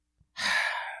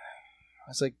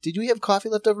was like, did we have coffee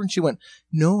left over? And she went,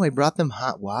 no, I brought them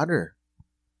hot water.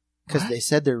 Because they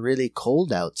said they're really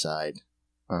cold outside.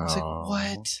 I was like,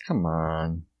 what? Come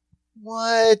on.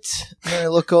 What? And then I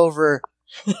look over,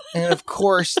 and of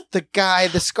course, the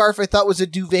scarf I thought was a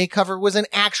duvet cover was an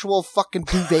actual fucking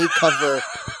duvet cover.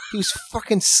 He was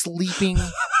fucking sleeping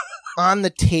on the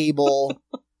table.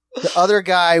 The other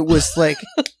guy was like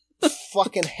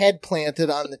fucking head planted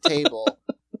on the table.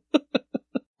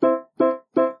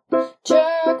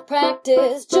 Jerk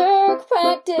practice,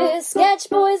 sketch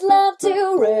boys love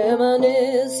to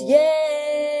reminisce, yeah.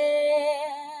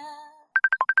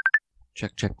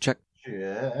 Check.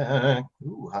 Yeah.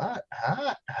 Ooh,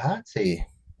 hotsy.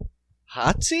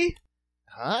 Hotsy?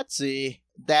 Hotsy.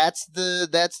 That's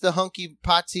the hunky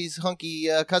Potsy's hunky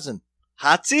cousin.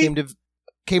 Hotsy?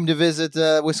 Came to visit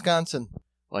Wisconsin.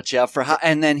 Watch out for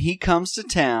and then he comes to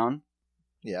town.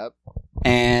 Yep.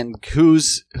 And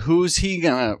who's he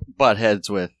gonna butt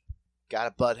heads with?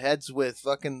 Gotta butt heads with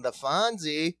fucking the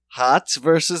Fonzie. Hots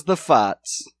versus the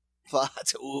Fots.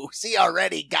 Fots. Ooh, see,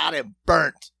 already got him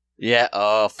burnt. Yeah,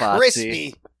 oh, Fotsy.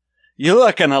 Crispy. You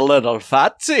looking a little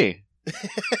fotsy.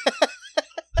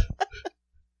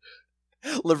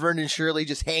 Laverne and Shirley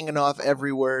just hanging off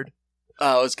every word.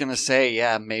 I was gonna say,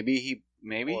 yeah, maybe he's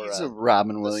a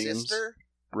Robin Williams. Sister?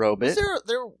 Robit.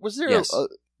 Was there? Yes.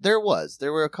 There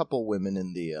were a couple women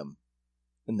in the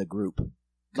group.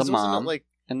 The mom, like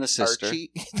and the sister. Archie,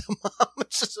 the mom.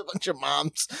 It's just a bunch of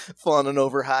moms fawning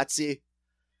over Hotsy.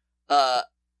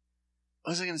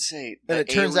 What was I going to say? And it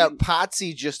turns out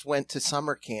Potsy just went to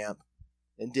summer camp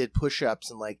and did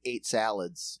push-ups and like ate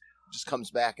salads. Just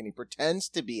comes back and he pretends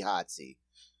to be Hotsy.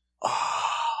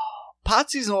 Oh,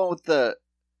 Potsy's the one with the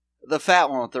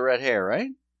fat one with the red hair, right?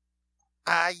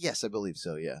 Yes, I believe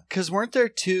so, yeah. Because weren't there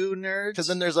two nerds? Because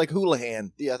then there's like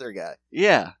Houlihan, the other guy.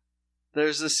 Yeah.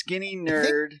 There's a skinny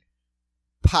nerd.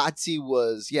 Potsy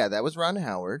was, that was Ron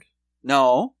Howard.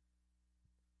 No.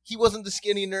 He wasn't the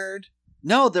skinny nerd.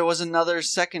 No, there was another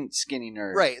second skinny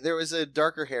nerd. Right, there was a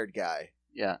darker-haired guy.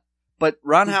 Yeah. But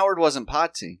Ron Howard wasn't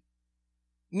Potsy.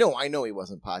 No, I know he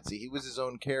wasn't Potsy. He was his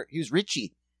own character. He was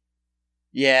Richie.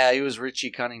 Yeah, he was Richie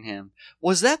Cunningham.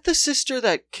 Was that the sister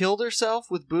that killed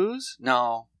herself with booze?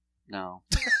 No. That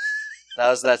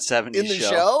was that 70s show. In the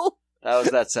show? That was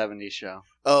that 70s show.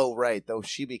 Oh, right. Though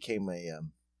she became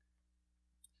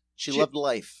She loved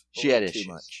life. She had too issues.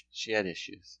 Much. She had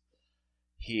issues.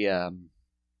 He,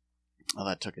 Oh,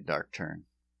 that took a dark turn.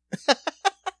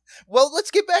 Well,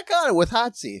 let's get back on it with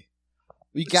Hotsy.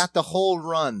 We got the whole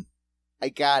run. I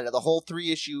got it. The whole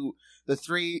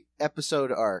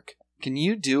 3-episode arc. Can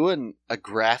you do a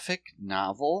graphic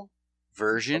novel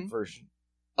version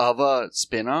of a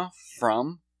spin-off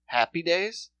from Happy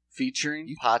Days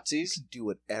featuring Potsy's You can do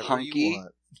whatever hunky you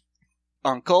want.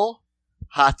 Uncle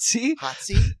Hotsy?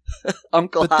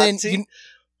 Uncle but Hotsy? Then,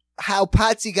 how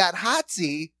Potsy got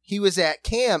Hotsy, he was at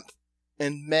camp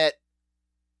and met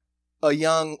a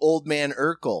young old man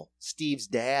Urkel, Steve's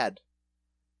dad.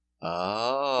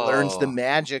 Oh. Learns the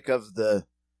magic of the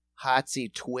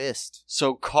Hotsy twist.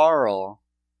 So Carl,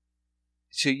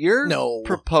 you're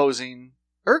proposing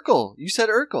Urkel. You said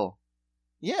Urkel.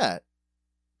 Yeah.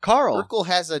 Carl. Urkel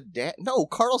has a dad. No,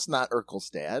 Carl's not Urkel's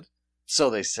dad.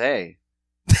 So they say.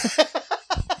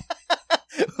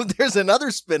 There's another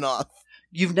spinoff.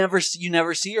 You never see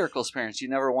Urkel's parents. You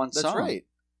never once saw them. That's right.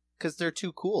 Because they're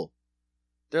too cool.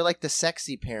 They're like the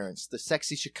sexy parents, the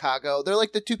sexy Chicago. They're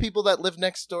like the two people that live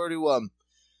next door to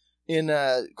in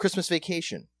Christmas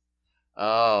Vacation.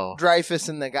 Oh. Dreyfuss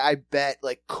and the guy, I bet,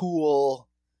 like cool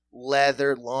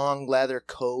leather, long leather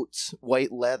coats,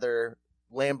 white leather,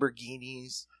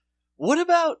 Lamborghinis. What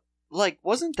about, like,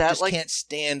 wasn't that Just like... can't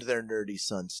stand their nerdy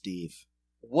son, Steve.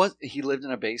 He lived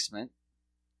in a basement.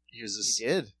 He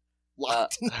did.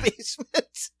 Locked in the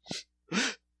basement.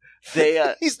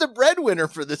 He's the breadwinner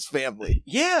for this family.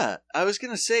 Yeah, I was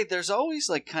gonna say there's always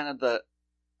like kind of the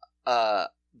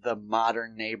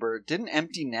modern neighbor. Didn't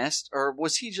Empty Nest, or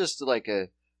was he just like a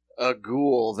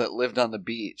ghoul that lived on the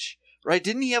beach? Right?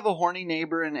 Didn't he have a horny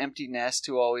neighbor in Empty Nest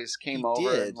who always came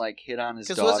over and like hit on his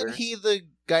daughter? Because wasn't he the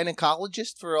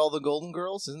gynecologist for all the Golden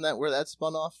Girls? Isn't that where that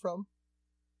spun off from?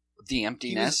 The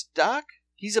Empty Nest doc?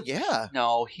 Yeah.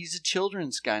 No, he's a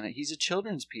children's guy. He's a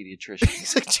children's pediatrician.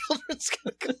 He's a children's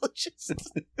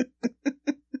gynecologist.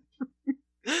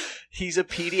 He's a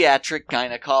pediatric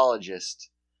gynecologist,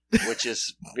 which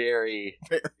is very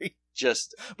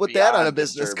just put that on a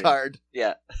business disturbing. card.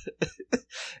 Yeah.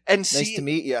 And nice to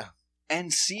meet you.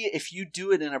 And see if you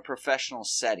do it in a professional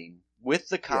setting with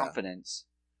the confidence.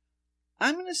 Yeah.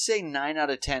 I'm going to say 9 out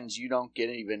of 10s you don't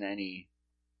get even any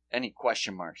any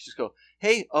question marks. Just go,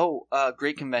 hey,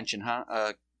 great convention,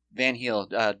 huh? Van Heel,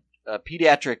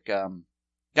 pediatric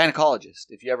gynecologist,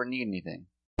 if you ever need anything.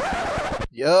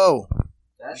 Yo,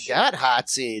 That we got hot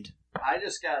seed. I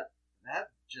just got, that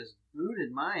just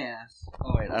booted my ass.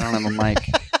 Oh, wait, I don't have a mic.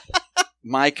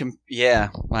 I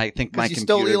think my 'Cause you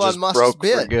stole computer Elon just Musk's broke for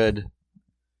bit. good.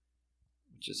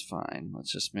 Which is fine.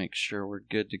 Let's just make sure we're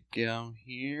good to go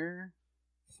here.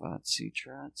 Fotsy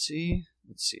Trotsy.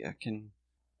 Let's see, I can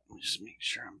just make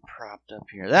sure I'm propped up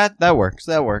here. That works.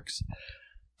 That works.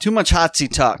 Too much hotsy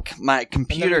talk. My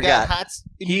computer got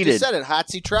You heated. just said it,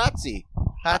 Hotsy Trotsy.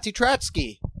 Hotsy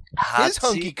Trotsky. His hotsy.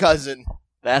 hunky cousin.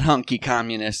 That hunky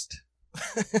communist.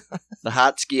 The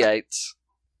Hotskyites.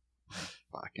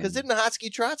 Because didn't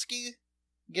Hotsky Trotsky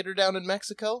get her down in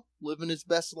Mexico, living his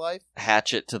best life?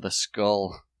 Hatchet to the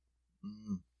skull.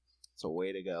 It's a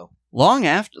way to go. Long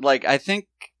after, like, I think,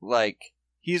 like,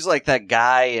 he's like that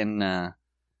guy in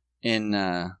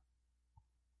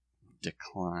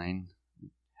Decline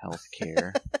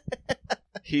Healthcare.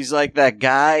 He's like that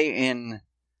guy in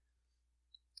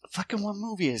fucking what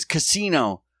movie is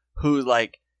Casino, who,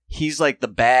 like, he's like the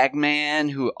bag man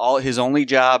who his only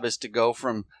job is to go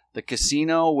from the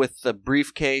casino with the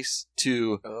briefcase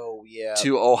to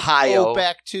Ohio. Oh,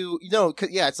 back to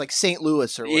it's like St.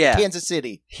 Louis or Yeah. Kansas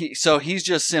City. So he's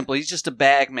just a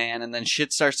bag man, and then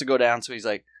shit starts to go down. So he's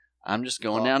like, I'm just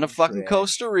going down to fucking trash.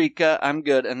 Costa Rica. I'm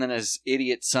good. And then his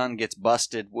idiot son gets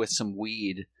busted with some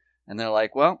weed, and they're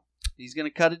like, well, he's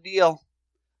gonna cut a deal.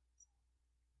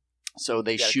 So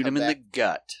they Gotta shoot come him in the back.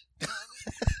 gut,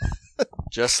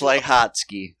 just like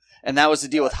Hotsky. And that was the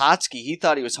deal with Hotsky. He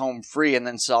thought he was home free, and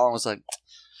then Stalin was like,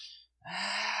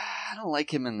 I don't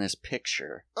like him in this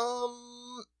picture.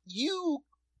 You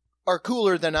are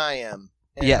cooler than I am,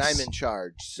 and Yes. I'm in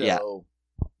charge, so Yeah.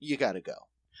 you gotta go.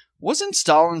 Wasn't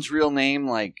Stalin's real name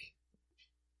like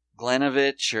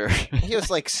Glenovich or He was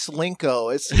like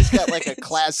Slinko. He's got like a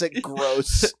classic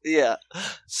gross yeah?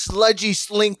 sludgy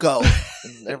Slinko.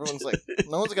 And everyone's like,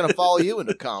 no one's gonna follow you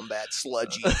into combat,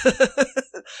 sludgy.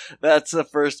 That's the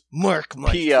first. Mark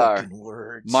my PR. fucking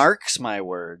words. Marks my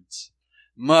words.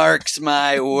 Marks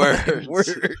my words.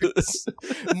 words.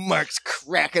 Mark's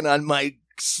cracking on my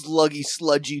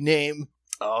sludgy name.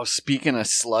 Oh, speaking of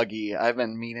sluggy, I've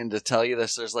been meaning to tell you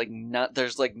this. There's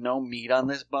no meat on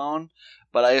this bone,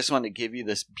 but I just want to give you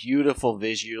this beautiful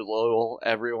visual,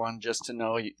 everyone, just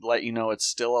to let you know it's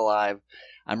still alive.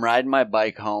 I'm riding my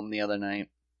bike home the other night,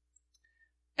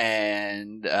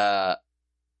 and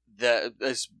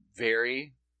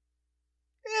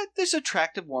this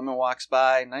attractive woman walks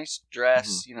by, nice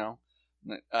dress,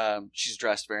 she's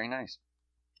dressed very nice,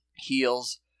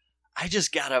 heels. I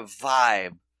just got a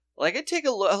vibe. Like, I take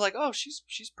a look, I'm like, oh, she's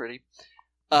pretty.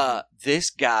 This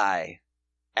guy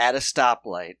at a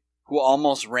stoplight who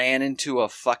almost ran into a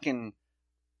fucking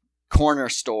corner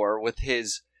store with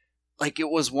his, like, it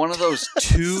was one of those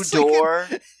two-door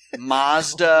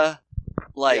Mazda,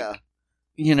 like,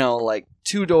 like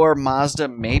two-door Mazda.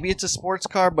 Maybe it's a sports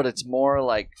car, but it's more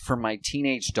like for my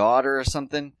teenage daughter or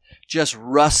something. Just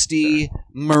rusty,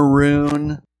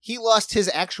 maroon. He lost his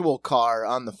actual car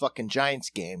on the fucking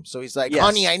Giants game, so he's like, Yes.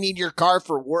 honey, I need your car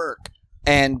for work.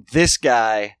 And this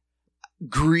guy,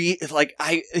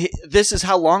 this is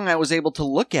how long I was able to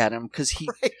look at him, because he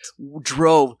Right.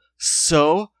 drove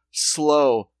so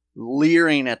slow,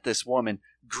 leering at this woman,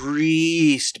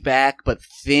 greased back but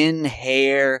thin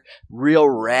hair, real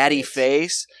ratty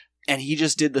face, and he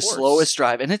just did the Of course. slowest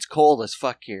drive, and it's cold as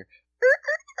fuck here.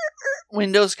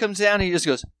 Windows comes down, and he just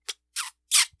goes.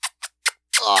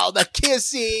 Oh, the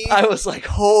kissy. I was like,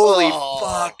 holy Oh.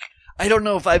 fuck. I don't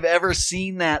know if I've ever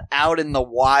seen that out in the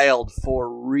wild for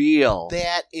real.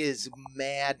 That is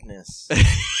madness.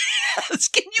 Yes,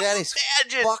 can you That is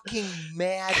imagine? Fucking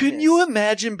madness. Can you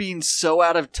imagine being so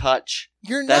out of touch?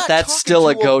 You're that not that's talking still to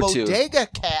a go-to. bodega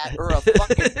cat or a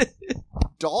fucking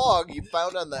dog you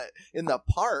found in the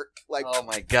park. Like, Oh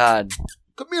my god.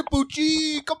 come here,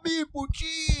 Poochie. Come here,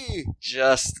 Poochie.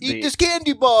 Just Eat this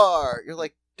candy bar. You're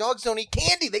like, dogs don't eat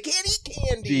candy. They can't eat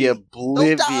candy. the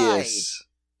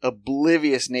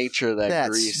oblivious nature of that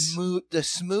grease. The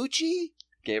smoochie?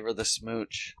 Gave her the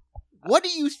smooch. What do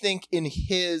you think in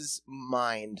his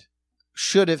mind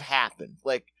should have happened?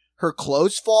 Like, her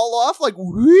clothes fall off, like,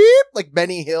 whoop, like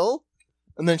Benny Hill?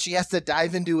 And then she has to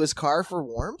dive into his car for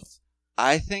warmth?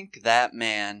 I think that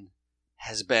man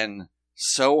has been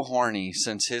so horny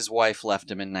since his wife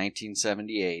left him in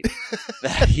 1978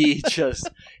 that She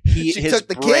his took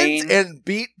the brain kids and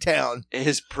beat town.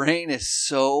 his brain is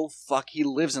so he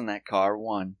lives in that car.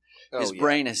 His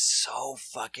brain is so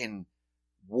fucking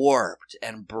warped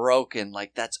and broken.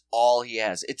 Like, that's all he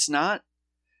has. It's not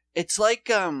it's like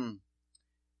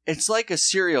a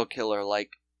serial killer.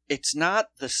 Like, it's not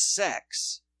the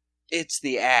sex, it's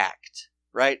the act,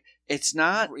 right? It's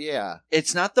not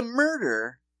the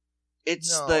murder.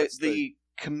 It's the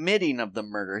committing of the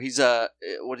murder. He's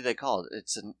what do they call it?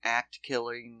 It's an act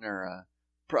killing or a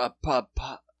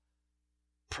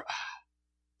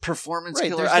performance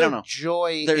killer. I don't know.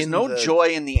 There's no joy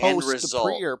in the end result.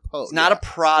 It's not a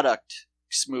product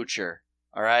smoocher.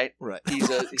 All right. Right.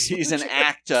 He's an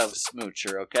act of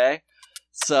smoocher. Okay.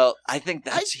 So I think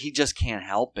he just can't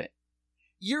help it.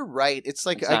 You're right. It's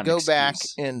like I go back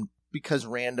and because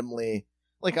randomly,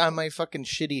 like on my fucking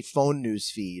shitty phone news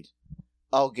feed,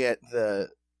 I'll get the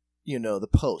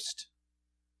post.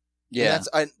 Yeah.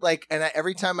 And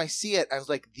every time I see it, I was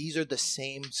like, these are the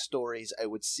same stories I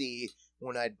would see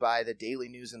when I'd buy the Daily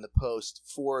News and the Post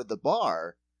for the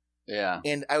bar. Yeah.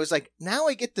 And I was like, now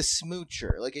I get the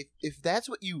smoocher. Like, if that's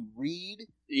what you read,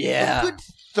 yeah, a good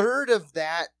third of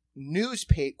that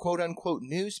newspaper, quote unquote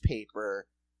newspaper,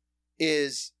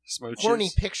 is Smooches. Horny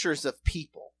pictures of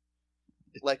people.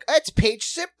 Like, that's Paige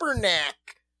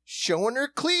Simpernack showing her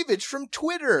cleavage from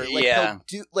Twitter. Like, yeah.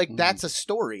 That's a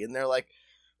story. And they're like,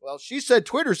 well, she said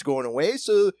Twitter's going away,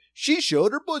 so she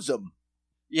showed her bosom.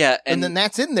 Yeah. And then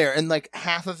that's in there. And like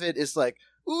half of it is like,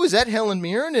 ooh, is that Helen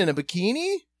Mirren in a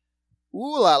bikini?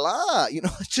 Ooh la la.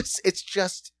 It's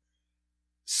just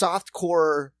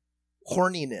softcore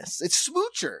horniness. It's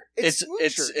smoocher. It's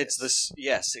this.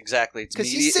 Yes, exactly. It's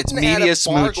media. He's It's sitting at media a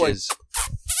bar going, smooches.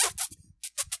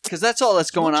 Because that's all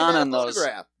that's going on those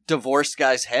photograph. divorced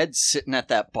guys' heads sitting at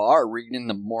that bar reading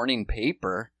the morning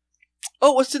paper.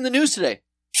 Oh, what's in the news today?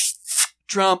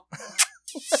 Trump.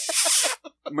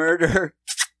 Murder.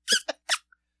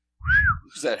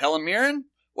 Was that Helen Mirren?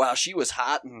 Wow, she was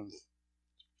hot and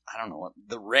I don't know what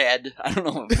The Red. I don't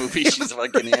know what movie she's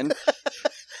fucking in.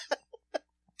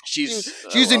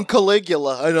 She's in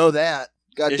Caligula. I know that.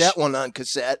 Got that one on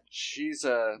cassette. She's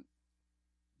a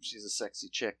sexy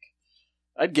chick.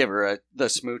 I'd give her the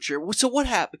smoocher. So what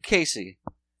happened, Casey?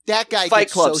 That guy Fight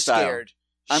gets Club so style. scared.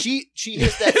 She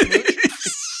hits that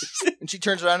smooch, and she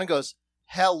turns around and goes,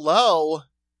 "Hello."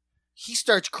 He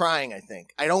starts crying. I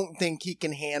think. I don't think he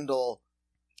can handle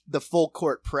the full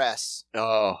court press.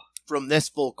 Oh, from this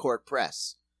full court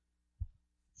press,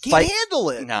 can't handle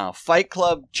it. No, Fight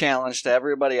Club challenge to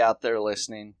everybody out there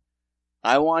listening.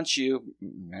 I want you,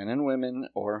 men and women,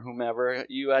 or whomever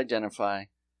you identify,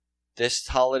 this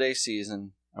holiday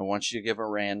season, I want you to give a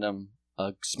random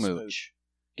a smooch.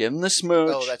 Give them the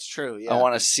smooch. Oh, that's true. Yeah. I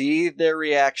want to see their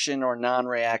reaction or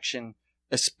non-reaction.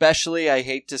 Especially, I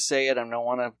hate to say it, I don't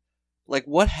want to... Like,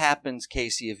 what happens,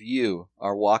 Casey, if you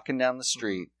are walking down the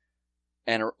street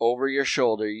and over your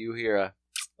shoulder you hear I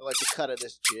like the cut of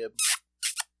this jib.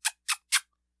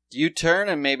 Do you turn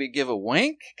and maybe give a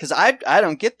wink? Because I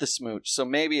don't get the smooch, so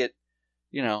maybe it...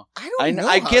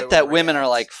 I get that women are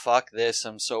like, fuck this,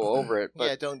 I'm so over it. But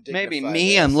yeah, don't maybe dignify me,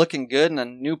 this. I'm looking good in a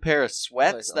new pair of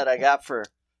sweats that I got for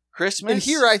Christmas. And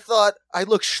here I thought I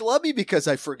look schlubby because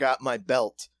I forgot my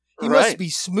belt. He Right. must be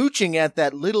smooching at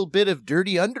that little bit of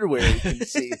dirty underwear you can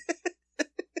see.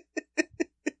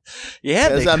 Yeah,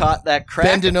 they I'm caught that crack.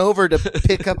 Bending over to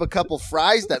pick up a couple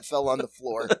fries that fell on the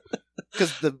floor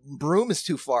because the broom is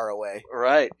too far away.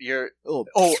 Right, you're...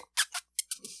 Oh,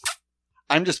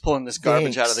 I'm just pulling this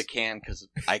garbage out of Thanks. the can because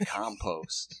I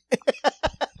compost.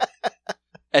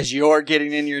 As you're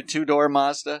getting in your two-door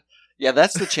Mazda. Yeah,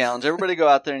 that's the challenge. Everybody go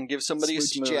out there and give somebody a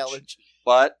smooch. challenge.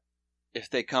 But if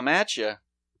they come at you,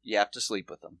 you have to sleep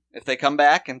with them. If they come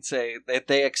back and say if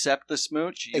they accept the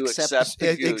smooch, you accept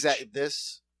the gooch. Exactly.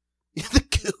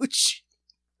 The gooch.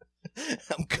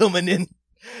 I'm coming in.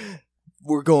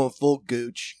 We're going full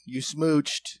gooch. You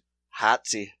smooched.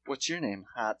 Hotsy. What's your name?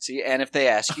 Hotsy. And if they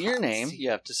ask you your name, you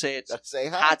have to say it's Say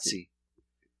Hotsy.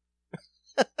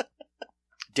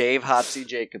 Dave Hotsy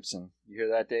Jacobson. You hear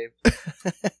that, Dave?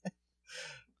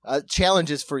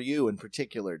 Challenges for you in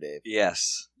particular, Dave.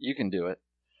 Yes, you can do it.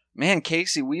 Man,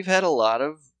 Casey, we've had a lot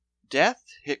of death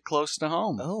hit close to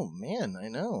home. Oh, man, I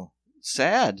know.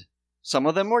 Sad. Some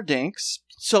of them were dinks.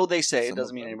 So they say. Some It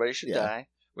doesn't of mean them, anybody should yeah. die.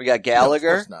 We got No, of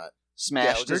Gallagher. course not.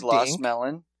 Smashed Gallagher, his lost dink.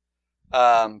 melon.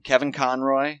 Kevin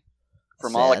Conroy,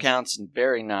 from all Sad. accounts,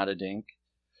 very not a dink.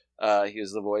 He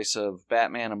was the voice of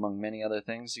Batman, among many other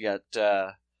things. You got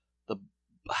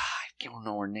I don't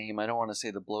know her name. I don't want to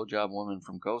say the blowjob woman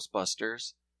from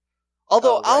Ghostbusters.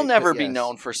 Although Oh, I'll right, never but be yes.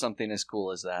 known for something as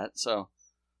cool as that. So,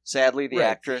 sadly, the Right,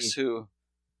 actress who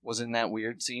was in that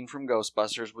weird scene from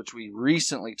Ghostbusters, which we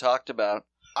recently talked about.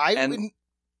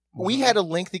 We had a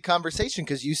lengthy conversation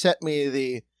because you sent me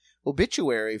the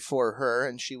obituary for her,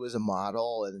 and she was a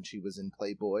model, and she was in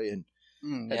Playboy, and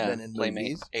Yeah, been in Playmate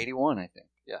movies. 81, I think.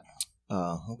 Yeah.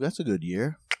 Well, that's a good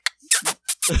year.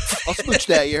 I'll smooch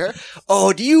that year.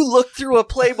 Oh, do you look through a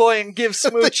Playboy and give The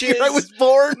smooches? year I was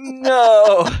born.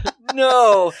 No.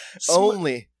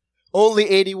 Only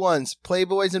 81s,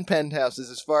 Playboys and penthouses,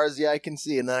 as far as the eye can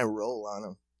see, and then I roll on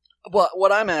them.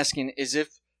 What I'm asking is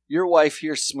if your wife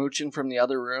hears smooching from the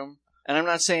other room, and I'm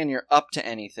not saying you're up to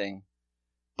anything,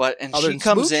 and Other she than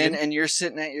comes in smooching. and you're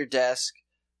sitting at your desk,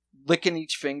 licking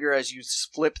each finger as you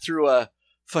flip through a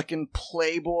fucking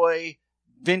Playboy,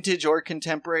 vintage or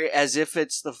contemporary, as if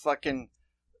it's the fucking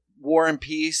War and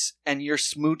Peace, and you're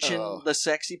smooching the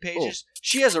sexy pages.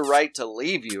 She has a right to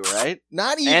leave you, right?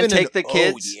 Not even And take the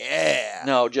kids? Oh yeah.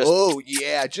 No, just Oh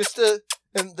yeah. Just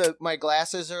my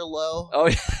glasses are low. oh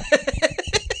yeah.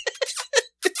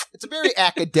 It's a very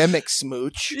academic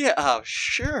smooch. Yeah, oh,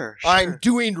 sure. I'm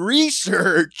doing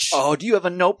research. Oh, do you have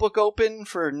a notebook open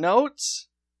for notes?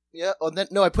 Yeah. Oh,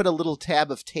 no, I put a little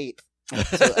tab of tape.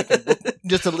 So I can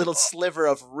just a little sliver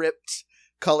of ripped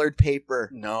colored paper.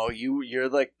 No, you're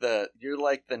like the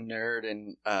nerd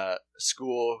in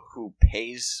school who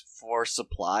pays for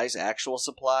supplies, actual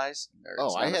supplies. Nerds,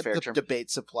 Oh, I not a had fair the term.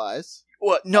 debate supplies.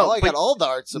 Well, no, I but got all the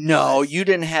art supplies. no, you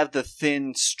didn't have the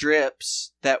thin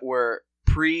strips that were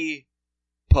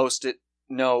pre-post-it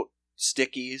note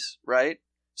stickies, right?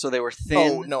 So they were thin.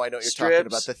 Oh no, I know what you're strips, talking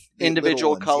about. The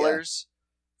individual little ones, colors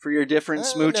for your different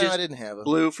yeah. smooches. No, I didn't have them.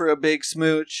 Blue for a big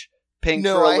smooch, pink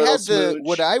No, for a I little had smooch.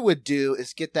 what I would do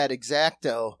is get that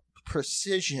X-Acto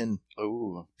precision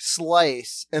Ooh.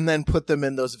 slice and then put them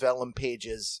in those vellum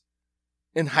pages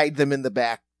and hide them in the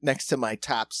back next to my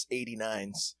Topps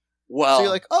 89s. Well, So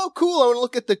you're like, oh, cool, I want to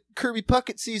look at the Kirby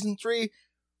Puckett Season 3.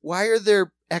 Why are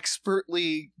there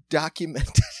expertly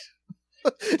documented?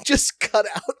 Just cut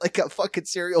out like a fucking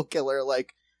serial killer,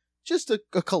 like just a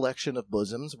collection of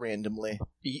bosoms randomly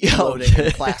floating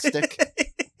in plastic.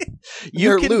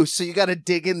 They're loose, so you got to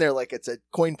dig in there like it's a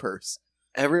coin purse.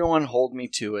 Everyone hold me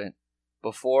to it.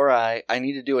 Before I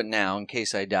need to do it now in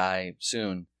case I die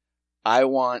soon.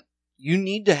 You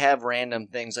need to have random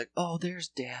things like, oh, there's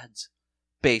Dad's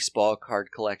baseball card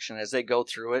collection. As they go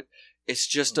through it, it's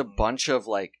just a bunch of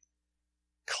like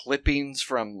clippings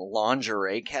from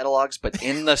lingerie catalogs, but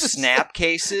in the snap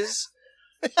cases.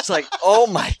 It's like, oh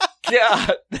my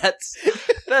god,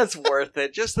 that's worth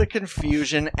it. Just the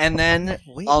confusion, and then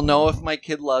I'll know if my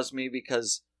kid loves me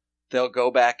because they'll go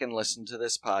back and listen to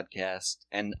this podcast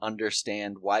and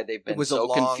understand why they've been so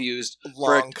confused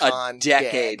for a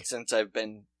decade since I've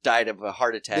died of a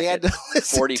heart attack. They had to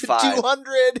listen 45. to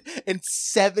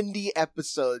 270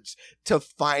 episodes to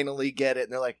finally get it,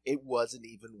 and they're like, it wasn't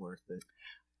even worth it.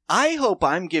 I hope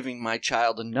I'm giving my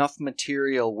child enough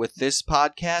material with this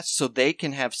podcast so they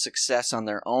can have success on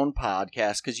their own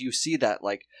podcast. Because you see that,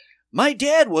 like, my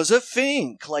dad was a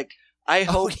fink. Like, I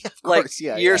hope,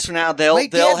 years from now, they'll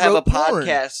have a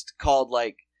podcast called,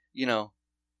 like, you know,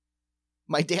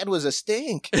 my dad was a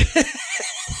stink.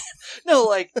 No,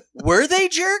 like, were they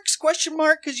jerks? Question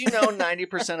mark. Because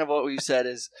 90% of what we've said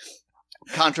is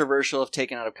controversial if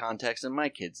taken out of context, and my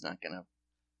kid's not gonna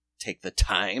take the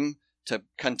time to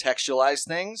contextualize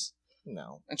things.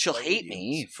 No. And she'll hate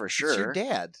me for sure. It's your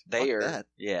dad. They are. That.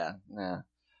 Yeah.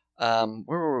 Where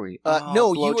were we?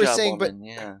 No, you were saying, woman. but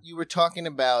yeah. you were talking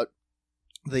about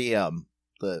the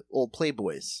old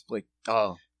Playboys, like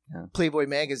Playboy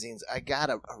magazines. I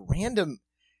got a random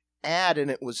ad,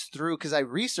 and it was through, because I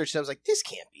researched it. I was like, this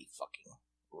can't be fucking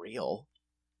real.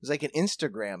 It was like an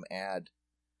Instagram ad.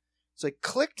 So I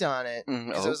clicked on it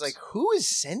because I was like, who is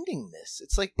sending this?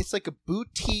 It's like a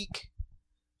boutique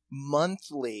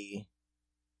monthly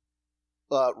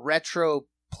retro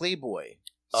Playboy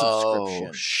subscription.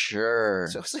 Oh, sure.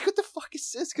 So I was like, what the fuck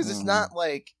is this? Because it's not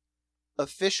like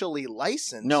officially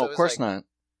licensed. No, so of course not.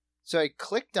 So I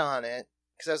clicked on it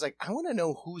because I was like, I want to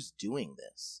know who's doing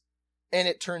this. And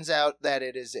it turns out that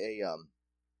it is a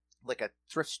like a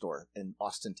thrift store in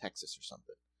Austin, Texas or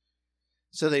something.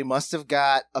 So they must have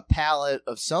got a pallet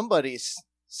of somebody's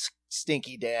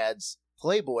stinky dad's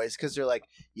Playboys, because they're like,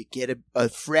 you get a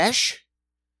fresh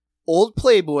old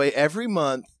Playboy every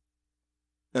month,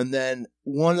 and then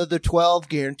one of the 12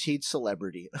 guaranteed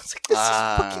celebrity. I was like, this is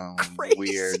fucking crazy.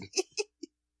 Weird.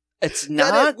 It's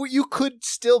not. You could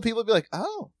still, people would be like,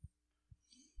 oh.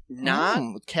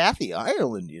 Not Kathy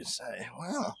Ireland, you say?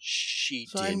 Wow. She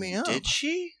Sign me up. Did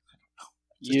she?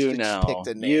 You know.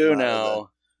 You know.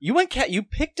 You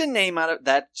picked a name out of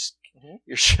that.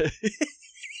 You're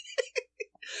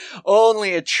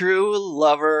only a true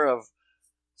lover of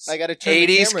I got to turn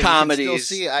 80s the comedies, you can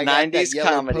still see I 90s got that yellow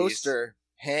comedies. poster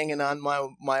hanging on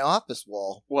my office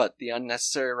wall. What, the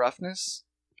Unnecessary Roughness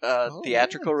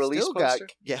theatrical release still poster?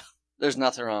 There's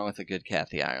nothing wrong with a good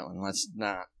Kathy Ireland. Let's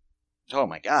not. Oh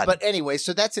my God. But anyway,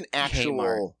 so that's an actual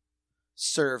Kmart.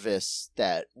 service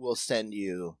that will send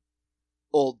you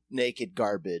old naked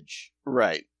garbage.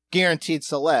 Right. Guaranteed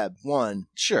celeb, one.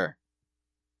 Sure.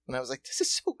 And I was like, this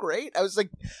is so great. I was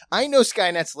like, I know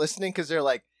Skynet's listening because they're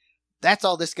like, that's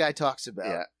all this guy talks about.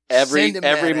 Yeah. Send him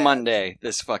Every that ad. Monday,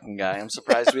 this fucking guy. I'm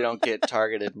surprised we don't get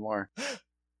targeted more.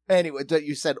 Anyway,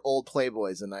 you said old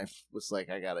Playboys, and I was like,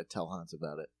 I gotta tell Hans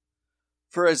about it.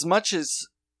 For as much as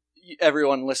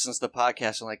everyone listens to the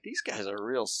podcast and like, these guys are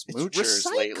real smoochers It's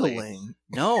lately. recycling.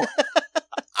 No,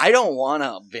 I don't want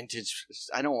a vintage.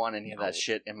 I don't want any of that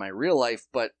shit in my real life,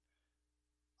 but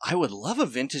I would love a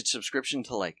vintage subscription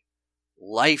to like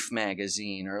Life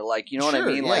magazine or like, you know what I Sure,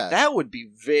 mean? yeah. Like that would be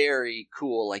very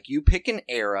cool. Like you pick an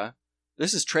era.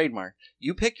 This is trademark.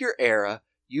 You pick your era,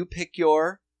 you pick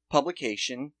your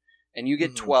publication, and you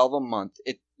get Mhm. 12 a month.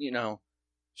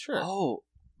 Sure. Oh,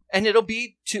 and it'll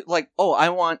be to like, oh, I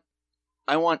want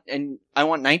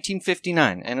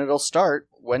 1959, and it'll start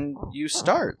when you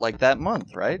start, like that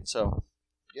month, right? So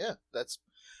Yeah, that's.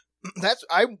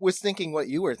 I was thinking what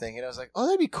you were thinking. I was like, oh,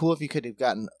 that'd be cool if you could have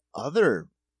gotten other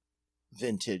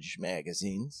vintage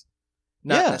magazines,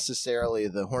 not Yeah. necessarily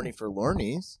the Horny for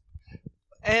Lornies.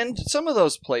 and some of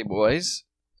those Playboys,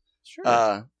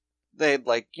 Sure. they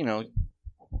like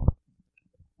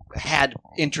had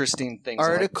interesting things.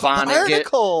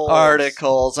 Articles.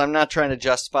 Articles. I'm not trying to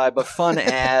justify, but fun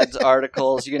ads,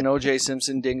 articles. You get an O.J.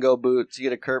 Simpson dingo boots. You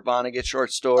get a Kurt Vonnegut short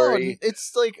Oh, story.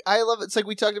 it's like I love it. It's like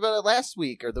we talked about it last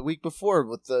week or the week before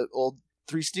with the old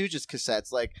Three Stooges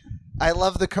cassettes. Like I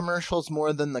love the commercials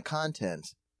more than the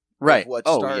content. Right. what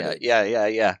Oh, started.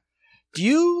 yeah.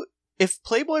 If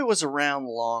Playboy was around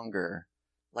longer,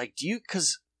 like,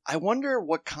 because I wonder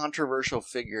what controversial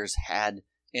figures had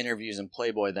interviews in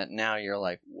Playboy that now you're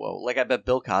like, whoa, like I bet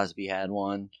Bill Cosby had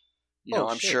one.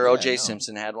 I'm shit, sure yeah, O.J. I know.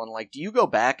 Simpson had one. Like, do you go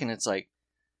back and it's like,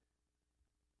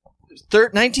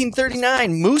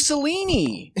 1939,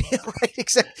 Mussolini. Yeah, right.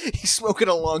 Except he's smoking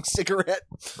a long cigarette,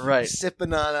 Right.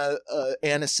 sipping on a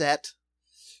anisette,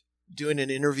 doing an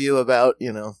interview about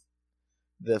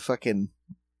the fucking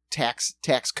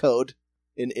tax code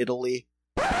in Italy.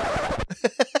 All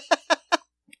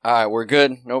right, we're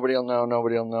good. Nobody will know.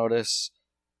 Nobody will notice.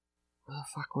 Where the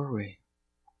fuck were we?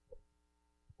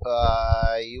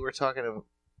 You were talking of.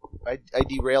 I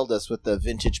derailed us with the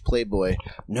vintage Playboy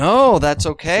No, that's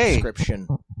okay. subscription.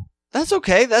 That's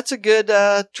okay. That's a good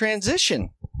transition.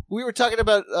 We were talking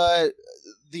about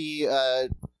the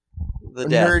The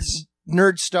deaths.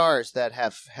 nerd stars that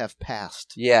have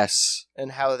passed Yes.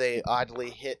 and how they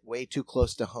oddly hit way too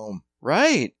close to home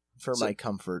Right. for So- my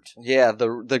comfort. Yeah,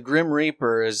 the Grim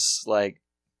Reaper is like,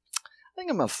 I think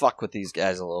I'm gonna fuck with these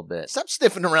guys a little bit. Stop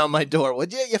sniffing around my door,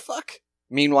 would you? You fuck.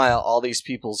 Meanwhile, all these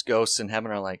people's ghosts in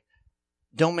heaven are like,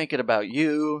 don't make it about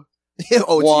you.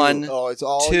 Oh, it's One, you. Oh, it's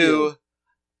all Two, you.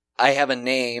 I have a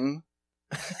name.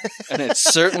 And it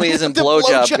certainly isn't The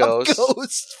Blowjob Ghost.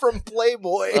 Ghost from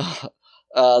Playboy.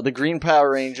 The Green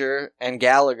Power Ranger and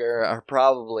Gallagher are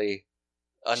probably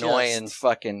annoying Just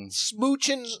fucking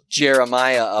Smooching.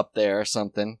 Jeremiah up there or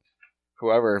something.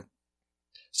 Whoever.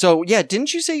 So, yeah,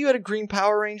 didn't you say you had a Green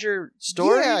Power Ranger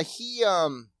story? Yeah, he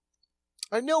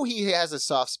I know he has a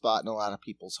soft spot in a lot of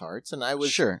people's hearts, and I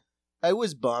was Sure. I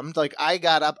was bummed. Like, I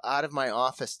got up out of my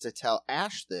office to tell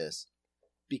Ash this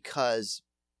because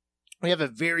we have a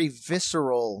very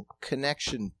visceral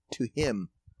connection to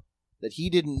him that he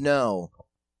didn't know.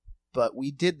 But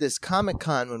we did this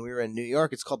Comic-Con when we were in New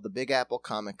York. It's called the Big Apple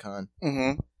Comic-Con.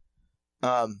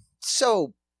 Mm-hmm.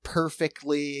 So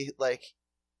perfectly, like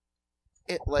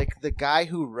the guy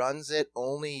who runs it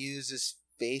only uses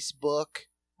Facebook,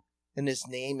 and his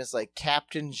name is like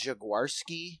Captain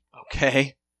Jaguarski.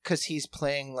 Okay. Because he's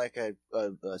playing like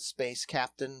a space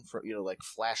captain for like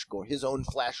Flash Gordon, his own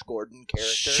Flash Gordon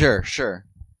character. Sure.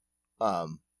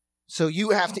 So you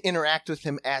have to interact with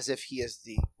him as if he is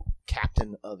the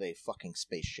captain of a fucking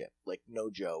spaceship. Like, no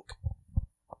joke.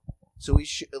 So we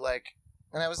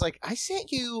and I was like, I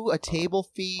sent you a table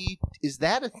feed. Is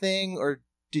that a thing, or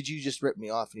did you just rip me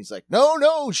off? And he's like,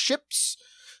 no, ships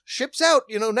out,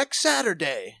 next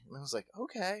Saturday. And I was like,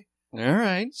 okay. All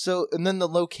right. So, and then the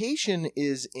location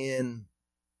is in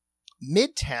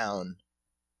Midtown,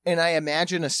 and I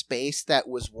imagine a space that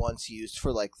was once used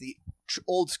for like the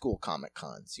old school Comic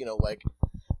Cons, like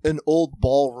an old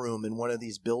ballroom in one of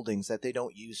these buildings that they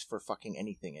don't use for fucking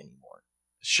anything anymore.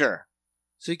 Sure.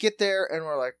 So you get there, and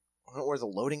we're like, I don't know where the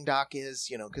loading dock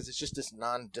is, because it's just this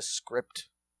nondescript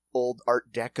old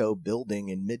Art Deco building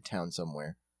in Midtown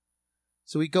somewhere.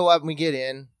 So we go up and we get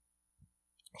in.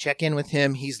 Check in with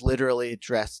him. He's literally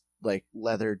dressed like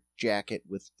leather jacket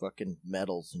with fucking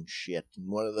medals and shit, and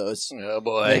one of those Oh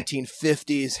boy.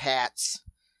 1950s hats.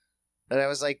 And I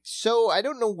was like, so I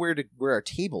don't know where our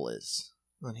table is.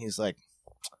 And he's like,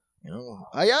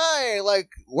 aye,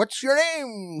 like, what's your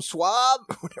name, swab?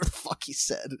 Whatever the fuck he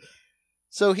said.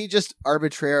 So he just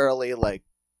arbitrarily like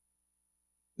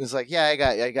was like, yeah, I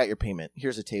got your payment.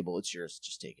 Here's a table. It's yours.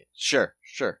 Just take it. Sure.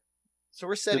 So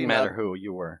we're setting Didn't matter up. who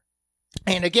you were.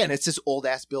 And again, it's this old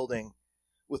ass building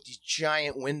with these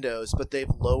giant windows, but they've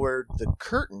lowered the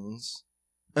curtains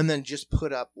and then just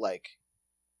put up like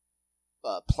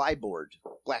black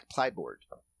plyboard.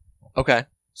 Okay.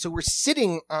 So we're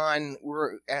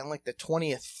at like the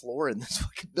 20th floor in this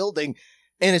fucking building,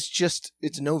 and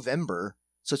it's November,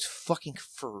 so it's fucking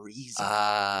freezing.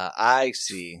 I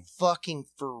see. Fucking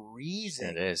freezing.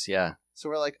 It is, yeah. So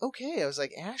we're like, okay. I was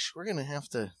like, Ash, we're gonna have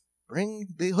to bring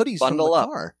the hoodies Bundle from the up.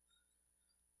 car.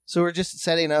 So we're just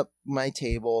setting up my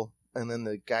table, and then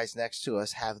the guys next to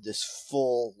us have this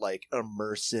full, like,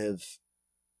 immersive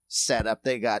setup.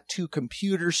 They got 2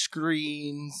 computer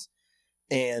screens,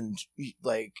 and,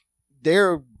 like,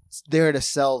 they're there to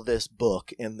sell this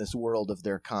book in this world of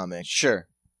their comic. Sure.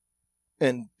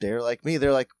 And they're like me.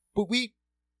 They're like, but we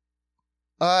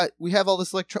have all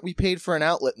this we paid for an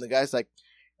outlet. And the guy's like,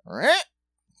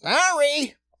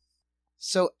 sorry.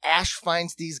 So Ash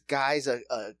finds these guys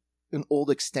an old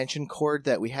extension cord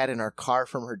that we had in our car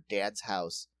from her dad's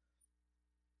house.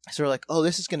 So we're like, oh,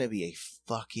 this is going to be a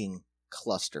fucking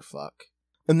clusterfuck.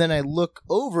 And then I look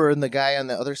over and the guy on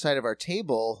the other side of our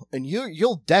table, and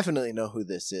you'll definitely know who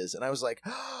this is. And I was like,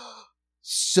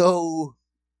 so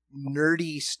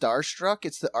nerdy starstruck.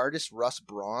 It's the artist Russ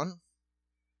Braun,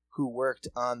 who worked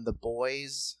on The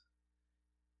Boys.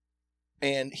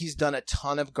 And he's done a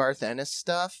ton of Garth Ennis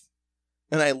stuff.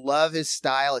 And I love his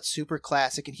style. It's super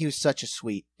classic. And he was such a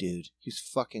sweet dude. He was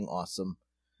fucking awesome.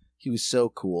 He was so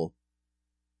cool.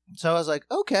 So I was like,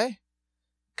 okay.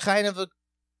 Kind of a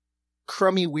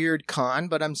crummy, weird con,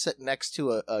 but I'm sitting next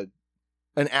to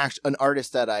an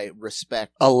artist that I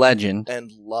respect. A legend. And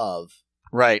love.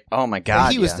 Right. Oh my God.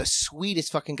 And he was the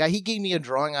sweetest fucking guy. He gave me a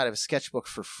drawing out of a sketchbook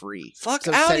for free. Fuck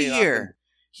So I was out of setting it up, here. and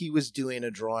he was doing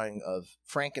a drawing of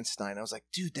Frankenstein. I was like,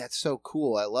 dude, that's so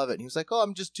cool. I love it. And he was like, oh,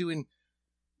 I'm just doing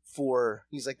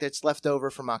he's like, that's left over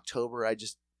from October. I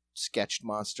just sketched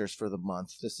monsters for the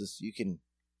month. You can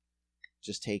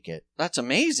just take it. That's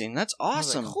amazing. That's I was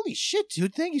awesome. like, holy shit,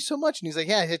 dude. Thank you so much. And he's like,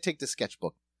 yeah, here, take the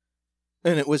sketchbook.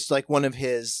 And it was like one of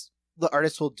the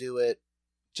artist will do it.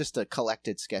 Just a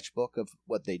collected sketchbook of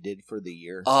what they did for the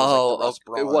year. So it was like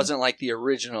the Russ it Braun. wasn't like the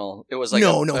original. It was like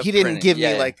no, a he didn't printing. give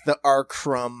Yeah, me like the R.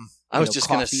 Crumb. I was just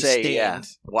gonna coffee say, stand. yeah.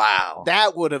 Wow.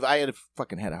 That I had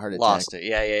fucking had a heart attack. Lost it.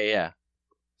 Yeah.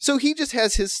 So he just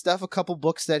has his stuff, a couple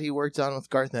books that he worked on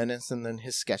with Garth Ennis, and then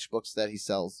his sketchbooks that he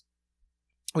sells.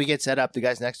 We get set up. The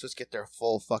guys next to us get their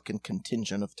full fucking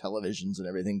contingent of televisions and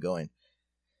everything going.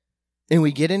 And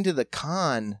we get into the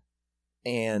con,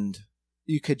 and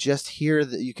you could just hear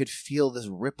that. You could feel this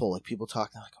ripple, like people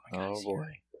talking, like, "Oh my god, he's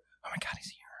here! Oh my god, he's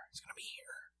here! He's gonna be here!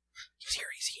 He's here!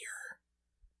 He's here!"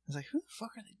 I was like, "Who the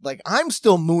fuck are they?" Like, I'm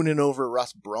still mooning over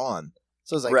Russ Braun,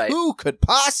 so I was like, Right. "Who could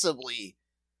possibly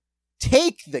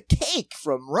take the cake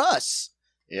from Russ?"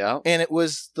 Yeah. And it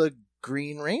was the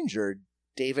Green Ranger,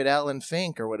 David Allen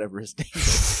Fink, or whatever his name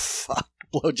is. Fuck.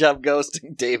 Blowjob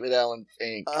ghosting David Allen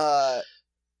Fink.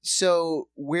 So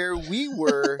where we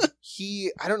were,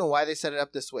 I don't know why they set it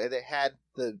up this way. They had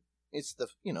the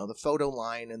photo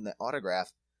line and the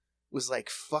autograph was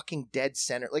like fucking dead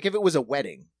center. Like if it was a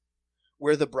wedding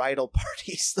where the bridal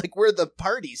parties, like where the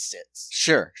party sits.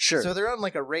 Sure. So they're on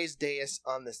like a raised dais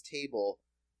on this table.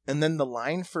 And then the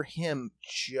line for him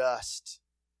just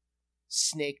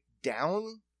snaked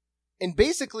down. And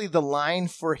basically the line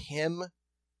for him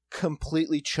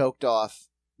completely choked off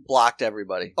Blocked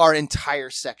everybody. our entire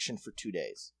section for 2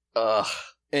 days. Ugh.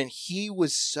 And he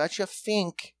was such a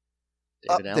fink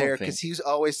David up Allen there Fink. because he was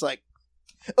always like,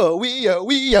 oh, wee,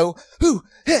 oh, hoo,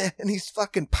 heh, and he's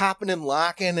fucking popping and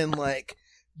locking and like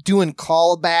doing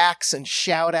callbacks and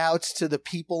shout outs to the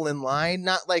people in line.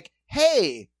 Not like,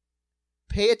 hey,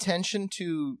 pay attention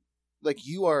to, like,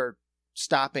 you are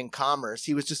stopping commerce.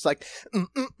 He was just like,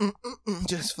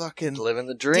 just fucking Living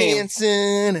the dream.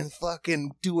 dancing and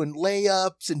fucking doing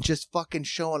layups and just fucking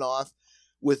showing off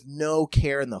with no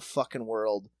care in the fucking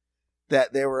world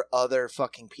that there were other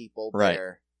fucking people Right.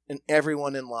 there. And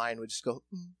everyone in line would just go,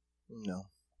 no,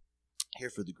 here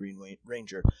for the Green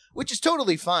Ranger, which is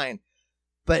totally fine.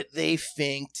 But they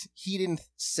finked. He didn't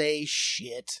say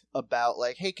shit about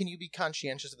like, hey, can you be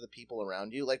conscientious of the people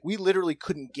around you? Like, we literally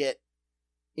couldn't get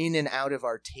in and out of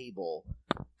our table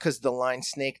because the line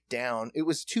snaked down. It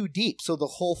was too deep, so the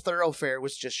whole thoroughfare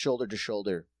was just shoulder to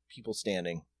shoulder, people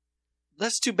standing.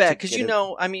 That's too bad, To because get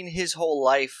I mean, his whole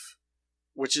life,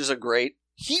 which is a great...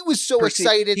 He was so Perceive-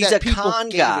 excited he's that a people con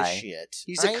gave guy. a shit.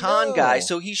 He's a I con know. guy,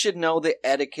 so he should know the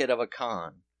etiquette of a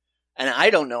con. And I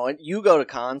don't know it. You go to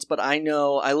cons, but I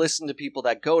listen to people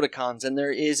that go to cons, and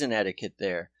there is an etiquette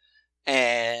there.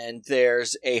 And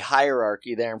there's a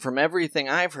hierarchy there. And from everything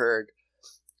I've heard,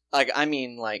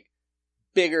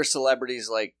 bigger celebrities,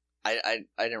 I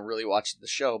didn't really watch the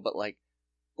show, but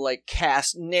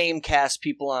name cast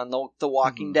people on the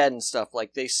Walking Dead and stuff,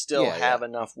 they still have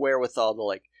enough wherewithal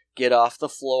to get off the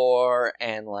floor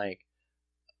and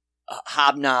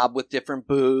hobnob with different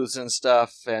booths and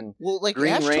stuff. And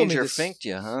Green Ash told me Ranger this finked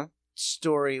you, huh?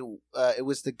 story. It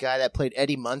was the guy that played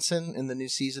Eddie Munson in the new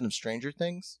season of Stranger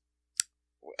Things.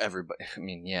 Everybody, I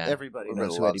mean, yeah, Everybody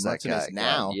knows who Eddie Munson is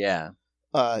now. Yeah,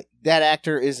 that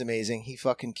actor is amazing. He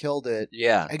fucking killed it.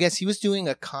 yeah. I guess he was doing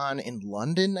a con in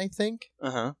London, I think,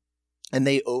 Uh-huh. and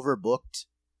they overbooked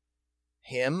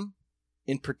him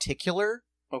in particular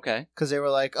Okay. because they were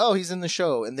like, "Oh, he's in the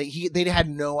show," and they had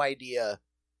no idea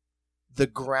the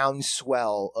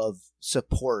groundswell of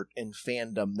support and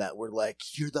fandom that were like,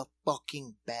 "You're the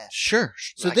fucking best." Sure.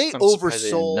 So I'm they surprised they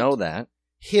didn't oversold know that.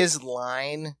 his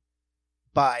line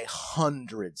by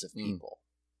hundreds of Mm. people.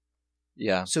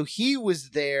 Yeah. So he was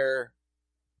there,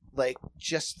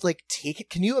 take it.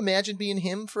 Can you imagine being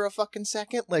him for a fucking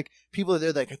second? People are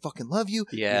there like, "I fucking love you.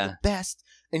 Yeah. You're the best."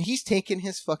 And he's taking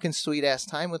his fucking sweet ass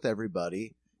time with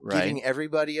everybody, Right. giving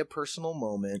everybody a personal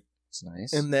moment. It's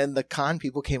nice. And then the con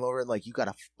people came over and you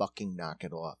gotta fucking knock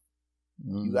it off.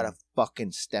 Mm. You gotta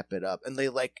fucking step it up. And they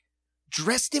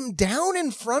dressed him down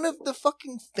in front of the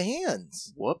fucking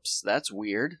fans. Whoops, that's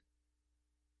weird.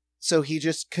 So he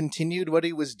just continued what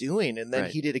he was doing, and then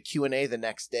Right. he did a Q&A the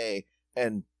next day,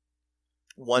 and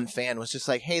one fan was just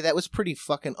like, "Hey, that was pretty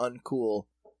fucking uncool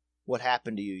what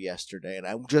happened to you yesterday, and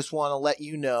I just want to let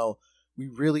you know we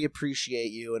really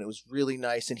appreciate you, and it was really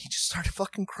nice." And he just started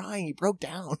fucking crying. He broke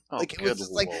down. Oh, it was good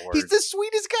just Lord. he's the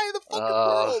sweetest guy in the fucking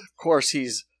world. Of course,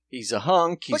 he's a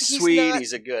hunk. But He's he's sweet. not-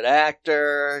 He's a good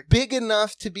actor. Big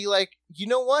enough to be like, "You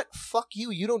know what? Fuck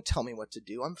you. You don't tell me what to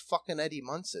do. I'm fucking Eddie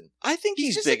Munson." I think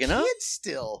he's just big a enough. kid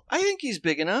still. I think he's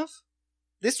big enough.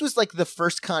 This was the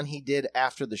first con he did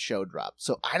after the show dropped,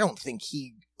 so I don't think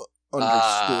he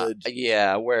understood.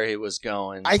 Yeah, where he was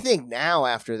going. I think now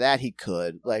after that he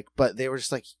could, but they were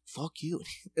just like, "Fuck you,"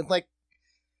 and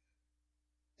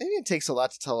maybe it takes a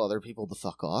lot to tell other people to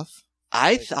fuck off.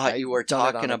 I thought you were I've done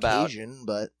it talking on about occasion,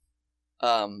 but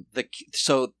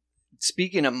so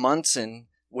speaking of Munson,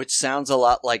 which sounds a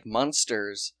lot like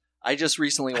Munsters, I just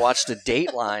recently watched a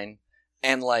Dateline,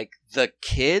 and the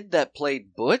kid that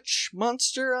played Butch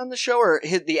Munster on the show, or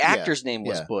the actor's name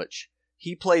was yeah. Butch.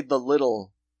 He played the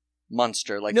little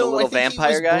Munster, no, the little I think vampire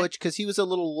he was guy. Butch because he was a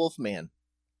little wolf man.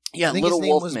 Yeah, I think little his name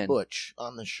Wolfman. was Butch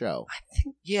on the show,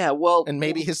 Yeah, well, and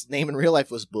maybe his name in real life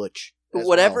was Butch. as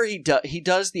whatever well. he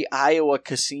does the Iowa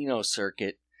casino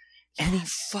circuit, and he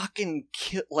fucking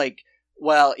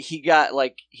he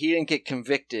got he didn't get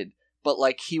convicted, but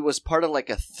he was part of a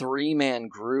 3-man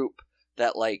group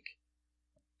that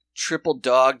triple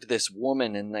dogged this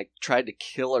woman and tried to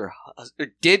kill her, or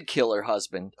did kill her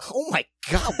husband. Oh my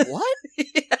god! What?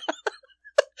 Yeah.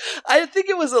 I think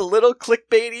it was a little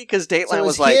clickbaity because So Dateline it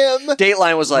was him,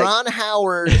 Dateline was Ron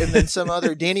Howard, and then some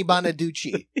other Danny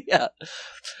Bonaducci. yeah,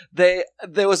 there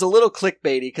was a little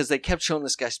clickbaity because they kept showing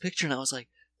this guy's picture, and I was like,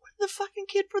 "What did the fucking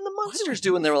kid from the Munsters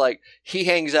do?" And they were like, "He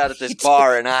hangs out at this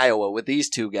bar in Iowa with these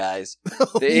two guys."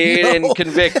 They didn't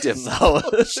convict him though.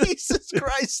 Oh, Jesus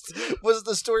Christ! Was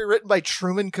the story written by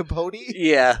Truman Capote?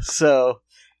 Yeah. So,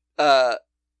 Adam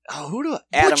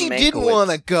Butchie didn't Mankiewicz. want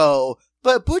to go,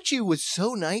 but Butchie was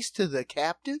so nice to the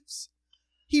captives.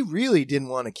 He really didn't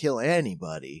want to kill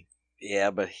anybody.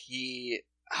 Yeah, but he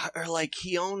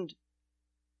owned.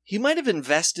 He might have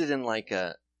invested in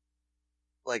a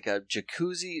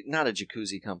jacuzzi, not a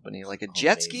jacuzzi company, a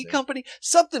jet ski Amazing. company.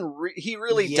 Something he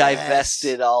really Yes.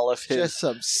 divested all of his Just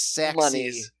some sexy,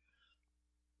 monies.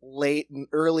 late and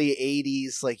early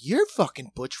 80s. You're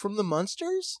fucking Butch from the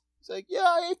Munsters? He's like, "Yeah,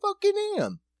 I fucking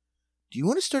am. Do you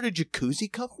want to start a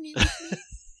jacuzzi company with me?"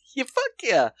 Yeah, fuck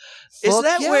yeah. Is Fuck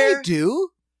that yeah, where- I do?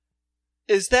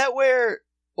 Is that where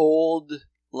old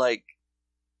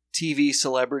TV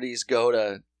celebrities go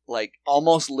to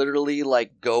almost literally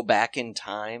go back in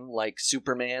time, like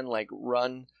Superman,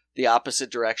 run the opposite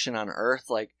direction on Earth?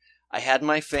 I had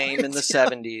my fame in the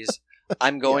 70s.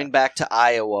 I'm going back to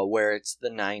Iowa where it's the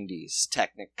 90s,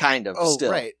 kind of Oh,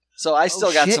 still. right. So I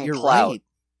still got shit, some you're clout. right.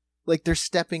 like they're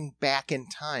stepping back in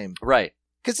time. Right.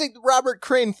 Because the Robert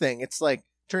Crane thing, it's like,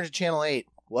 turn to Channel 8.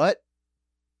 What?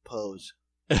 Pose.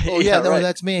 Oh, yeah, no, right.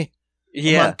 that's me. I'm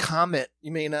Yeah. on Comet.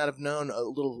 You may not have known a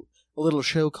little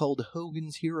show called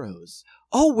Hogan's Heroes.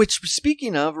 Oh, which,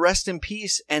 speaking of, rest in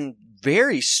peace, and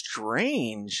very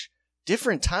strange,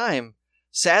 different time.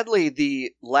 Sadly,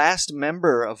 the last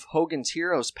member of Hogan's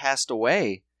Heroes passed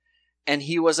away, and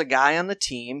he was a guy on the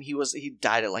team. He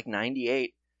died at like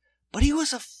 98, but he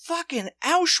was a fucking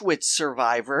Auschwitz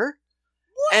survivor.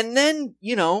 What? And then,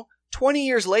 20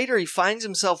 years later, he finds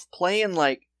himself playing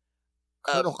like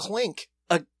Colonel Klink.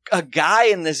 A guy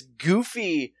in this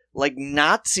goofy, like,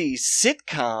 Nazi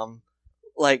sitcom.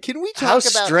 Like, can we how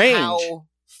talk about strange. how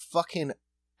fucking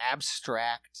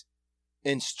abstract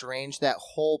and strange that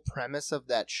whole premise of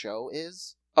that show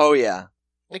is? Oh, yeah.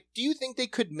 Like, do you think they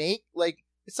could make, like,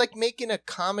 it's like making a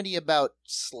comedy about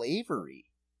slavery.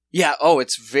 Yeah, oh,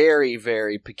 it's very,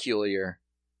 very peculiar.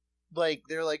 Like,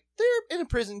 they're in a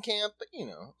prison camp, but,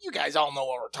 you guys all know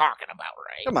what we're talking about,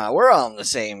 right? Come on, we're all in the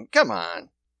same. Come on.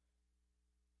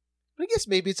 But I guess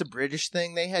maybe it's a British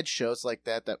thing. They had shows like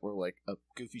that were like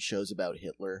goofy shows about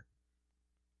Hitler.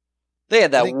 They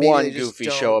had I that think maybe one they just goofy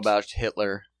show don't- about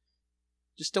Hitler.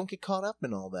 Just don't get caught up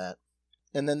in all that.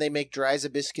 And then they make Dry as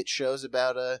a Biscuit shows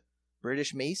about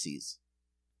British Macy's.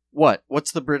 What?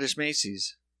 What's the British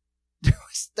Macy's?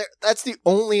 That's the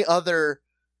only other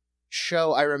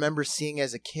show I remember seeing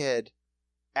as a kid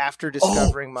after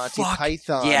discovering Monty fuck.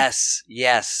 Python. Yes,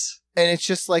 yes. And it's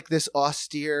just like this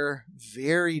austere,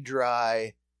 very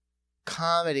dry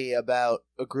comedy about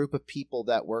a group of people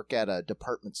that work at a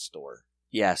department store.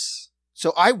 Yes.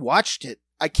 So I watched it.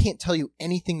 I can't tell you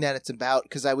anything that it's about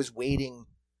because I was waiting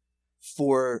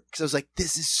because I was like,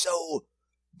 this is so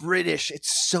British.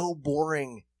 It's so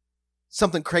boring.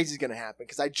 Something crazy is going to happen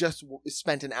because I just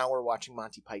spent an hour watching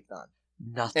Monty Python.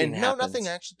 Nothing And happens. no, nothing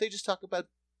actually. They just talk about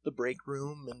the break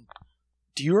room and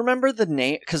Do you remember the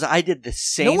name? Because I did the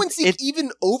same. no one's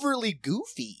even overly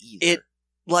goofy either.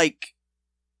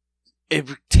 It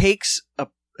takes a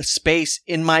space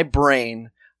in my brain.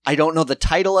 I don't know the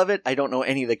title of it. I don't know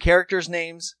any of the characters'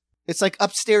 names. It's like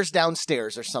upstairs,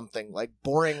 downstairs or something like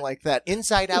boring like that.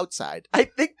 Inside, outside. I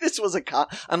think this was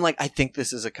I think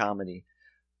this is a comedy.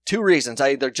 Two reasons. I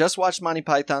either just watched Monty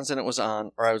Python's and it was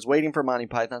on, or I was waiting for Monty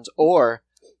Python's, or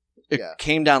it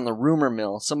came down the rumor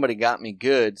mill. Somebody got me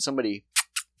good.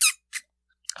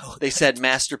 They said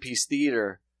Masterpiece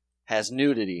Theater has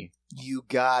nudity. You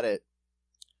got it.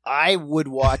 I would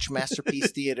watch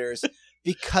Masterpiece Theaters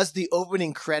because the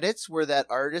opening credits were that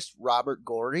artist Robert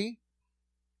Gorey,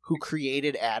 who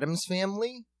created Addams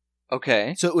Family.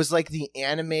 Okay. So it was like the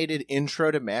animated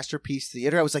intro to Masterpiece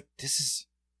Theater. I was like, this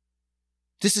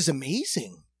is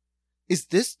amazing. Is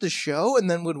this the show? And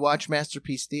then would watch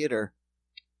Masterpiece Theater,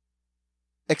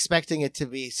 expecting it to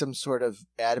be some sort of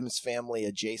Addams Family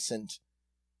adjacent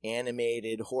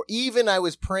animated horror. Even I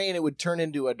was praying it would turn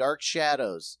into a Dark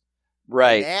Shadows.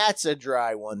 Right. That's a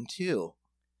dry one too.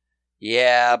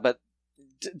 Yeah, but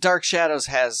Dark Shadows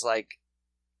has like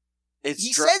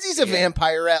He says he's a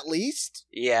vampire at least.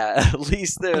 Yeah, at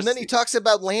least there's. And then he talks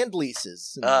about land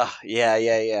leases.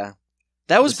 Yeah.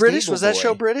 That was The British? Stable Was that Boy.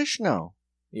 show British? No.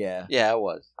 Yeah. Yeah, it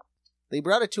was. They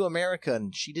brought it to America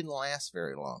and she didn't last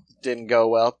very long. Didn't go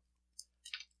well.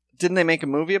 Didn't they make a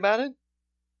movie about it?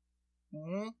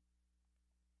 Mm-hmm.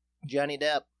 Johnny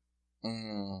Depp.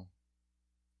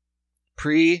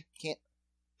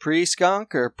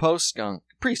 Pre-skunk or post-skunk?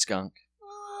 Pre-skunk.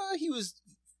 He was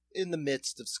in the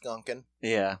midst of skunking.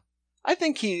 Yeah. I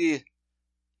think he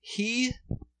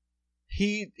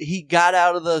got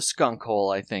out of the skunk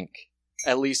hole, I think.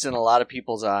 At least in a lot of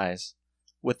people's eyes.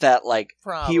 With that, like,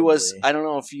 Probably. he was, I don't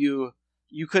know if you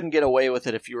couldn't get away with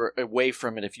it if you were away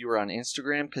from it if you were on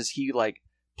Instagram, because he, like,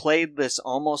 played this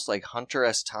almost like Hunter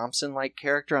S. Thompson-like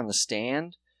character on The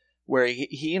Stand, where he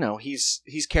he's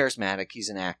charismatic, he's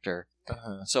an actor.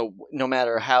 Uh-huh. So no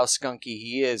matter how skunky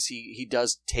he is, he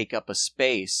does take up a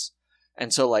space.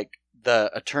 And so, like,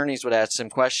 the attorneys would ask him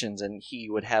questions, and he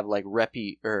would have, like,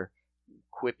 quippy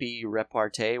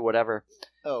repartee, whatever.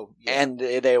 Oh, yeah. And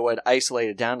they would isolate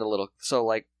it down a little. So,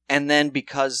 like, and then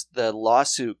because the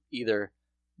lawsuit either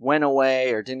went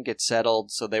away or didn't get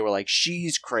settled, so they were like,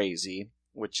 she's crazy,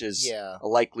 which is a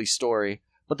likely story.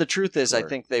 But the truth is, I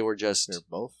think they were just... They're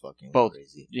both fucking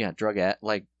crazy. Yeah,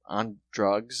 on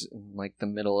drugs in, like, the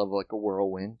middle of, like, a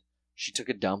whirlwind. She took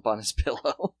a dump on his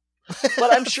pillow.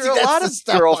 But I'm sure See, a lot of that's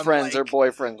the stuff girlfriends I'm or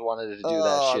boyfriends wanted to do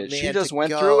that shit. Man, She just to went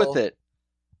go. through with it.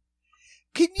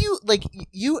 Can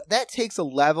you, that takes a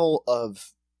level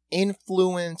of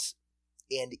influence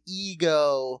and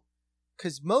ego,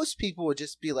 because most people would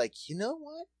just be like, you know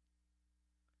what?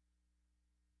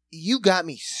 you got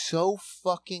me so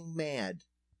fucking mad.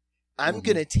 I'm Mhm.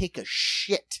 gonna take a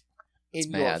shit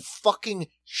in That's your mad. fucking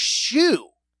shoe.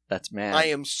 That's mad. I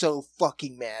am so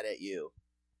fucking mad at you.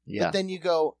 Yeah, But then you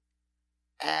go,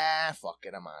 fuck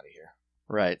it, I'm out of here.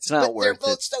 right. It's not But they're worth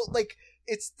both it. so, like,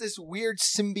 it's this weird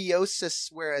symbiosis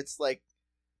where it's like,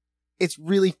 it's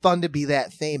really fun to be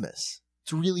that famous.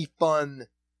 It's really fun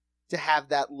to have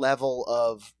that level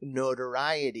of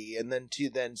notoriety and then to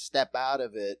then step out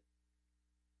of it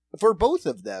for both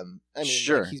of them. I mean,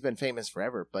 Sure. like, he's been famous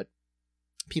forever, but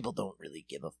people don't really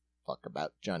give a fuck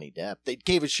about Johnny Depp. They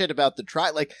gave a shit about the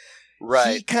trial. Like, he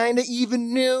Right. kind of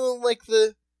even knew, like,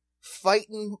 the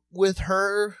fighting with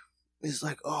her is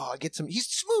like, oh, I get some. He's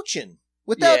smooching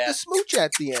without Yeah. the smooch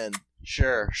at the end.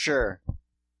 Sure.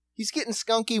 He's getting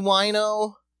skunky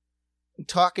wino and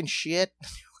talking shit.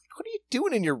 Like, what are you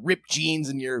doing in your ripped jeans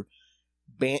and your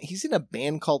band? He's in a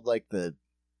band called, like, the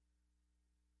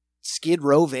Skid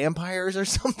Row Vampires or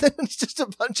something. It's just a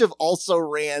bunch of also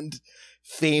rand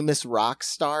famous rock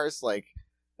stars, like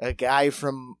a guy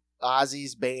from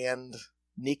Ozzy's band,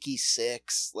 Nikki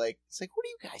Sixx. Like, it's like, what are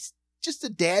you guys? Just a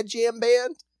dad jam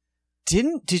band?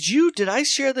 Did I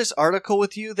share this article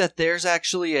with you that there's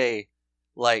actually a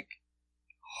like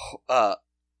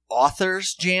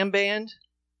authors jam band,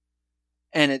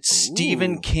 and it's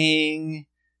Stephen Ooh. King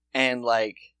and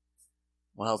like,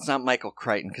 well, it's not Michael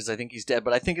Crichton because I think he's dead,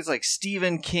 but I think it's like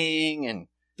Stephen King and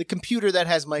The computer that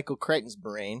has Michael Crichton's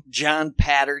brain. John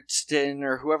Patterson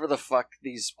or whoever the fuck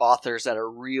these authors that are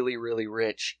really, really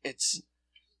rich.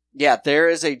 There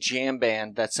is a jam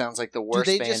band that sounds like the worst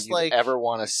they band just, you'd like- ever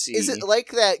want to see. Is it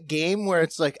like that game where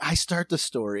it's like, I start the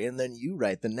story and then you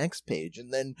write the next page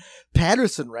and then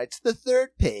Patterson writes the third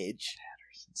page?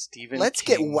 Stephen Let's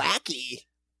get King wacky.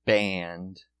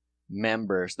 Band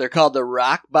members. They're called the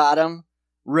Rock Bottom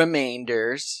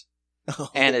Remainders,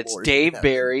 and it's Lord, Dave Patterson.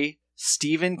 Barry,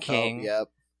 Stephen King, Oh, yep.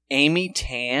 Amy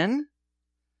Tan,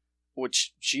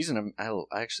 which she's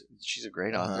she's a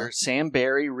great Uh-huh. author. Sam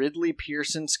Barry, Ridley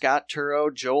Pearson, Scott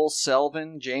Turow, Joel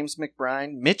Selvin, James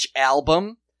McBride, Mitch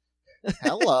Albom.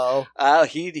 Hello.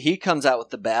 He comes out with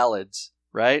the ballads,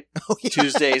 right? Oh, yeah.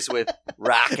 Tuesdays with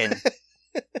Rockin'.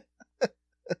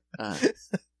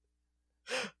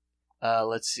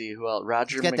 Let's see who else.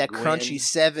 Roger He's got that McGuinn. crunchy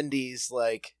 70s,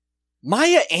 like,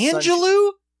 Maya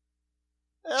Angelou.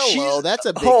 hello, She's- that's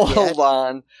a big Hold get.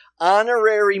 on,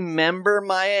 honorary member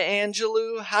Maya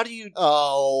Angelou. How do you?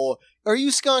 Oh, are you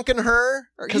skunking her?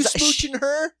 Are you 'Cause smooching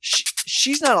her?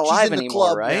 She's not She's alive in the anymore,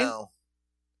 club right? now.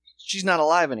 She's not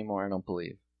alive anymore. I don't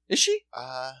believe. Is she?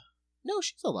 No,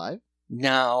 she's alive.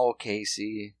 No,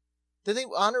 Casey. Did they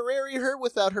honorary her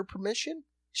without her permission?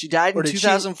 She died Or in did she-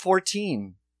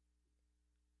 2014.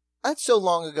 That's so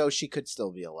long ago she could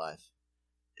still be alive.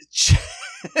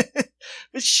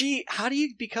 But how do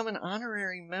you become an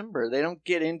honorary member? They don't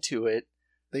get into it.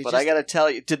 They But just, I gotta tell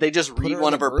you, did they just put read her one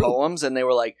in of the her group. poems and they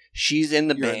were like, she's in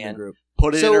the you're in the band, group.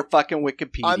 put it in So, her fucking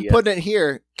Wikipedia. I'm putting it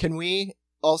here. Can we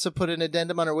also put an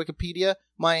addendum on our Wikipedia?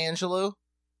 Maya Angelou,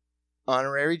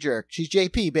 honorary jerk. She's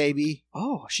JP, baby.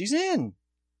 Oh, she's in.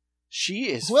 She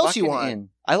is Who else you fucking want? in.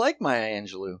 I like Maya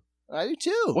Angelou. I do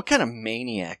too. What kind of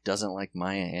maniac doesn't like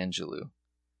Maya Angelou?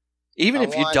 Even I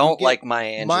if you want- don't we get like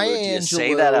Maya Angelou, Maya do you say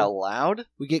Angelou- that out loud?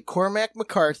 We get Cormac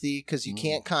McCarthy because you Mm.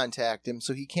 can't contact him,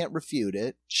 so he can't refute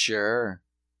it. Sure.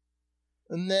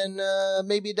 And then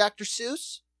maybe Dr.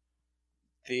 Seuss.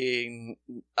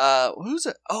 Who's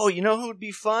it? Oh, you know who would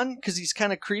be fun? Because he's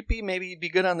kind of creepy. Maybe he'd be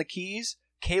good on the keys.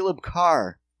 Caleb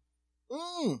Carr.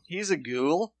 He's a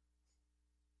ghoul.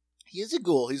 He is a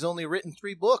ghoul. He's only written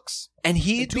 3 books. And And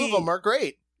he'd 2 be, of them are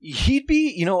great. he'd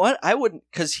be, you know what? I wouldn't,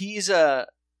 because he's got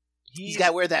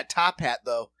to wear that top hat,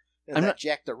 though. And I'm that not-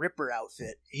 Jack the Ripper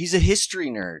outfit. he's a history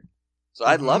nerd. So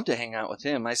I'd Mhm. love to hang out with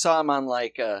him. I saw him on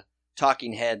like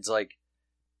Talking Heads, like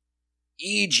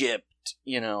Egypt,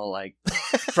 like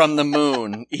from the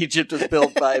moon. Egypt was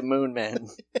built by moon men.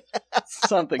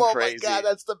 Something Oh crazy. my God,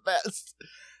 that's the best.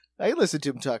 I listened to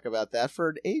him talk about that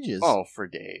for ages. Oh, for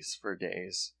days.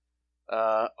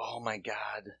 Oh my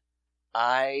God.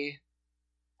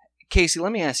 Casey,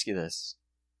 let me ask you this.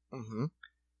 Mm-hmm.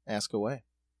 Ask away.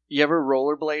 You ever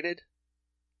rollerbladed?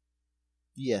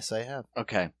 Yes, I have.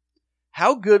 Okay.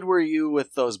 How good were you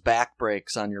with those back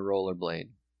brakes on your rollerblade?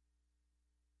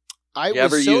 I You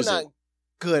ever was so use not it?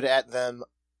 good at them.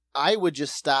 I would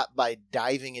just stop by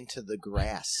diving into the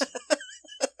grass.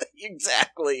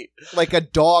 Exactly. Like a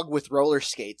dog with roller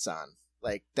skates on.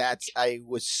 Like I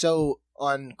was so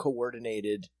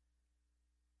uncoordinated.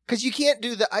 Because you can't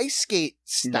do the ice skate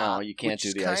stop. No, you can't which do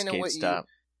is the ice kinda skate what stop.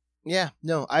 Yeah,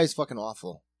 no, I was fucking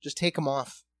awful. Just take them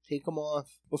off. Take them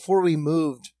off. Before we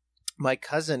moved, my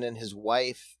cousin and his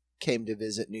wife came to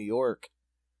visit New York,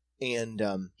 and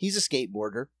he's a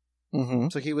skateboarder. Mm-hmm.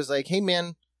 So he was like, hey,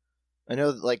 man, I know,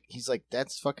 like, he's like,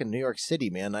 that's fucking New York City,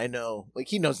 man. I know. Like,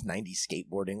 he knows 90s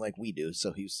skateboarding like we do.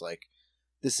 So he was like,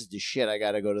 this is the shit. I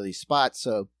got to go to these spots.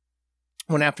 So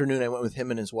one afternoon, I went with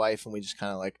him and his wife, and we just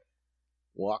kind of, like,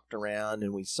 walked around,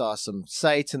 and we saw some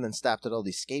sights and then stopped at all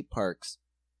these skate parks.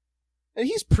 And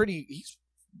he's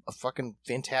a fucking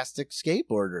fantastic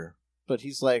skateboarder. But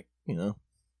he's like, you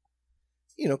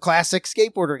know, classic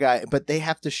skateboarder guy. But they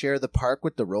have to share the park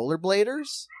with the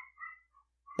rollerbladers.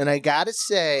 And I gotta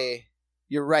say,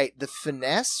 you're right. The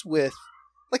finesse with,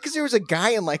 like, because there was a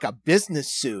guy in, like, a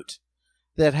business suit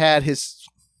that had his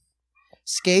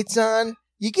skates on.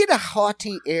 You get a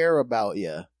haughty air about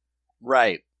you.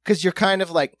 Right. Because you're kind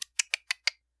of like,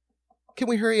 can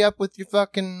we hurry up with your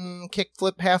fucking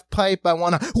kickflip half pipe? I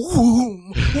want to,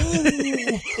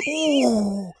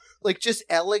 like, just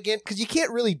elegant. Because you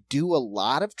can't really do a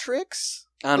lot of tricks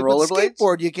On like, with rollerblades?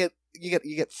 skateboard.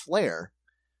 You get flair.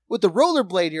 With the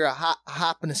rollerblade, you're a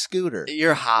hop and a scooter.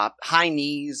 Your high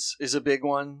knees is a big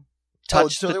one.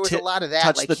 So there was a lot of that.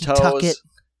 touch Like the he toes. tuck it,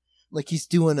 like he's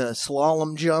doing a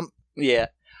slalom jump. Yeah.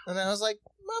 And I was like,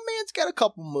 my man's got a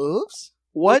couple moves.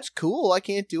 What? It's cool. I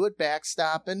can't do it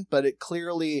backstopping, but it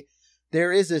clearly,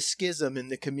 there is a schism in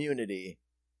the community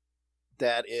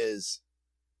that is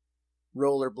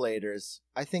rollerbladers.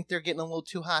 I think they're getting a little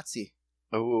too hotsy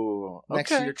Ooh. next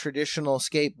to Okay. your traditional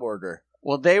skateboarder.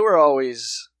 Well, they were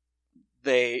always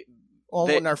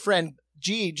And our friend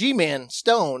G-Man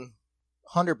Stone,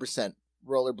 100%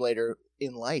 rollerblader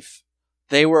in life.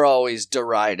 they were always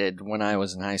derided when I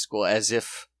was in high school as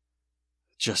if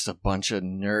just a bunch of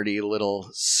nerdy little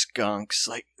skunks.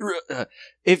 Like,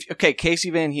 Casey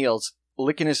Van Heels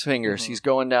licking his fingers. Mhm. He's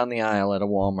going down the aisle at a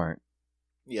Walmart.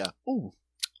 Yeah. Oh,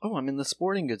 I'm in the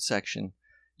sporting goods section.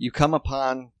 You come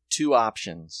upon two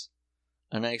options: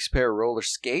 a nice pair of roller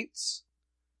skates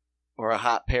or a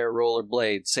hot pair of roller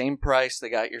blades. Same price. They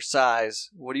got your size.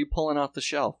 What are you pulling off the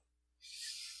shelf?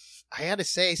 I had to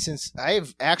say, since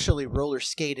I've actually roller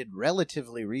skated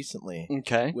relatively recently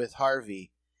Okay. with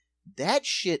Harvey, that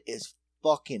shit is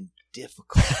fucking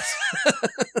difficult.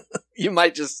 You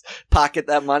might just pocket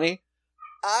that money.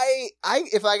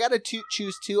 If I gotta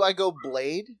choose two, I go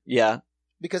blade, Yeah,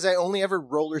 because I only ever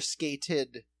roller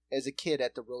skated as a kid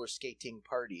at the roller skating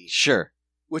party, sure.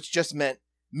 which just meant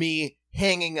me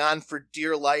hanging on for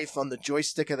dear life on the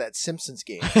joystick of that Simpsons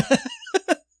game.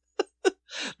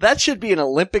 That should be an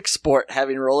Olympic sport,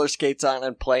 having roller skates on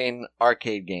and playing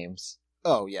arcade games.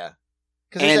 Oh yeah,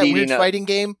 because And there's that eating weird a fighting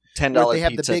game $10 where they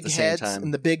have the pizza big at the same heads time.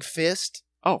 and the big fist,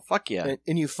 Oh, fuck yeah.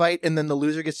 and you fight, and then the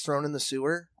loser gets thrown in the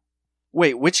sewer.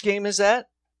 Wait, which game is that?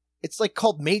 It's like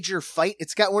called Major Fight.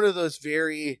 It's got one of those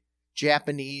very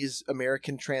Japanese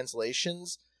American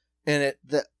translations, and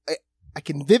I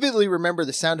can vividly remember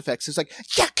the sound effects. It's like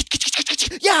yeah,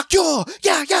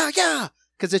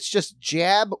 because it's just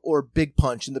jab or big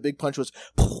punch, and the big punch was.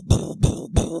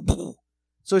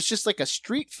 So it's just like a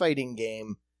street fighting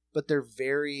game, but they're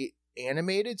very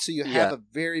animated. So you have Yeah. a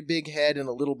very big head and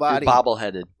a little You're body,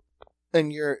 bobbleheaded.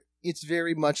 and it's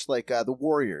very much like the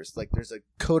Warriors. Like there's a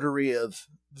coterie of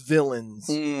villains,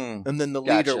 Mm. and then the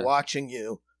leader Gotcha. watching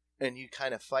you, and you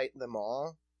kind of fight them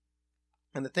all.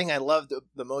 And the thing I loved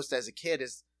the most as a kid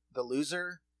is the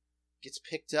loser gets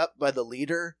picked up by the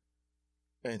leader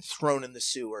and thrown in the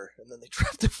sewer, and then they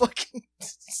drop the fucking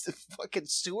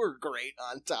sewer grate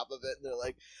on top of it, and they're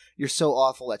like, "You're so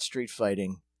awful at street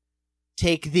fighting.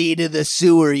 Take thee to the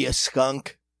sewer, you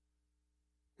skunk."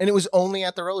 And it was only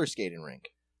at the roller skating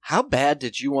rink. How bad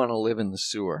did you want to live in the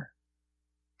sewer?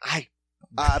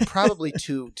 Probably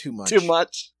too much. Too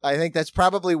much? I think that's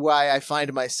probably why I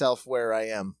find myself where I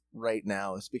am right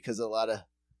now, is because of a lot of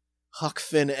Huck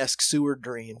Finn-esque sewer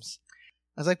dreams.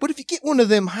 I was like, what if you get one of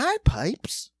them high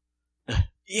pipes? Yeah.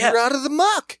 You're out of the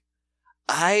muck.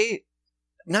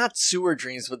 Not sewer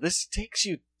dreams, but this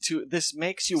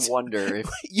makes you wonder if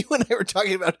You and I were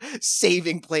talking about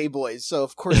saving Playboys, so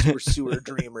of course we're sewer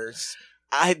dreamers.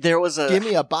 there was a Give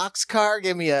me a boxcar,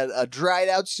 give me a dried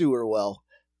out sewer well.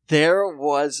 There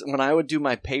was, when I would do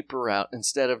my paper route,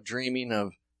 instead of dreaming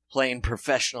of playing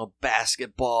professional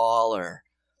basketball or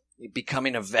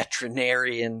becoming a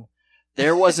veterinarian,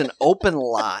 there was an open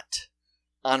lot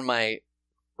on my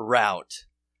route,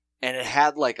 and it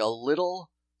had like a little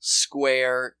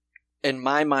square. In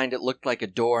my mind, it looked like a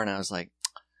door, and I was like,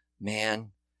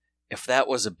 man, if that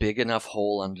was a big enough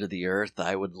hole under the earth,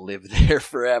 I would live there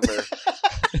forever.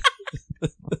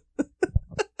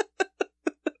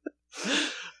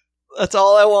 That's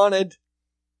all I wanted.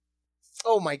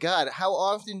 Oh my god, how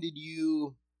often did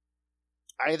you...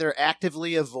 either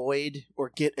actively avoid or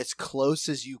get as close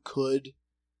as you could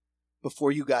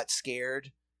before you got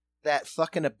scared, that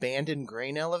fucking abandoned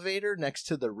grain elevator next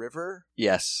to the river.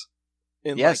 Yes.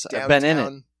 In, Yes, like, I've been in it.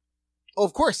 downtown. Oh,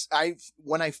 of course.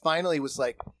 When I finally was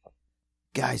like,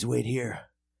 guys, wait here.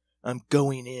 I'm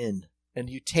going in. And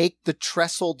you take the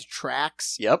trestled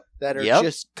tracks Yep. that are Yep.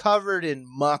 just covered in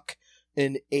muck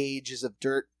and ages of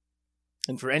dirt.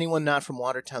 And for anyone not from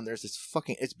Watertown, there's this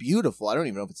it's beautiful. I don't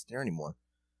even know if it's there anymore.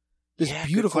 This Yeah, good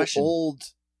beautiful question. old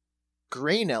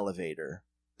grain elevator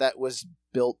that was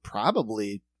built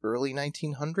probably early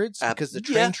 1900s because the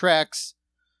train Yeah. tracks,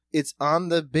 it's on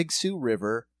the Big Sioux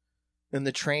River, and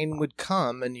the train would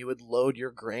come and you would load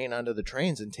your grain onto the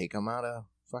trains and take them out of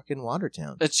fucking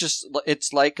Watertown.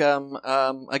 It's like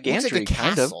a It gantry, looks like a kind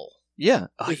of. castle. Yeah.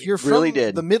 Oh, If it you're really from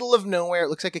did. the middle of nowhere, it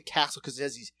looks like a castle because it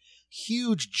has these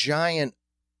huge, giant,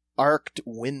 arced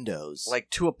windows. Like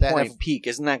to a that point have- peak.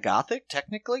 Isn't that Gothic,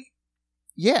 technically?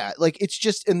 Yeah, like it's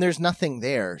just, and there's nothing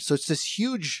there. So it's this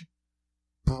huge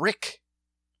brick,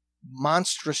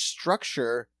 monstrous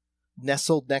structure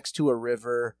nestled next to a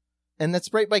river. And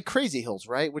that's right by Crazy Hills,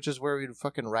 right? Which is where we'd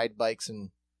fucking ride bikes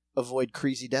and avoid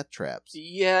crazy death traps.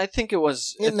 Yeah, I think it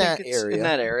was. In that area. In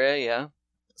that area, yeah.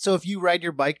 So if you ride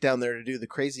your bike down there to do the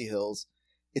Crazy Hills,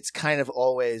 it's kind of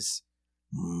always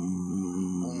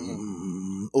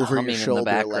over Humming your in the shoulder,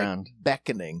 background. like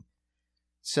beckoning.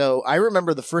 So I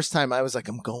remember the first time I was like,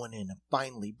 I'm going in. I'm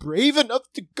finally brave enough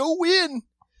to go in.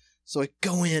 So I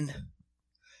go in.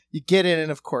 You get in,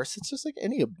 and of course, it's just like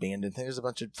any abandoned thing. There's a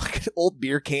bunch of fucking old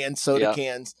beer cans, soda Yeah.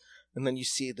 cans, and then you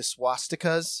see the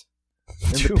swastikas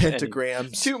and Too the many.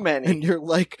 pentagrams. Too many. And you're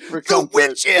like, For the comfort.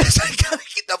 witches! I gotta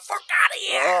get the fuck out of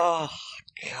here! Oh,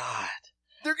 God.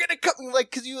 They're gonna cut me, like,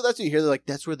 because that's what you hear. They're like,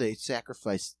 that's where they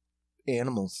sacrifice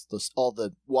animals. All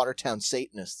the Watertown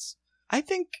Satanists. I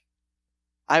think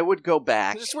I would go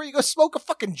back. This is where you go smoke a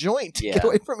fucking joint to Yeah. get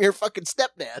away from your fucking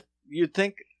stepdad. You'd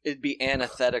think it'd be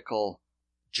antithetical,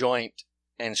 joint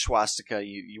and swastika.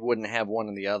 You wouldn't have one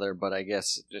or the other, but I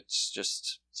guess it's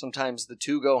just sometimes the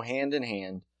two go hand in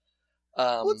hand.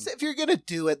 If you're gonna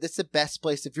do it, that's the best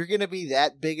place. If you're gonna be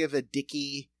that big of a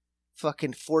dicky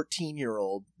fucking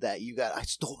 14-year-old that you got, I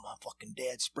stole my fucking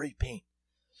dad's spray paint.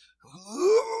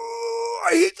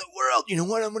 I hate the world. You know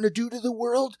what I'm gonna do to the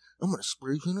world? I'm gonna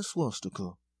spray paint a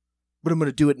swastika. But I'm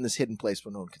gonna do it in this hidden place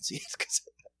where no one can see it because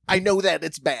I know that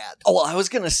it's bad. Oh, well, I was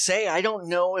going to say, I don't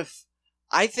know if...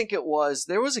 I think it was...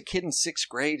 There was a kid in 6th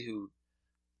grade who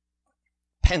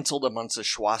penciled a bunch of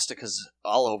swastikas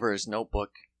all over his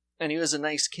notebook. And he was a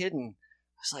nice kid, and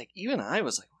I was like... Even I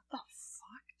was like, what the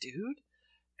fuck, dude?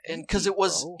 And because it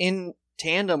was Bro. in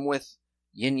tandem with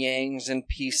yin-yangs and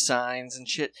peace signs and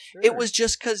shit. Sure. It was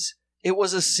just because it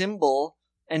was a symbol,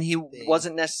 and he Thing.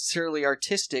 wasn't necessarily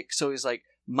artistic, so he's like,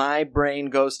 my brain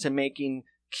goes to making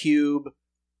cube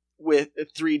with a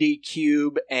 3D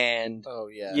cube and Oh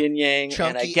yeah. yin yang, and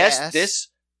I Chunky guess ass. this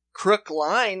crook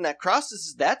line that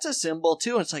crosses, that's a symbol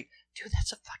too. And it's like, dude,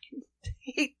 that's a fucking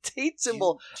hate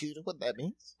symbol. Do you know what that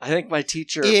means? I think my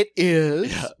teacher. It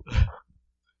is Yeah.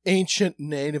 ancient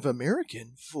Native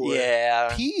American for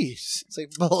Yeah, peace. It's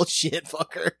like bullshit,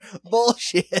 fucker.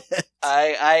 Bullshit.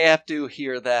 I have to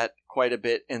hear that quite a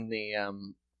bit in the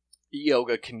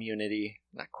yoga community.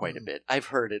 Not quite a bit. I've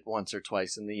heard it once or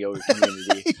twice in the yoga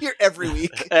community. You're every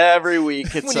week. Every week,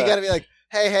 it's when you gotta be like,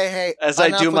 hey, as I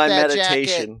enough do with my that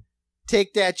meditation. jacket.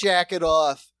 Take that jacket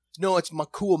off. No, it's my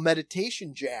cool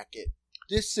meditation jacket.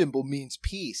 This symbol means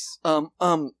peace.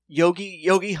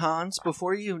 Yogi Hans,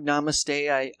 before you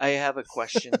namaste, I have a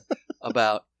question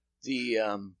about the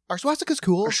Are swastikas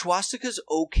cool? are swastikas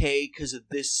okay because of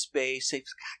this space? God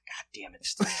damn it,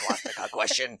 it's the swastika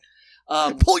question.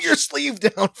 Pull your sleeve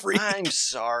down, freak. I'm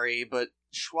sorry, but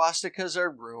swastikas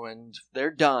are ruined.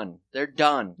 They're done. They're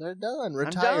done. They're done.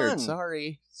 Retired. done.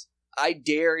 Sorry. I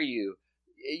dare you.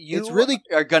 You It's really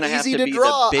are going to have easy to to be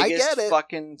draw. the I biggest get it.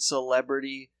 fucking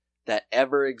celebrity that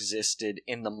ever existed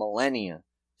in the millennia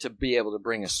to be able to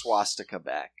bring a swastika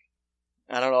back.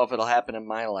 I don't know if it'll happen in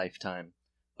my lifetime,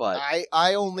 but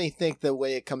I only think the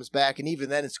way it comes back, and even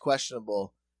then it's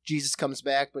questionable. Jesus comes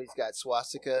back, but he's got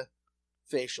swastika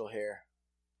facial hair.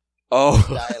 oh,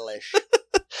 Stylish.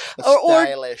 Or-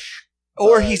 Stylish.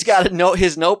 or buzz. he's got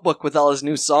his notebook with all his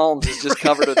new psalms is just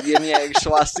covered with yin yang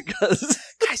swastikas.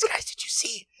 Guys, did you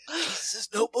see Jesus'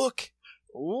 notebook?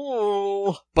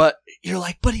 Ooh, but you're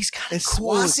like, but he's got It's a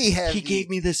quote. swazi heavy. He gave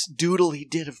me this doodle he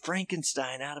did of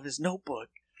Frankenstein out of his notebook.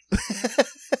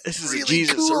 This is Really a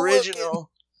Jesus cool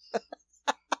original.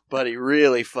 But he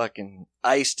really fucking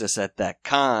iced us at that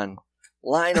con.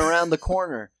 Line around the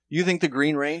corner. You think the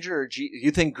Green Ranger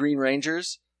you think Green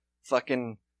Rangers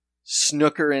fucking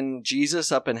Snooker and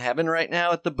Jesus up in heaven right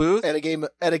now at the booth. At a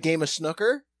game of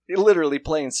snooker? You're literally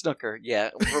playing snooker. Yeah.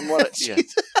 From what? Yeah.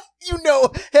 You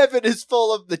know, heaven is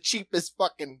full of the cheapest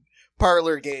fucking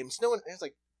parlor games. No one has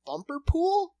like bumper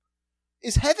pool.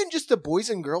 Is heaven just a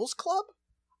boys and girls club?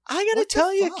 I gotta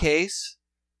tell you, Case.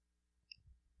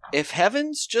 If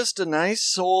heaven's just a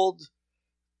nice old,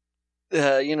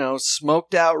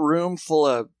 smoked out room full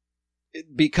of,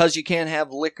 because you can't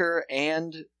have liquor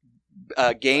and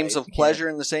games of pleasure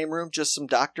in the same room, just some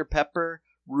Dr. Pepper,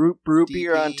 root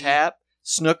beer on tap,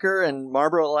 snooker, and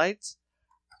Marlboro Lights.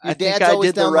 Your I think dad's I always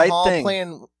did the down right hall thing.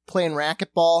 playing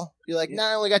racquetball. You're like, nah,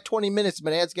 I only got 20 minutes.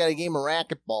 My dad's got a game of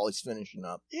racquetball he's finishing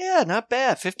up. Yeah, not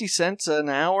bad. 50 cents an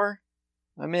hour.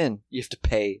 I'm in. You have to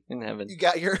pay in heaven. You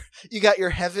got your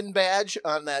heaven badge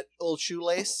on that old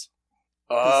shoelace.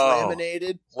 Oh, It's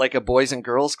laminated. like a Boys and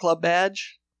Girls Club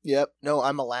badge? Yep. No,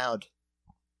 I'm allowed.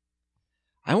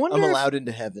 I wonder I'm if- allowed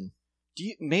into heaven.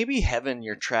 maybe heaven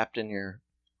you're trapped in your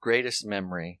greatest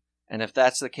memory. And if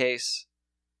that's the case,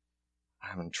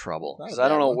 I'm in trouble. Not a Because I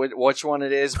don't bad know one. which one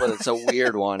it is, but it's a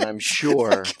weird one, I'm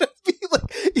sure. It's gonna be like,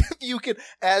 if you can,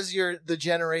 as the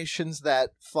generations that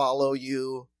follow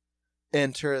you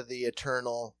enter the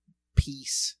eternal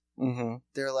peace, Mm-hmm.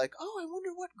 they're like, oh, I wonder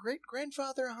what great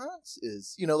grandfather Hans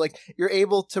is. Like you're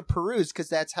able to peruse because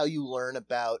that's how you learn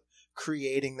about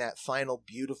creating that final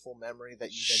beautiful memory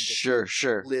that you then get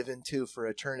Sure. to live into for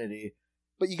eternity.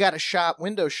 But you got to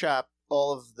window shop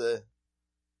all of the.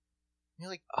 You're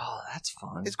like, Oh, that's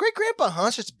fun. is great grandpa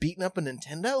Hans just beating up a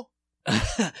Nintendo?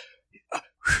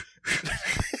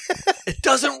 It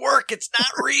doesn't work. It's not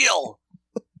real.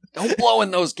 Don't blow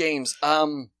in those games.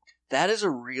 That is a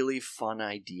really fun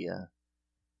idea.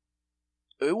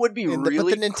 It would be But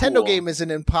really the Nintendo cool. game is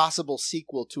an impossible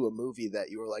sequel to a movie that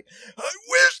you were like, I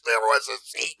wish there was a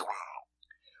sequel.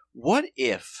 What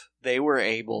if they were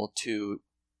able to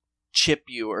chip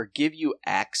you or give you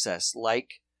access,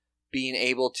 like being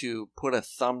able to put a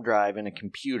thumb drive in a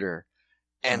computer,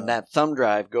 and that thumb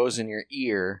drive goes in your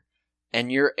ear,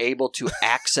 and you're able to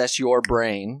access your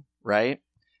brain, right?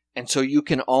 And so you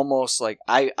can almost, like,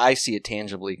 I see it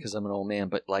tangibly because I'm an old man,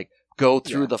 but like go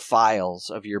through the files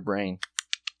of your brain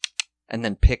and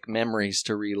then pick memories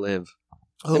to relive.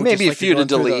 Oh, and maybe just a like few you're to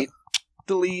going through delete.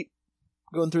 Delete.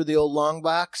 Going through the old long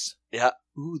box. Yeah.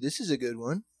 Ooh, this is a good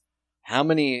one. How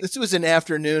many? This was an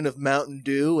afternoon of Mountain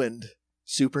Dew and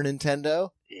Super Nintendo.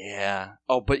 Yeah.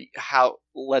 Oh, but how?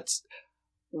 Let's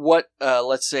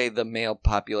say the male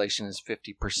population is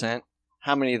 50%.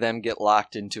 How many of them get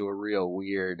locked into a real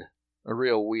weird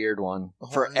one A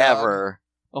horn forever?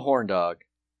 A horn dog,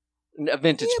 a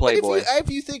vintage Yeah, but Playboy. if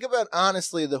you think about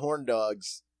honestly, the horn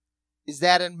dogs, is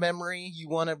that a memory you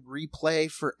want to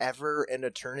replay forever and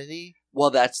eternity?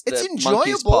 Well, that's the It's monkey's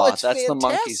enjoyable, paw. it's That's the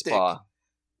monkey's fantastic. paw.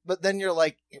 But then you're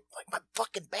like my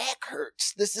fucking back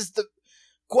hurts. This is the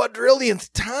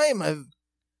quadrillionth time I've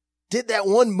did that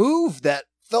one move that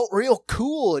felt real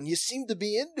cool, and you seem to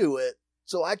be into it.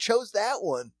 So I chose that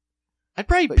one. I'd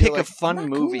probably But you're pick like, a fun "I'm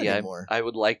not cool movie anymore." I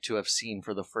would like to have seen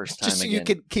for the first time Just so again. you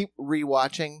could keep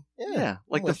rewatching. Yeah,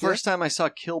 like I'm the with you. first time I saw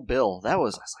Kill Bill, I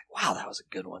was like, wow, that was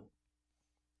a good one.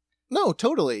 No,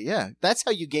 totally. Yeah. That's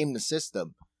how you game the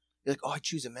system. You're like, oh, I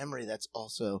choose a memory that's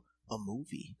also a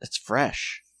movie. It's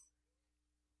fresh.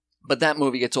 But that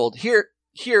movie gets old.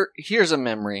 Here's a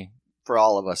memory for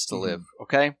all of us to live,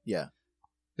 okay? Yeah.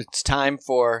 It's time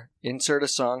for insert a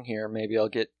song here. Maybe I'll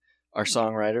get our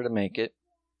songwriter to make it.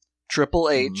 Triple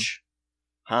H,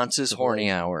 Hans's Triple Horny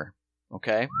H. Hour,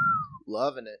 okay?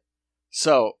 Loving it.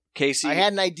 So, Casey, I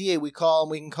had an idea. We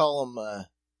can call them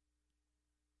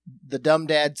the Dumb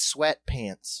Dad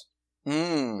Sweatpants.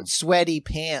 Sweaty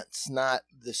pants, not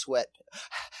the sweat.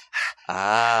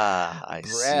 I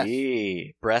Breath.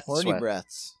 see. Breath Horny sweat.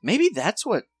 breaths. Maybe that's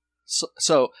what.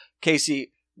 So,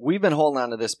 Casey, we've been holding on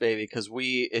to this baby because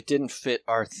it didn't fit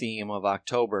our theme of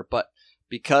October, but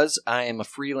because I am a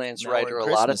freelance Now we're writer, in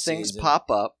a lot of Christmas things season. pop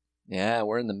up. Yeah,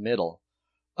 we're in the middle.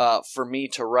 For me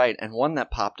to write, and one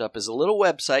that popped up is a little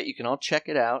website. You can all check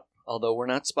it out, although we're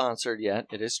not sponsored yet.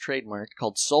 It is trademarked,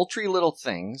 called Sultry Little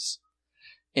Things,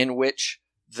 in which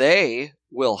they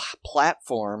will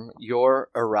platform your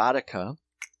erotica.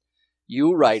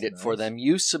 You write That's it for nice. them.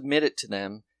 You submit it to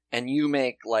them, and you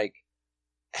make like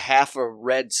half a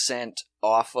red cent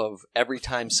off of every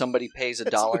time somebody pays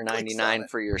Somebody clicks on $1.99 it.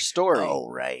 for your story. Oh,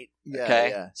 right. Yeah, Okay,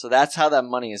 yeah. so that's how that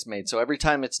money is made. So every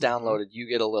time it's Mhm. downloaded, you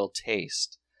get a little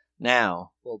taste.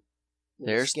 Now, Little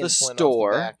there's skin the point off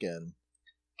store. back end.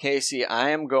 Casey, I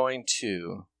am going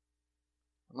to.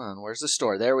 Come on, where's the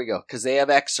store? There we go. Because they have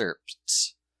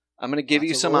excerpts I'm going to give you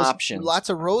Lots of some options. Lots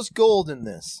of rose gold in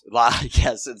this.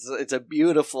 Yes, it's a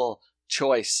beautiful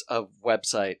choice of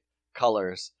website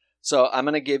colors. So I'm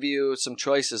going to give you some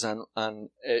choices on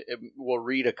we'll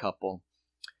read a couple.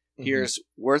 Here's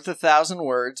Worth 1,000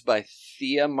 Words by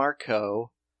Thea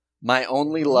Marceau, My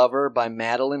Only Lover by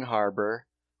Madeline Harbour,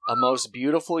 A Most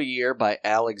Beautiful Year by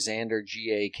Alexander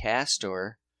G.A.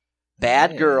 Castor,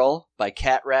 Bad Girl by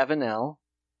Kat Ravenel,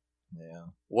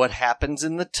 What Happens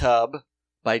in the Tub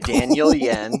by Daniel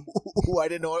Yen, I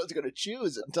didn't know what I was going to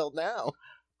choose until now.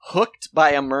 Hooked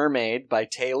by a Mermaid by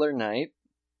Taylor Knight.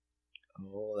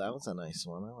 Oh, that was a nice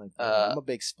one. I like that. I'm a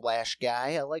big Splash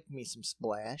guy. I like me some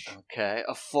Splash. Okay.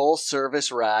 A Full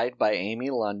Service Ride by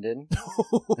Amy London.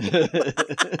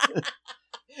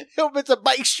 Hope it's a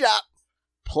bike shop.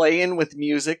 Playin' with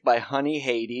Music by Honey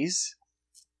Hades.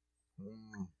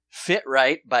 Fit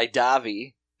Right by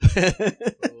Davi.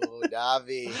 Oh,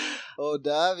 Davi. Oh,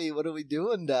 Davi. What are we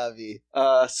doing, Davi?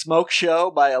 Smoke Show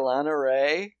by Alana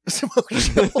Ray. Smoke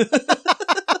Show.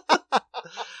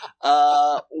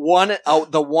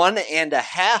 The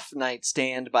 1.5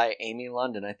 Nightstand by Amy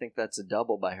London. I think that's a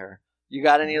double by her. You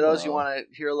got any of those? You want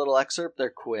to hear a little excerpt? They're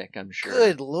quick, I'm sure.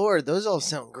 Good Lord, those all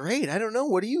sound great. I don't know.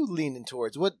 What are you leaning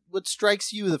towards? What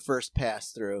strikes you the first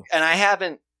pass through? And I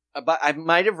haven't. I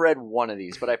might have read one of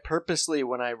these, but I purposely,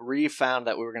 when I found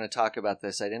that we were going to talk about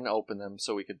this, I didn't open them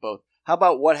so we could both. How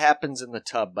about What Happens in the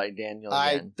Tub by Daniel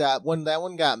Yen? That one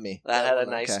got me. That had a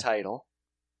nice title.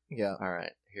 Yeah. All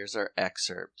right. Here's our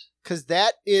excerpt. Because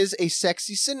that is a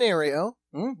sexy scenario.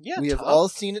 Yeah, we have all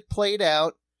seen it played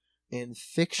out in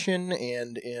fiction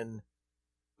and in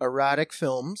erotic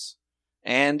films.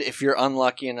 And if you're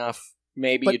unlucky enough,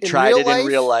 maybe but you tried it in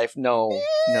real life. No.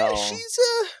 She's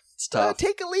it's tough.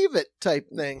 Take a leave it type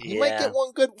thing. You might get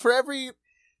one good for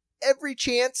every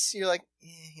chance. You're like,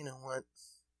 you know what?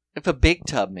 If a big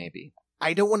tub, maybe.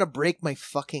 I don't want to break my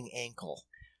fucking ankle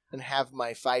and have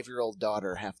my 5-year-old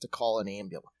daughter have to call an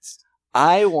ambulance.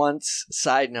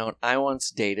 Side note, I once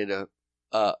dated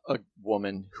a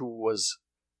woman who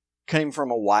came from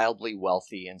a wildly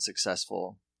wealthy and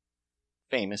successful,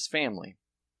 famous family.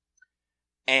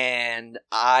 And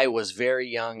I was very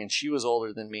young and she was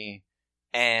older than me.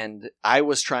 And I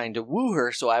was trying to woo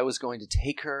her, so I was going to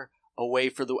take her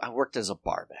away I worked as a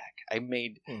barback.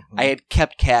 I had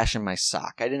kept cash in my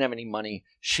sock. I didn't have any money.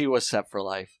 She was set for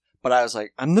life. But I was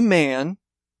like, I'm the man.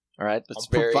 All right. That's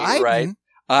very right.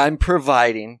 I'm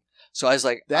providing. So I was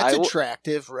like, that's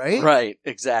attractive, right? Right.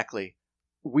 Exactly.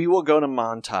 We will go to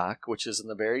Montauk, which is in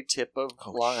the very tip of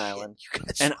Long Island.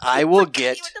 And I will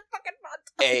get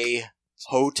a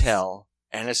hotel.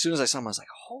 And as soon as I saw him, I was like,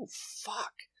 oh,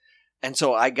 fuck. And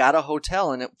so I got a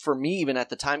hotel, and for me, even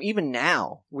at the time, even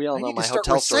now, we all know my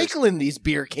hotel stories. Recycling these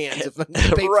beer cans if I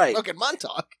pay for fucking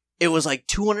Montauk. It was like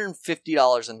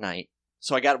 $250 a night.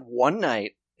 So I got one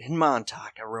night in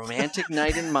Montauk, a romantic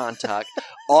night in Montauk,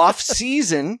 off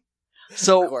season.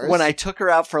 So when I took her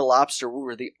out for lobster, we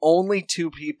were the only two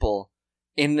people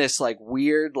in this like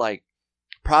weird, like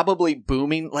probably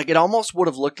booming. Like it almost would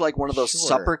have looked like one of those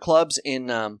supper clubs in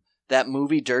that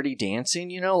movie Dirty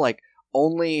Dancing, you know, like.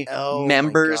 Only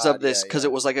members of this because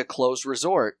it was like a closed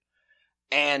resort,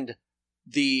 and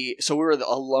so we were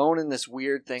alone in this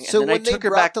weird thing. So and then when I took they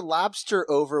her brought back the lobster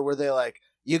over, were they like,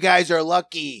 "You guys are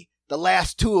lucky, the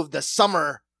last two of the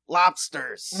summer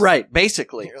lobsters"? Right,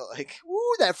 basically. You're like,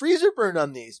 "Ooh, that freezer burn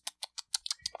on these."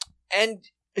 And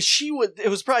it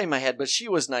was probably in my head, but she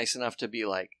was nice enough to be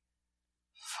like,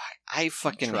 "I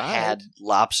fucking had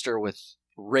lobster with."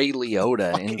 Ray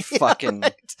Liotta in fucking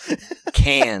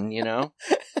can, you know?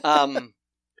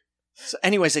 So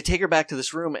anyways, I take her back to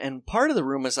this room, and part of the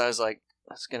room is I was like,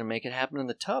 that's going to make it happen in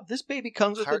the tub. This baby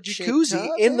comes with a jacuzzi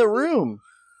in the room.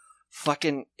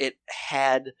 Fucking, it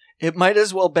might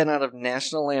as well been out of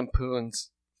National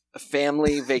Lampoon's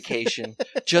Family Vacation.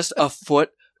 Just a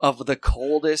foot of the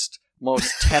coldest,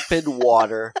 most tepid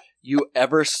water you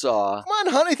ever saw. Come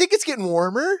on, hon. I think it's getting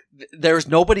warmer. There's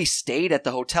nobody stayed at the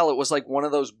hotel. It was like one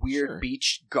of those weird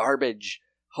beach garbage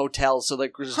hotels. So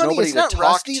like there's nobody it's not to talk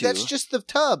rusty. to. That's just the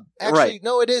tub. Actually,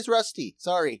 no, it is rusty.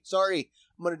 Sorry.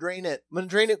 I'm gonna drain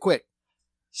it. quick.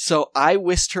 So I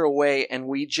whisked her away, and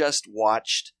we just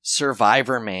watched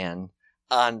Survivor Man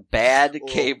on bad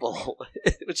cable,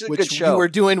 which is a good show. You were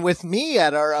doing with me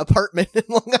at our apartment in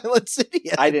Long Island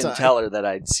City. I didn't tell her that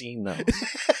I'd seen those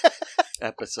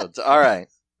episodes. All right.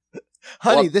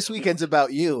 Honey, this weekend's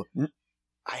about you.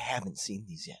 I haven't seen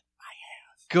these yet. I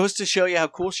have. Goes to show you how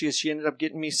cool she is. She ended up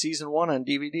getting me season 1 on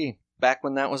DVD back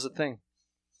when that was a thing.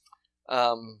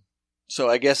 So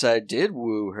I guess I did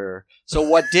woo her. So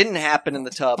what didn't happen in the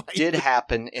tub did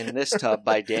happen in this tub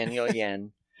by Daniel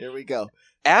Yen. Here we go.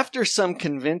 After some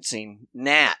convincing,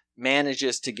 Nat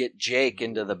manages to get Jake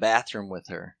into the bathroom with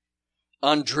her.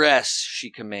 Undress, she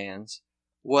commands.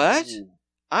 What?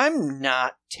 I'm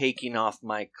not taking off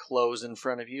my clothes in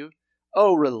front of you.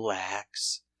 Oh,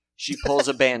 relax. She pulls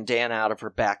a bandana out of her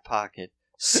back pocket.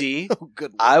 See? Oh,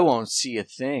 good. I won't see a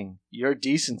thing. Your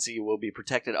decency will be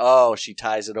protected. Oh, she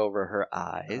ties it over her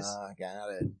eyes. Got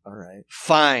it. All right.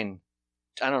 Fine.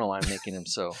 I don't know why I'm making him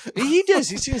so. He does.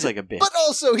 He seems like a bitch. But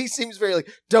also, he seems very like,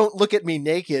 don't look at me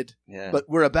naked, Yeah. but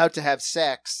we're about to have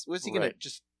sex. Was he going Right. to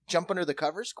just jump under the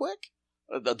covers quick?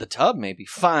 The tub, maybe.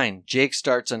 Fine. Jake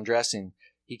starts undressing.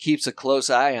 He keeps a close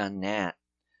eye on Nat.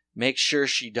 Make sure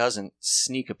she doesn't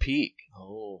sneak a peek.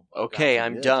 Oh. Okay, God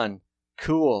I'm forbid. done.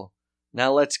 Cool.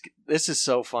 Now this is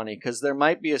so funny because there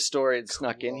might be a story that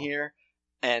snuck in Cool. here,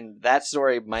 and that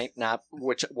story might not,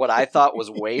 what I thought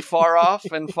was way far off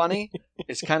and funny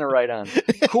is kind of right on.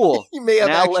 Cool. You may have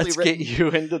Now actually let's written... get you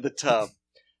into the tub.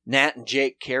 Nat and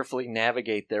Jake carefully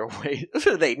navigate their way.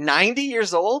 Are they 90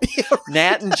 years old?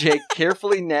 Nat and Jake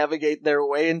carefully navigate their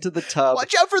way into the tub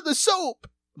Watch out for the soap!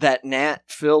 that Nat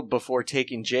filled before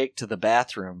taking Jake to the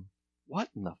bathroom. What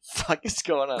in the fuck is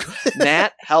going on?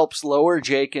 Nat helps lower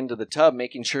Jake into the tub,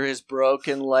 making sure his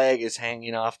broken leg is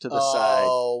hanging off to the side.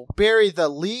 Oh, bury the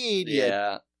lead, you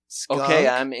Yeah. skunk. Okay,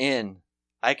 I'm in.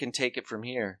 I can take it from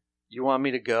here. You want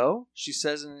me to go? She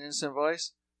says in an innocent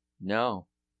voice. No.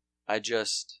 I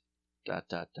just... ...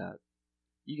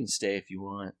 You can stay if you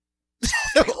want.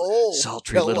 Oh,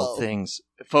 Sultry little hello. things.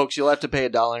 Folks, you'll have to pay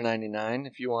 $1.99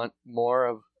 if you want more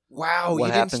of... Wow, What you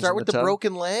didn't happens start in with the the tub?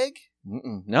 broken leg?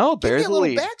 Mm-mm. No, Give bear me the a little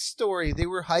lead. backstory. They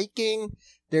were hiking.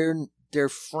 They're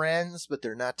friends, but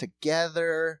they're not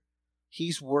together.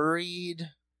 He's worried.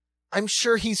 I'm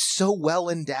sure he's so well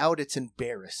endowed, it's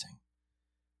embarrassing.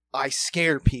 I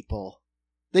scare people.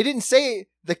 They didn't say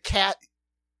the cat.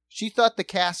 She thought the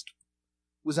cast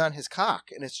was on his cock,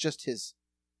 and it's just his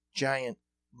giant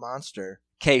monster.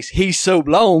 Case he's so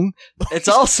long, it's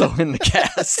also in the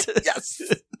cast. Yes.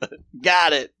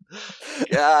 Got it.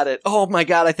 Oh my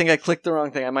god, I think I clicked the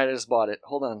wrong thing. I might have just bought it.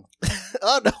 Hold on.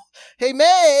 Oh no! Hey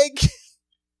Meg,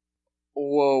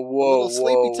 Whoa, a little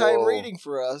sleepy time whoa. reading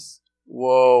for us.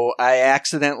 Whoa, I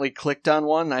accidentally clicked on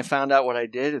one and I found out what I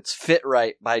did. It's Fit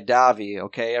Right by Davi,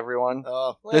 okay, everyone?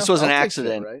 Oh, well, This was an I'll take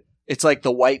accident. it, right? It's like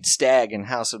the white stag in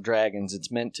House of Dragons.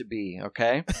 It's meant to be,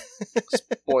 okay?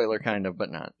 Spoiler, kind of,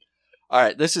 but not. All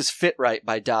right, this is Fit Right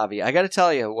by Davi. I got to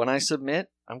tell you, when I submit,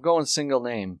 I'm going single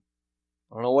name.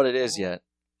 I don't know what it is yet.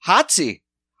 Hotsy!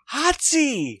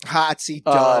 Hotsy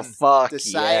Oh, done. fuck,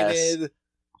 Decided. yes.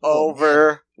 Oh,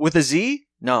 Over. With a Z?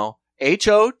 No.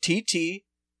 HOTTSY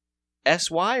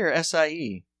or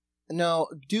SIE? No,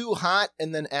 do hot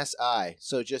and then SI.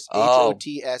 So just Oh.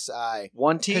 HOTSI.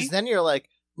 One T? Because then you're like,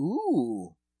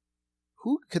 ooh,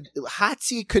 who could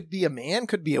Hotsy could be a man,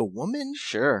 could be a woman.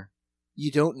 Sure. You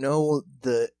don't know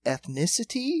the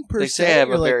ethnicity per They se. say I have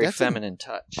You're a like, very that's feminine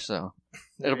touch, so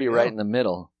There it'll be you right go. in the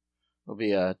middle. It'll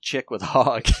be a chick with a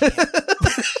hog.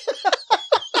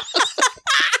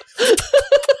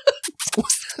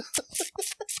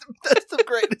 That's the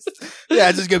greatest. Yeah,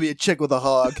 it's just gonna be a chick with a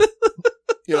hog.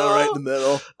 You know, right in the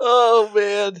middle. Oh,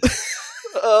 man.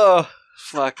 Oh,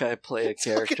 fuck, I play a It's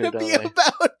character, gonna don't be I?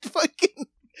 about fucking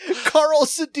Carl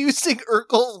seducing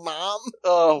Urkel's mom.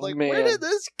 Oh, Like, man. where did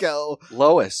this go?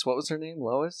 Lois. What was her name?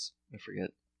 Lois? I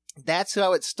forget. That's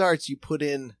how it starts. You put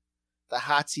in the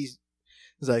Hotsy's.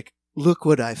 It's like, look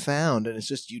what I found, and it's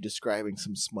just you describing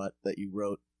some smut that you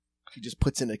wrote. He just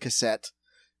puts in a cassette,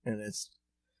 and it's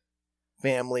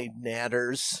family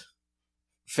natters.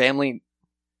 Family.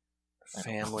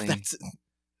 That's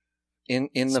In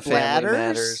the Family Splatters?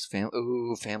 Matters.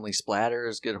 Family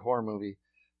Splatters. Good horror movie.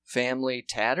 Family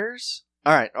Tatters?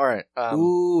 All right.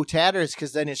 ooh tatters,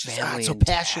 because then it's just Family it's so and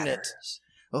passionate. Tatters.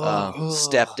 Oh,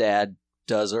 Stepdad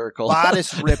does Urkel.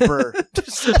 bodice ripper. Did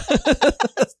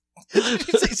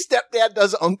you say stepdad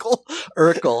does uncle?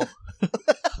 Urkel.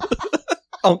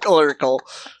 Uncle Urkel.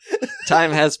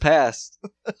 Time has passed.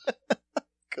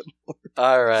 Good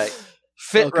All right.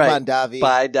 Fit Oh, come Right on, Davi.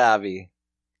 by Davi.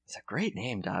 It's a great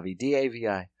name, Davi.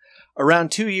 Davi.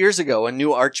 Around 2 years ago, a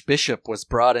new archbishop was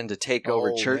brought in to take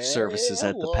over Oh, church services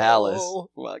at the hello. palace.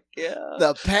 Fuck yeah.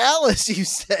 The palace, you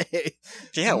say?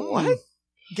 Yeah, what?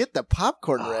 Get the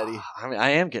popcorn ready. I mean,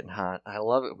 I am getting hot. I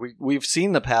love it. We've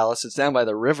seen the palace. It's down by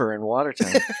the river in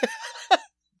Watertown.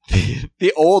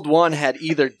 The old one had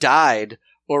either died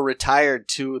or retired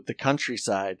to the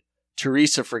countryside.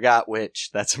 Teresa forgot which.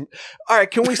 That's all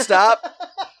right. Can we stop?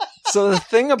 So the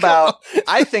thing about,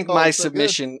 I think Oh, my it's so good.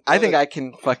 submission, Love I think it. I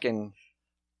can fucking,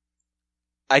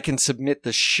 I can submit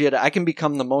the shit. I can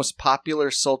become the most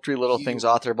popular Sultry Little Things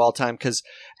author of all time because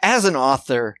as an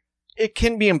author, it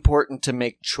can be important to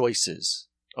make choices.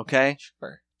 Okay?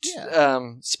 Sure. Yeah.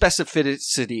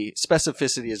 Specificity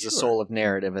is the soul of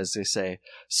narrative, as they say.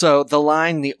 So the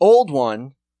line, the old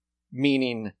one,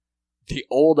 meaning the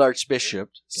old archbishop.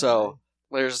 So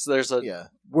there's a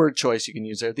word choice you can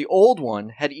use there. The old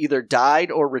one had either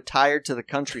died or retired to the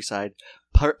countryside.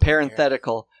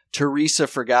 Parenthetical, Teresa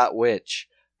forgot which.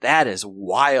 That is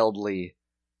wildly...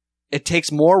 It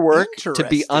takes more work to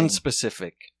be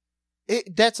unspecific.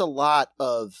 That's a lot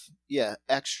of,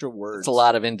 extra words. It's a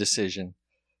lot of indecision.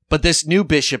 But this new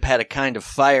bishop had a kind of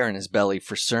fire in his belly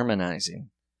for sermonizing.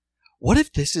 What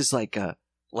if this is like a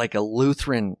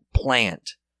Lutheran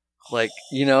plant? Like,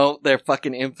 they're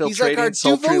fucking infiltrating. He's like our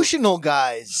devotional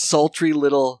guys. Sultry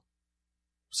little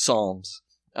psalms.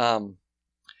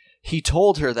 He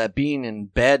told her that being in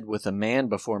bed with a man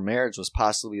before marriage was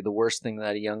possibly the worst thing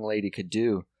that a young lady could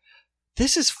do.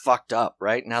 This is fucked up,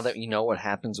 right? Now that you know what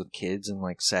happens with kids and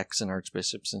like sex and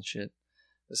archbishops and shit.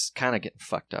 This is kind of getting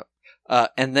fucked up.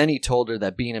 And then he told her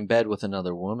that being in bed with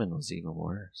another woman was even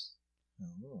worse.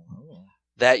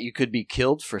 That you could be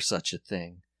killed for such a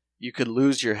thing. You could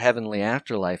lose your heavenly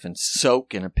afterlife and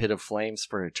soak in a pit of flames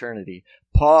for eternity.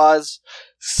 Pause.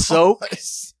 Soak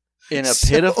in a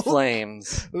pit of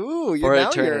flames for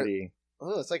eternity.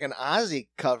 Oh, it's like an Ozzy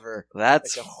cover.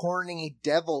 That's like a horny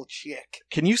devil chick.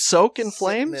 Can you soak in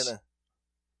flames?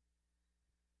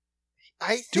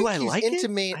 I think Do I like it?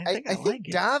 I think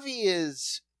Davi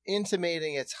is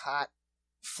intimating it's hot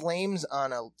flames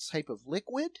on a type of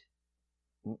liquid.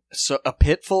 So a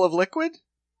pit full of liquid?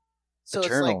 So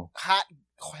Eternal. It's like hot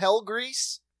hell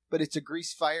grease, but it's a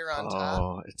grease fire on top.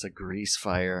 Oh, it's a grease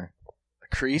fire.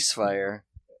 A crease fire.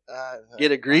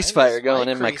 Get a grease fire going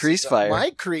in my crease fire.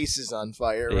 My crease is on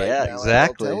fire right now. Yeah,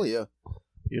 exactly. I'll tell you.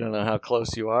 You don't know how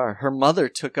close you are. Her mother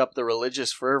took up the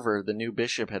religious fervor the new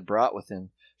bishop had brought with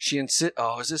him. She insisted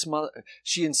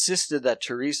that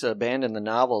Teresa abandon the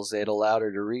novels they had allowed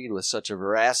her to read with such a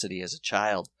veracity as a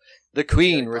child. The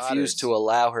queen refused to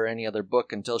allow her any other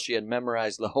book until she had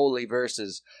memorized the holy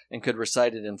verses and could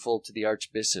recite it in full to the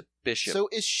archbishop. So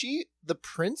is she the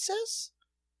princess?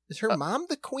 Is her mom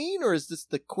the queen, or is this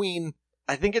the queen?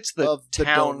 I think it's the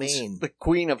domain. The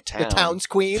queen of town. The town's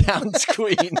queen? Town's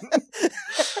queen.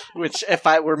 Which, if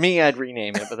I were me, I'd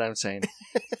rename it, but I'm saying.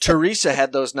 Teresa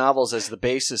had those novels as the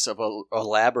basis of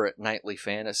elaborate nightly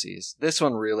fantasies. This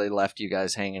one really left you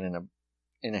guys hanging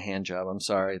in a hand job. I'm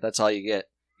sorry. That's all you get.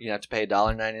 You have to pay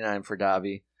 $1.99 for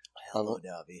Davi. Hello,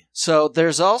 Davi. So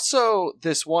there's also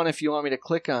this one, if you want me to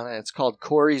click on it, it's called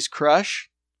Corey's Crush.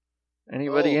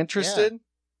 Anybody interested? Yeah.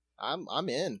 I'm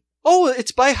in. Oh,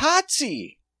 it's by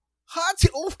Hotzi.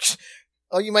 Hotzi.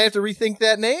 Oh, you might have to rethink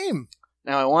that name.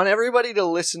 Now, I want everybody to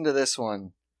listen to this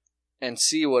one and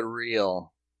see what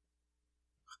real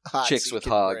chicks with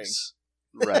hogs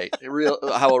write.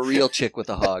 How a real chick with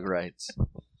a hog writes.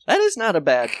 That is not a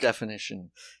bad definition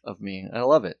of me. I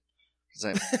love it.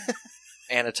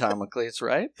 Anatomically, it's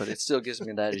right, but it still gives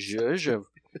me that zhuzh of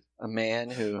a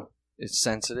man who is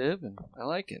sensitive, and I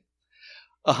like it.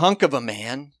 A hunk of a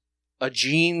man. A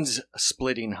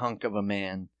jeans-splitting hunk of a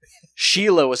man.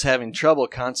 Sheila was having trouble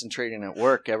concentrating at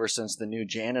work ever since the new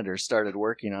janitor started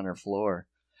working on her floor.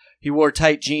 He wore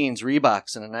tight jeans,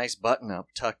 Reeboks, and a nice button-up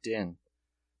tucked in.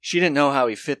 She didn't know how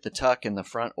he fit the tuck in the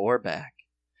front or back.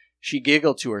 She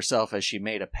giggled to herself as she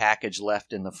made a package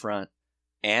left in the front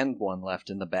and one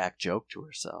left in the back joke to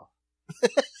herself.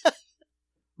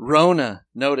 Rona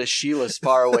noticed Sheila's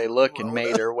faraway look and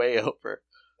made her way over.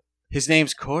 His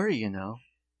name's Corey, you know.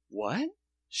 What?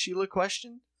 Sheila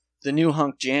questioned. The new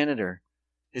hunk janitor.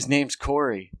 His name's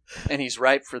Corey, and he's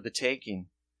ripe for the taking.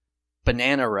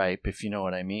 Banana ripe, if you know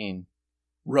what I mean.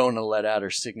 Rona let out her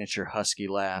signature husky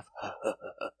laugh.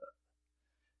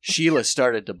 Sheila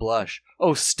started to blush.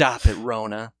 Oh, stop it,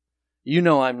 Rona. You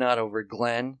know I'm not over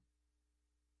Glenn.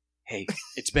 Hey,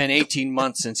 it's been 18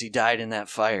 months since he died in that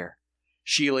fire.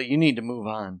 Sheila, you need to move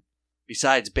on.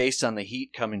 Besides, based on the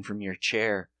heat coming from your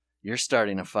chair, you're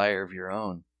starting a fire of your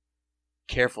own.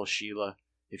 Careful, Sheila.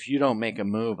 If you don't make a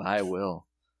move, I will.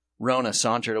 Rona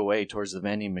sauntered away towards the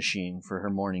vending machine for her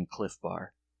morning Cliff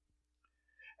Bar.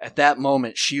 At that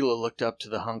moment, Sheila looked up to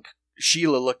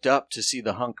see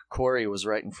the hunk Corey was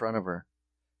right in front of her.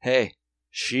 Hey,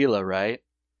 Sheila, right?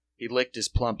 He licked his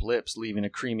plump lips, leaving a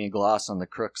creamy gloss on the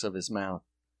crooks of his mouth.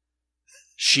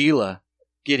 Sheila,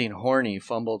 getting horny,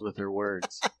 fumbled with her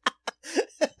words.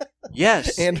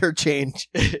 Yes. And her change.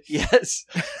 Yes.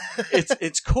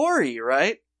 It's Corey,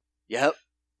 right? Yep.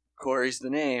 Corey's the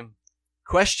name.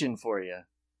 Question for you.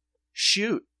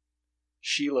 Shoot.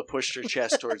 Sheila pushed her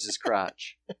chest towards his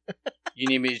crotch. You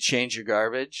need me to change your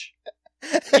garbage?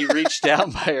 He reached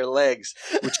down by her legs,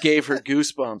 which gave her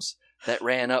goosebumps that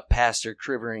ran up past her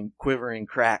quivering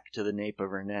crack to the nape of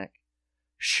her neck.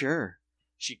 Sure.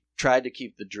 She tried to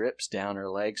keep the drips down her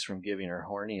legs from giving her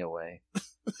horny away.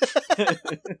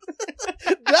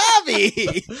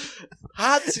 Dobby!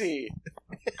 Hotsy!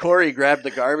 Corey grabbed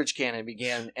the garbage can and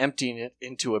began emptying it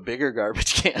into a bigger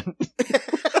garbage can.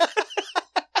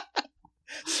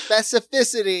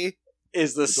 Specificity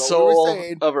Is the That's what we soul were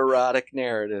saying. of erotic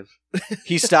narrative.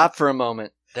 He stopped for a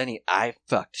moment. Then he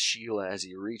eye-fucked Sheila as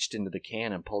he reached into the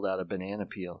can and pulled out a banana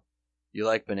peel. You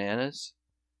like bananas?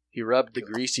 He rubbed the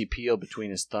greasy peel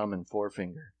between his thumb and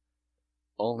forefinger.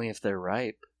 Only if they're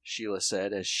ripe, Sheila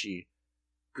said as she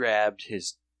grabbed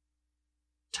his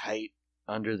tight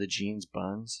under the jeans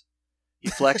buns. He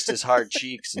flexed his hard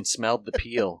cheeks and smelled the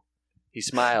peel. He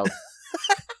smiled.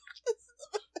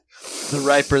 The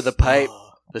riper the pipe,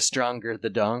 the stronger the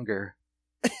donger.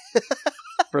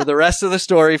 For the rest of the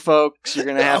story, folks, you're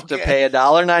going to have to pay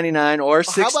 $1.99 or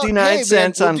 69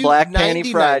 cents on Black Panty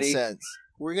Friday. Cents.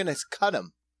 We're going to cut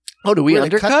them. Oh, do we We're gonna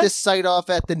undercut? cut this site off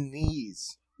at the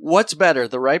knees. What's better,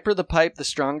 the riper the pipe, the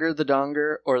stronger the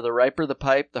donger, or the riper the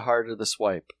pipe, the harder the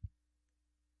swipe?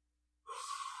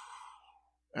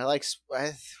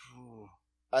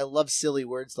 I love silly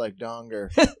words like donger.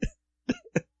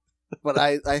 But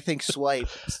I think swipe.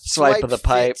 Swipe of the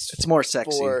pipe. fits It's more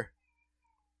sexy.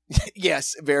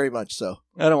 Yes, very much so.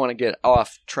 I don't want to get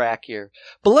off track here.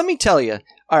 But let me tell you,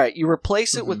 all right, you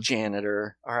replace it with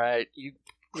janitor, all right, you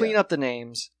clean up the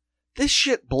names. This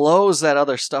shit blows that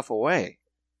other stuff away.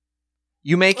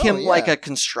 You make him like a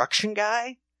construction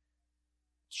guy?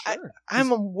 Sure.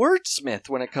 I'm a wordsmith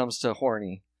when it comes to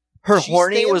horny. Her She's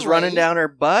horny staying was running late. down her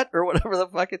butt, or whatever the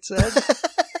fuck it said.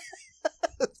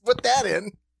 Put that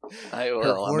in. I Her will.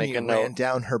 I'll horny make a ran note.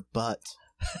 down her butt.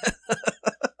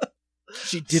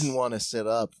 She didn't want to sit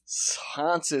up.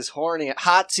 Hans's horny.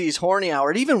 Hotsy's horny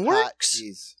hour. It even works.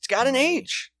 Hotsies. It's got an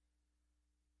H.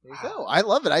 There you go. I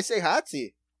love it. I say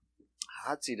hotsy.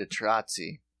 Hotsy to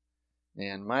trotsy.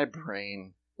 Man, my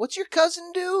brain. What's your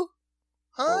cousin do?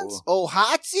 Hans? Oh,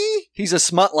 Hotsy? He's a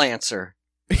smut lancer.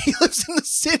 He lives in the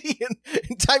city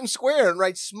in Times Square and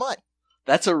writes smut.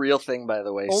 That's a real thing, by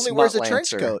the way. Only wears a Smut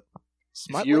trench lancer. coat.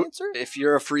 Smut Lancer? If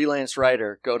you're a freelance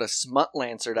writer, go to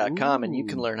smutlancer.com and you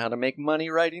can Ooh. learn how to make money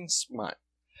writing smut.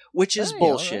 Which is Hey,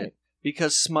 bullshit, alright.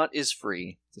 because smut is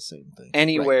free. It's the same thing.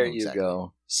 Anywhere Right, no, you exactly.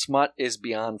 go, smut is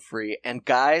beyond free. And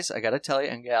guys, I gotta tell you,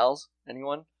 and gals,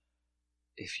 anyone,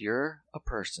 if you're a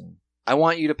person, I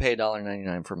want you to pay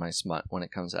 $1.99 for my smut when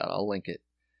it comes out. I'll link it.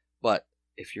 But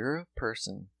if you're a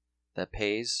person that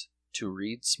pays to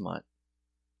read smut,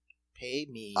 Pay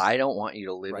me. I don't want you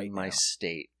to live Right in my now.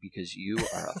 state because you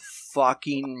are a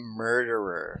fucking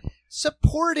murderer.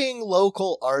 Supporting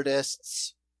local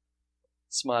artists.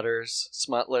 Smutters,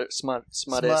 smuttists.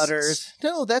 Smutters.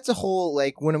 No, that's a whole,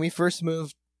 like, when we first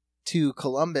moved to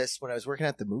Columbus, when I was working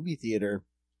at the movie theater,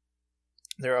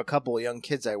 there are a couple of young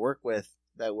kids I work with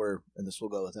that were, and this will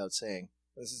go without saying,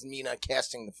 this is me not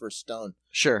casting the first stone.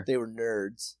 Sure. They were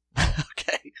nerds.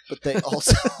 Okay. But they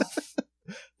also,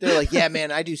 they're like, yeah,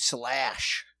 man, I do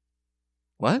slash.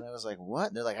 What? And I was like, what?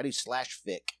 And they're like, I do slash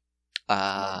fic.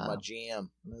 My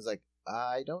jam. And I was like,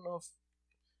 I don't know if,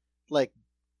 like,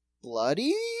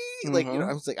 bloody? Like, you know,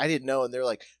 I was like, I didn't know. And they're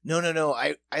like, no.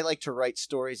 I like to write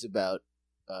stories about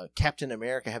Captain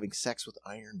America having sex with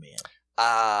Iron Man. And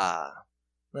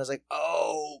I was like,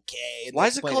 okay. And Why they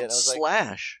is it explained called and I was like,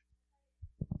 slash?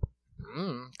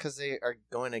 because they are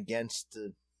going against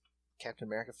Captain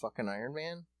America fucking Iron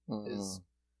Man.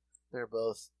 They're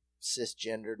both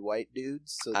cisgendered white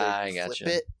dudes, so I they flip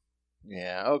gotcha. it.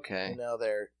 Yeah, okay. And now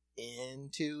they're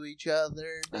into each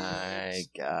other. Dudes. I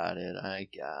got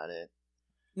it.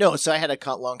 No, so I had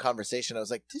a long conversation. I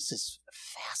was like, this is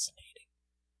fascinating.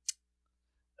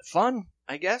 Fun,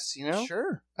 I guess, you know?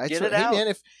 Sure. Get it out. Hey, man,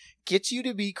 if gets you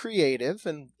to be creative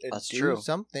and That's do true.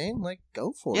 something, like,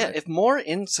 go for Yeah, it. if more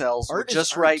incels would Art is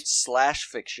just art. write slash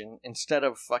fiction instead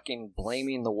of fucking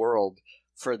blaming the world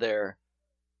for their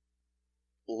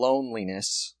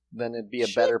loneliness, then it'd be a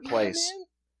Shit, better yeah, place. man.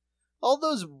 All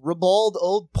those ribald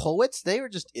old poets, they were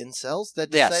just incels that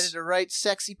decided Yes. to write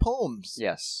sexy poems.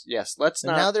 Yes. Let's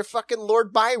And not now they're fucking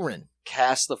Lord Byron.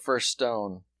 cast the first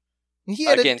stone. He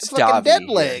had Against a fucking Davi dead here.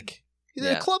 leg. He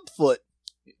had Yeah. a club foot.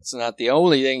 It's not the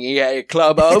only thing he had a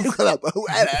club of. Oh,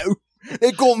 hello.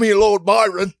 They call me Lord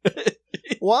Byron.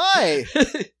 Why?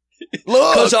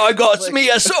 Because I got Like- me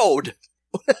a sword.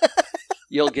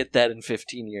 You'll get that in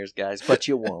 15 years, guys, but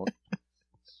you won't.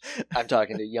 I'm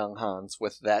talking to young Hans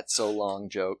with that so long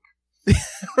joke.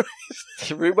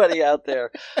 Everybody out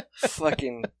there,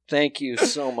 fucking thank you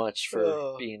so much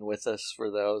for being with us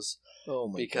for those. Oh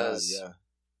my Because god! Yeah.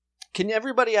 Can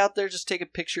everybody out there just take a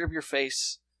picture of your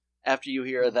face after you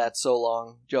hear that so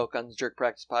long joke on the Jerk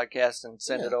Practice podcast and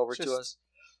send it over to us?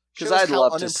 Because I'd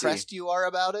love to see. Unimpressed you are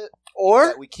about it, or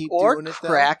that we keep or doing it, though.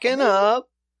 cracking up,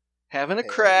 having a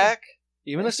crack,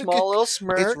 even a It's a small good- little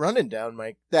smirk. It's running down,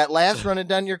 Mike. That laugh's running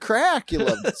down your crack. You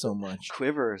loved it so much.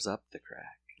 Quivers up the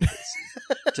crack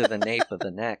Casey, to the nape of the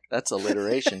neck. That's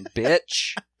alliteration,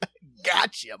 bitch.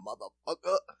 Gotcha,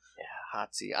 motherfucker. Yeah,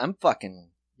 Hotsy. I'm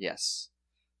fucking yes,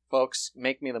 folks.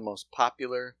 Make me the most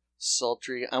popular,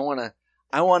 sultry. I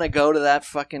wanna go to that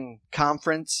fucking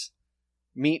conference.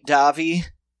 Meet Davi,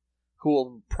 who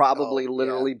will probably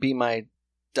literally be my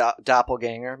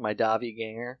doppelganger, my Davi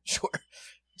ganger. Sure.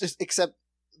 Just except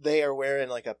they are wearing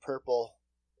like a purple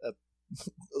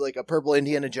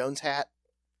Indiana Jones hat.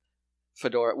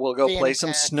 Fedora. We'll go play some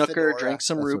Fantastic snooker, fedora. drink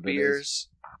some That's root what it beers,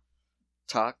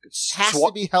 talk. Has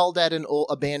to be held at an old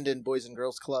abandoned Boys and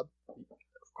Girls Club.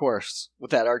 Of course,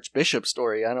 with that Archbishop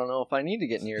story, I don't know if I need to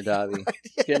get near Davi.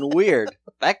 Getting weird.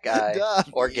 That guy Davi.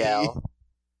 or gal.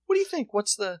 What do you think?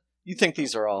 You think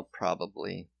these are all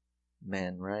probably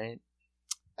men, right?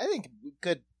 I think we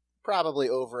could probably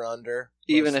over under.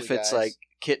 Even mostly if it's guys. like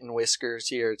kitten whiskers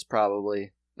here,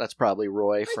 that's probably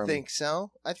Roy I from think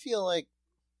so. I feel like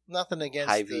nothing against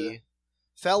the Hy-Vee.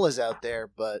 fellas out there,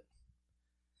 but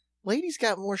ladies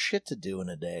got more shit to do in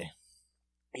a day.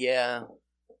 Yeah.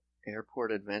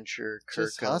 Airport Adventure,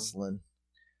 Just Kirkham, hustling.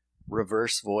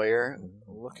 Reverse Voyeur.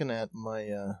 Looking at my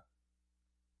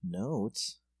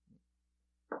notes,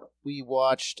 we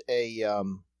watched a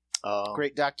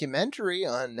great documentary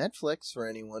on Netflix for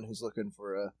anyone who's looking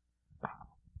for a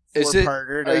Is it?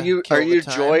 four-parter Are to you kill the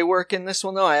time. joy working this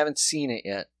one though? I haven't seen it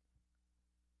yet.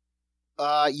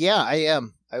 Yeah, I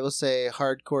am. I will say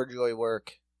hardcore joy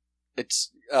work.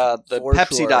 It's the For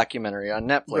Pepsi sure. documentary on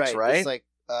Netflix, right? It's like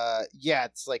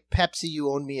it's like Pepsi, you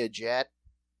own me a jet.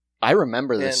 I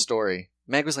remember this And- story.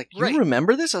 Meg was like, "You Right.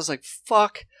 remember this?" I was like,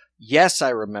 "Fuck, yes, I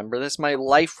remember this. My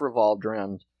life revolved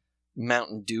around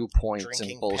Mountain Dew points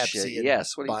Drinking and bullshit." Pepsi and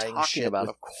yes, what are you buying talking shit about?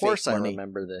 with Of course, fake I money.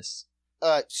 remember this.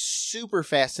 Super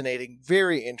fascinating,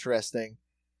 very interesting.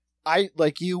 I,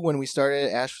 like you, when we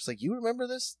started, Ash was like, "You remember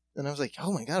this?" And I was like,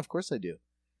 "Oh my god, of course I do."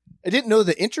 I didn't know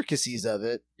the intricacies of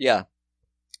it. Yeah,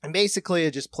 And basically,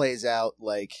 it just plays out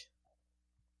like,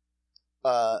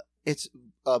 it's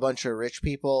a bunch of rich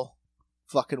people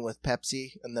fucking with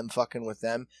Pepsi and them fucking with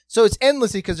them. So it's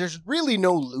endlessly, because there's really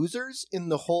no losers in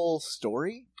the whole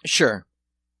story, sure.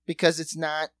 because it's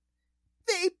not.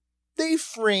 They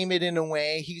frame it in a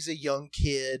way. He's a young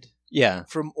kid Yeah.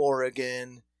 from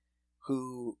Oregon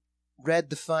who read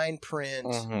the fine print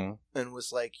Mm-hmm. and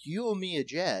was like, "You owe me a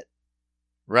jet."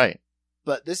 Right.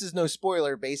 But this is no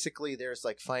spoiler. Basically, there's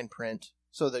like fine print.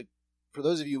 So for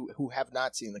those of you who have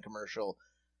not seen the commercial,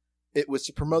 it was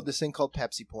to promote this thing called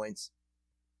Pepsi Points.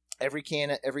 Every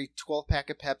 12 pack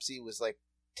of Pepsi was like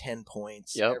 10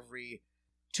 points. Yep. Every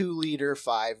 2 liter,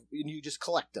 5, and you just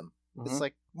collect them. Mhm. It's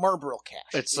like Marlboro cash.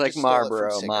 It's You like just stole it from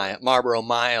Marlboro cigarettes. Marlboro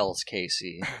Miles,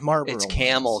 Casey. Marlboro. It's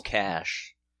Camel ones.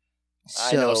 Cash.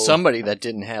 I So- know somebody that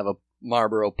didn't have a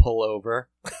Marlboro pullover.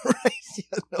 Right?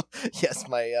 Yeah, no. Yes,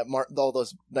 my all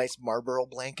those nice Marlboro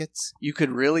blankets. You could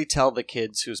really tell the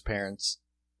kids whose parents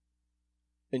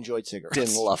Enjoyed cigarettes.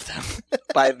 didn't love them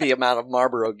by the amount of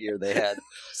Marlboro gear they had.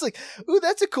 It's like, ooh,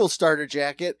 that's a cool starter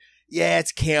jacket. Yeah,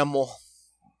 it's Camel.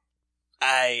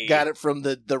 I Got it from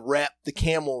the rep, the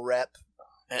Camel rep.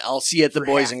 I'll see you at the For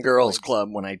Boys half and the Girls points. Club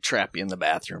when I trap you in the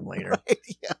bathroom later.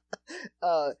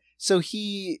 Yeah.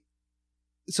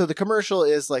 So the commercial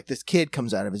is like this kid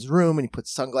comes out of his room and he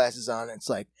puts sunglasses on. And it's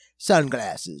like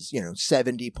sunglasses,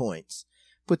 70 points.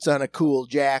 Puts on a cool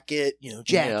jacket,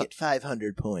 jacket,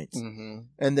 500 points. Mm-hmm.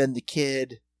 And then the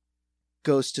kid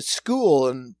goes to school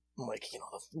and like, the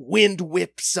wind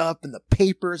whips up and the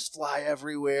papers fly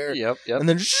everywhere. Yep. And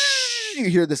then you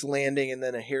hear this landing, and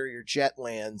then a Harrier jet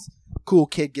lands. Cool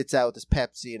kid gets out with his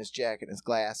Pepsi and his jacket and his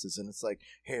glasses, and it's like,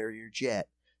 Harrier jet,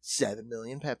 7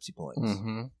 million Pepsi points.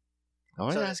 Mm-hmm.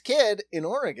 Oh, So yeah. this kid in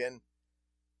Oregon,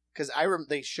 because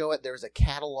they show it, there's a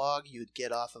catalog you'd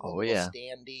get off of a little yeah.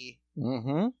 standee.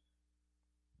 Mm-hmm.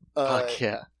 Fuck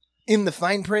yeah. In the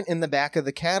fine print in the back of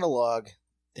the catalog,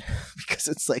 because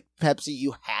it's like, Pepsi,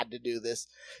 you had to do this.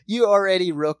 You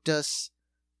already rooked us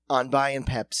on buying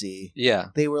Pepsi. Yeah.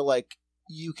 They were like,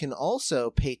 you can also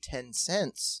pay 10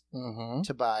 cents Mm-hmm.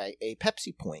 to buy a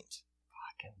Pepsi point.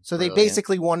 So they Brilliant.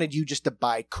 basically wanted you just to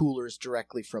buy coolers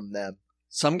directly from them.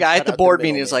 Some guy Cut at the out board the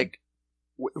meeting is middleman. like,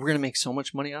 we're going to make so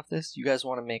much money off this. You guys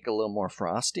want to make a little more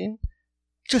frosting?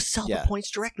 Just sell Yeah. the points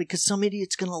directly because some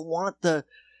idiot's going to want the Want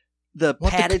the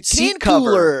padded can seat cover.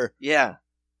 cooler. Yeah.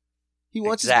 He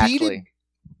wants his Exactly. beaded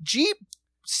Jeep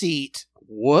seat.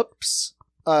 Whoops.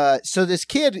 So this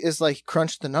kid is like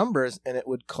crunched the numbers, and it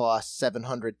would cost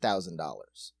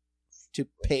 $700,000 to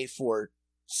pay for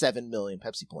 7 million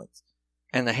Pepsi points.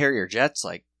 And the Harrier Jet's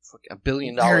like $1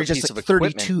 billion Harry piece just of like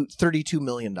equipment. $32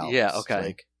 million. Yeah, okay.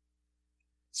 Like,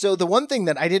 so the one thing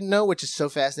that I didn't know, which is so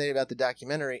fascinating about the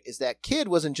documentary, is that kid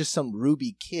wasn't just some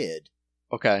Ruby kid.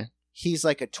 Okay. He's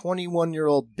like a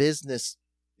 21-year-old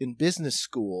in business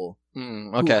school.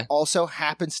 Okay. Who also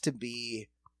happens to be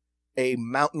a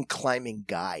mountain climbing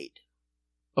guide.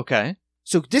 Okay.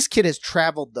 So this kid has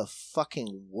traveled the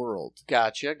fucking world.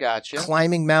 Gotcha.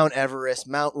 Climbing Mount Everest,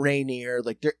 Mount Rainier,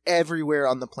 like they're everywhere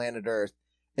on the planet Earth.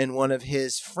 And one of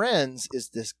his friends is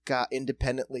this guy,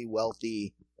 independently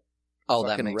wealthy Oh,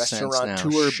 that fucking makes sense now.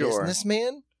 restaurateur Sure.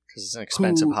 businessman. Because it's an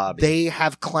expensive who hobby. They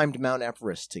have climbed Mount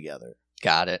Everest together.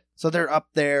 Got it. So they're up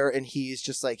there, and he's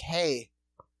just like, "Hey,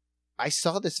 I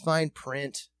saw this fine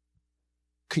print.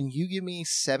 Can you give me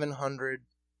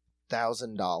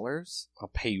 $700,000?" I'll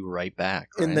pay you right back.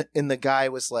 Right? And the guy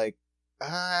was like,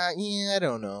 yeah, I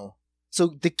don't know. So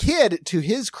the kid, to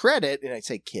his credit, and I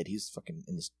say kid, he's fucking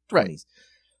in his 20s, Right.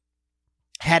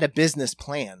 had a business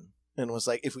plan and was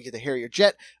like, if we get the Harrier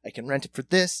jet, I can rent it for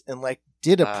this, and like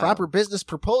did a proper business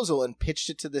proposal and pitched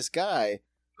it to this guy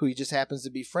who he just happens to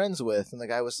be friends with. And the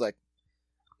guy was like,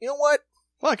 you know what?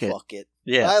 Fuck it. Fuck it.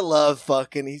 Yeah. I love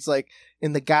fucking. He's like,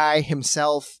 and the guy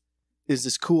himself is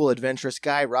this cool, adventurous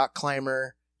guy, rock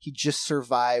climber. He just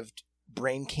survived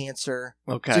brain cancer.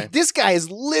 Okay. So this guy is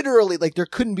literally like, there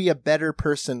couldn't be a better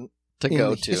person to in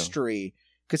go the to. history,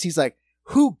 because he's like,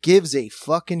 who gives a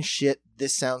fucking shit?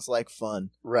 This sounds like fun.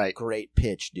 Right. Great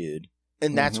pitch, dude.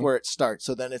 And that's Mhm. where it starts.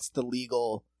 So then it's the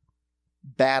legal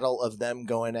battle of them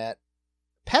going at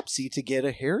Pepsi to get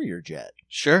a Harrier jet.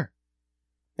 Sure.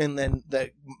 And then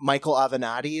Michael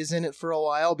Avenatti is in it for a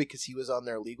while because he was on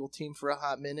their legal team for a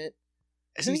hot minute.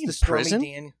 Isn't he the in Stormy prison?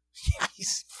 Dan- Yeah,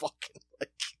 he's fucking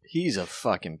like He's a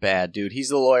fucking bad dude. He's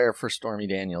the lawyer for Stormy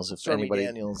Daniels. If Stormy anybody,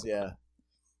 Daniels, yeah.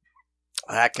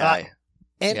 that guy.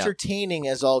 Entertaining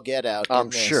as all get out. I'm in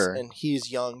this, sure. And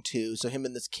he's young too. So him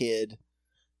and this kid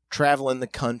traveling the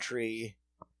country,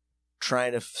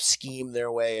 trying to scheme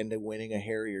their way into winning a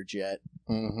Harrier jet.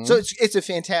 Mhm. So it's a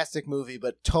fantastic movie,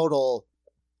 but total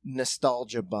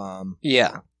nostalgia bomb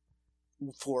yeah.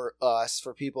 for us,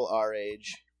 for people our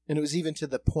age. And it was even to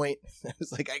the point I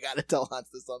was like, I gotta tell Hans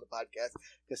this on the podcast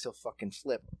because he'll fucking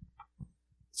flip.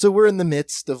 So we're in the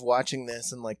midst of watching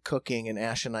this and like cooking, and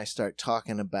Ash and I start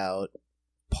talking about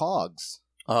Pogs.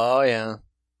 Oh yeah.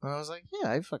 And I was like,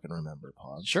 yeah, I fucking remember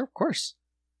Pogs. Sure, of course.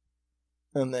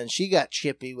 And then she got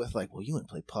chippy with like, well, you wouldn't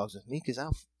play Pogs with me because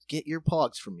I'll get your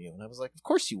Pogs from you. And I was like, of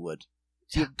course you would.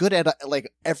 You're good at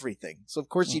like everything. So of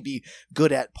course you'd be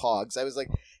good at Pogs. I was like,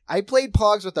 I played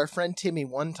Pogs with our friend Timmy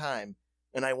one time,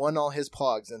 and I won all his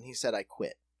Pogs, and he said I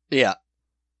quit. Yeah.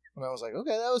 And I was like,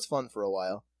 okay, that was fun for a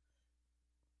while.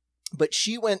 But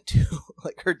she went to,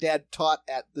 like, her dad taught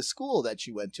at the school that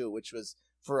she went to, which was,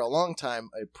 for a long time,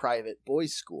 a private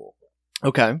boys' school.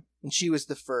 Okay. And she was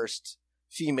the first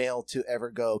female to ever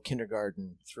go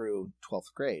kindergarten through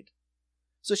 12th grade.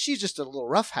 So she's just a little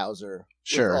roughhouser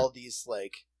Sure. with all these,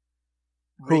 like,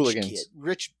 Hooligans.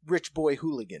 rich boy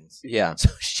hooligans. Yeah. So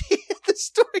she had the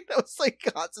story, and I was like,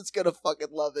 Constance's gonna fucking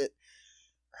love it.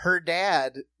 Her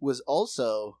dad was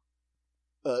also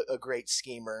a great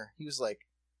schemer. He was like,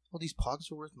 well, these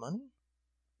Pogs are worth money.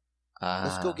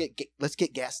 Let's go let's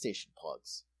get gas station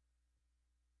Pogs.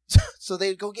 So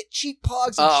they'd go get cheap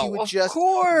Pogs, and she would just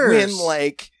win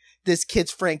like this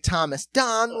kid's Frank Thomas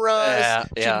Donruss. Yeah,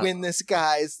 yeah. She'd win this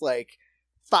guy's like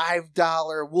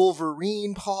 $5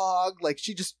 Wolverine Pog. Like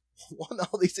she just won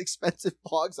all these expensive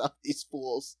Pogs off these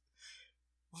fools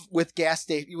with gas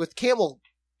station with camel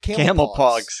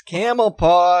Pogs. Camel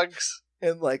Pogs.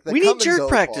 and like the We come need and jerk go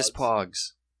practice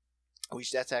Pogs. Pogs.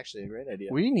 That's actually a great idea.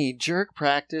 We need jerk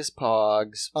practice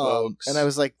Pogs, folks. And I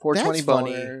was like, 420 that's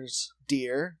funny, boners.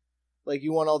 dear. Like,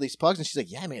 you won all these Pogs? And she's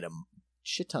like, yeah, I made a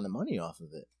shit ton of money off of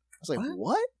it. I was like,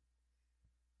 what?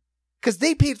 Because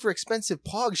they paid for expensive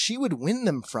Pogs. She would win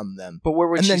them from them. But where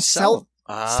would and she then sell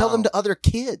them to other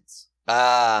kids.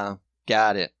 Ah,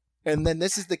 got it. And then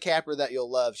this is the capper that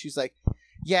you'll love. She's like,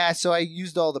 yeah, so I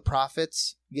used all the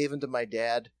profits, gave them to my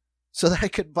dad, so that I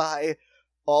could buy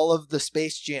all of the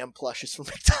Space Jam plushes from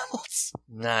McDonald's.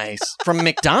 Nice. From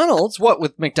McDonald's? What,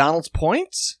 with McDonald's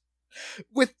points?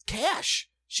 With cash.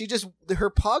 She just,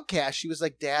 her Pog cash, she was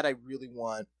like, Dad, I really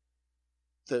want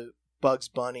the Bugs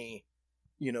Bunny,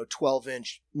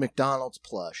 12-inch McDonald's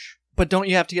plush. But don't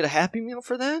you have to get a Happy Meal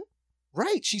for that?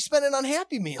 Right. She spent it on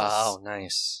Happy Meals. Oh,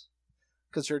 nice.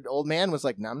 Because her old man was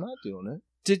like, no, I'm not doing it.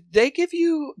 Did they give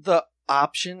you the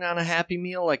option on a Happy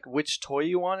Meal, like which toy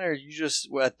you wanted, or are you just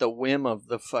at the whim of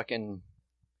the fucking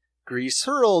grease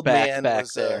Her old man back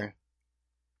was there?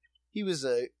 he was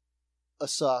a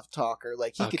soft talker.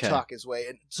 Like, he could Okay. talk his way.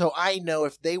 And so I know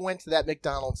if they went to that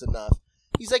McDonald's enough,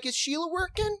 he's like, is Sheila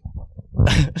working?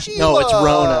 Sheila! No, it's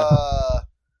Rona.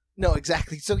 No,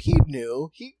 exactly. So he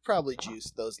knew. He probably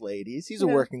juiced those ladies. He's a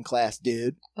Yeah. working class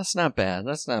dude. That's not bad.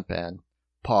 That's not bad.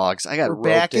 Pogs. I got We're roped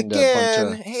back into again. a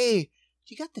bunch of... Hey,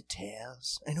 you got the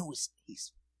Taz? I know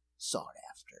he's sought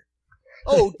after.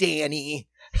 Oh, Danny.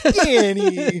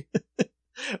 Danny.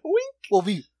 Wink. We'll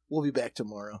be back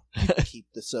tomorrow. Keep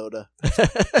the soda.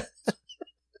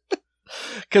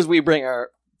 Because we bring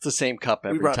the same cup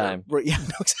every We run- time. Yeah,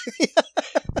 no, exactly.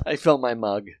 I fill my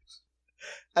mug.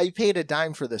 I paid a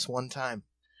dime for this one time.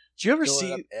 Do you ever Filling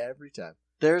see... up every time.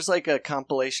 There's like a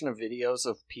compilation of videos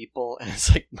of people, and it's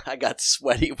like I got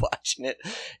sweaty watching it.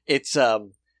 It's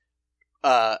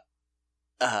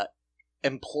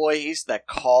employees that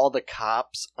call the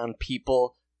cops on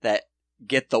people that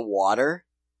get the water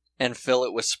and fill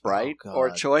it with Sprite Oh, or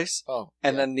God. Choice, Oh,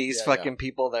 and yeah, then these yeah, fucking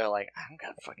people, they're like, I don't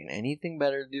got fucking anything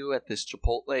better to do at this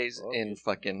Chipotle's in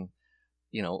fucking,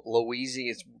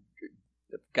 Louisiana,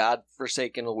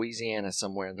 godforsaken Louisiana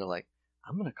somewhere. They're like,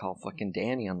 I'm gonna call fucking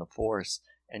Danny on the force,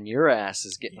 and your ass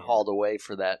is getting hauled away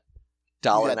for that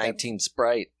 $1.19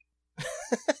 Sprite.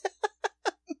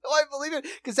 Oh, I believe it.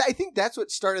 Because I think that's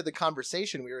what started the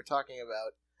conversation. We were talking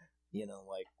about,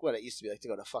 like what it used to be like to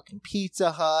go to fucking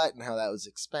Pizza Hut and how that was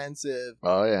expensive.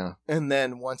 Oh yeah, And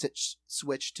then once it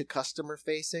switched to customer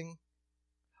facing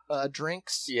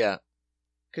drinks. yeah.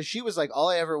 Because she was like, all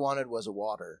I ever wanted was a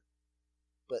water.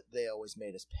 But they always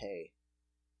made us pay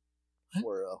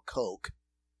for a Coke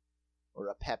or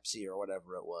a Pepsi or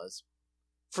whatever it was.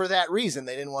 For that reason,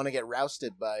 they didn't want to get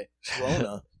rousted by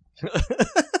Rona.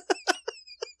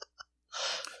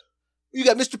 You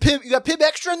got Mr. Pibb? You got Pibb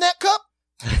Extra in that cup?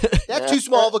 That's too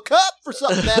small of a cup for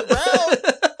something that brown.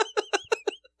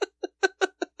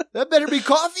 That better be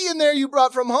coffee in there you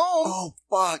brought from home. Oh,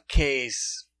 fuck,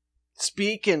 Case.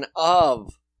 Speaking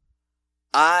of,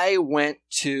 I went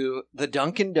to the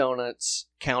Dunkin' Donuts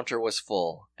counter was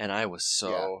full, and I was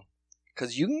so...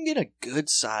 Because you can get a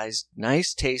good-sized,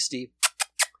 nice, tasty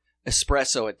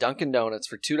espresso at Dunkin' Donuts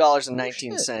for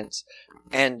 $2.19,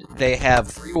 and they have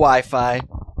free Wi-Fi,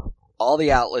 all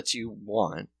the outlets you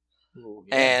want, Ooh,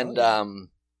 and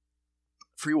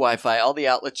free Wi-Fi, all the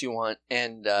outlets you want,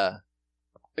 and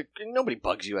nobody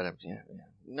bugs you at a...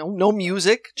 No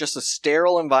music, just a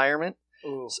sterile environment.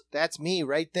 Ooh, that's me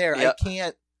right there. Yep. I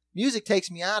can't. Music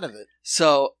takes me out of it.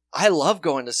 So I love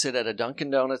going to sit at a Dunkin'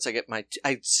 Donuts. I get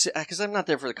because I'm not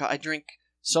there for the coffee. I drink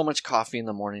so much coffee in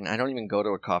the morning. I don't even go to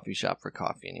a coffee shop for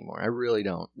coffee anymore. I really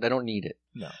don't. I don't need it.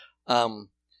 No.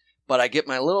 But I get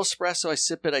my little espresso. I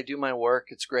sip it. I do my work.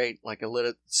 It's great. Like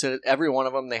sit at every one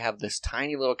of them. They have this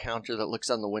tiny little counter that looks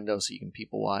on the window so you can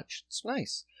people watch. It's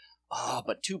nice. Oh,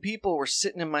 but two people were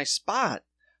sitting in my spot.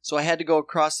 So I had to go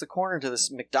across the corner to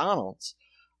this McDonald's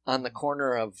on the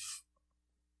corner of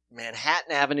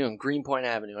Manhattan Avenue and Greenpoint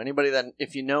Avenue. Anybody that,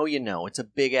 if you know, you know. It's a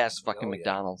big-ass fucking Oh, yeah.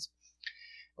 McDonald's.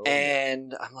 Oh, yeah.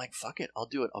 And I'm like, fuck it. I'll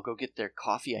do it. I'll go get their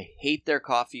coffee. I hate their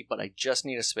coffee, but I just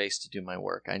need a space to do my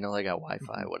work. I know they got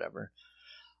Wi-Fi, whatever.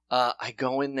 I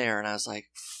go in there, and I was like,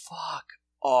 fuck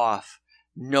off.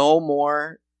 No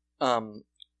more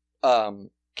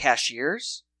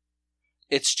cashiers.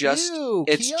 It's just Ew,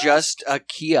 it's kiosk? just a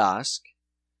kiosk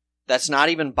that's not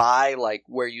even by like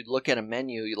where you look at a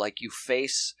menu.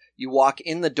 You walk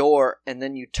in the door and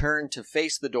then you turn to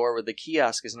face the door where the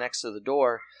kiosk is next to the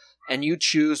door, and you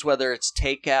choose whether it's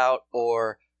takeout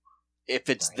or if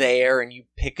it's there, and you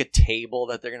pick a table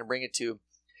that they're going to bring it to.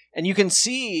 And you can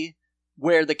see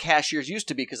where the cashiers used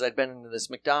to be, because I'd been into this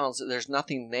McDonald's. There's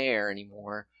nothing there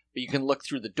anymore, but you can look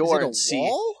through the door Is it and a see.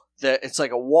 wall? It's like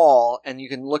a wall, and you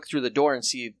can look through the door and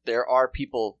see there are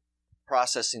people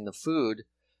processing the food.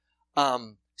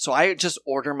 So I just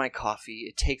order my coffee.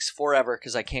 It takes forever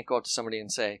because I can't go up to somebody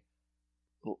and say,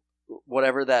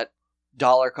 whatever that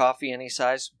dollar coffee, any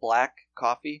size, black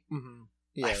coffee. Mm-hmm.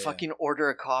 Yeah, I fucking order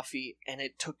a coffee, and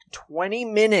it took 20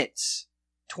 minutes.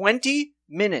 20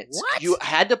 minutes. What? You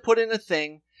had to put in a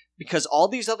thing, because all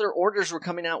these other orders were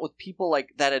coming out with people like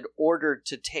that had ordered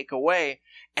to take away.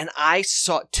 And I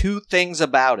saw two things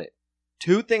about it.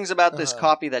 Two things about this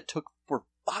coffee that took for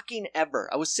fucking ever.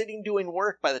 I was sitting doing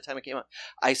work by the time it came out.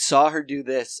 I saw her do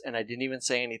this, and I didn't even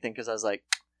say anything because I was like,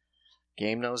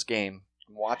 game knows game.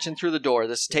 I'm watching through the door.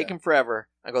 This is taking forever.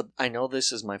 I go, I know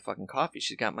this is my fucking coffee.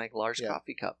 She's got my large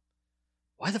coffee cup.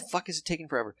 Why the fuck is it taking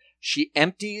forever? She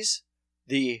empties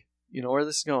the, you know where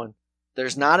this is going?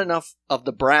 There's not enough of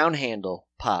the brown handle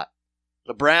pot.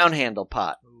 The brown handle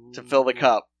pot to fill the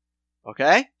cup.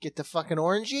 Okay? Get the fucking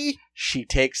orangey. She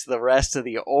takes the rest of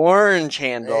the orange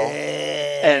handle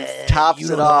and tops you it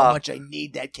don't know off. how much I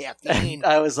need that caffeine.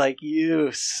 I was like,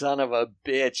 you son of a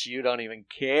bitch, you don't even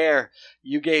care.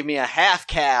 You gave me a half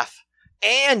calf.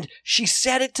 And she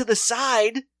set it to the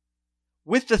side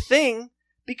with the thing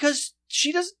because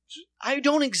I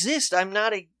don't exist. I'm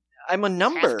a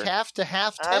number. Half calf to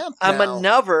half temp. I'm now. a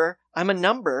number. I am a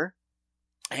number.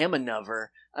 I'm a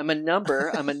number. I'm a number.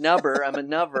 I'm a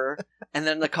number. And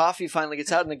then the coffee finally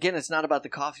gets out. And again, it's not about the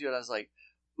coffee, but I was like,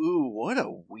 ooh, what a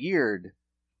weird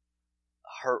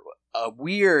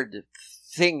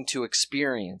thing to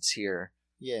experience here.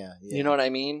 Yeah. You know what I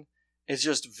mean? It's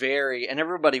just very, and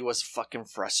everybody was fucking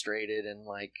frustrated and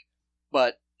like,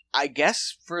 but I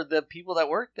guess for the people that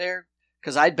work there,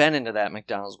 because I'd been into that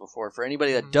McDonald's before. For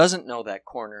anybody that doesn't know that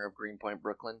corner of Greenpoint,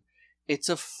 Brooklyn, it's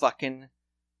a fucking,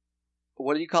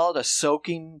 what do you call it? A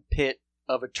soaking pit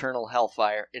of eternal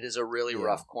hellfire. It is a really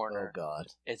rough corner. Oh, God.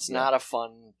 It's not a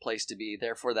fun place to be.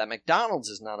 Therefore, that McDonald's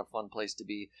is not a fun place to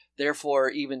be. Therefore,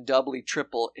 even doubly,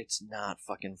 triple, it's not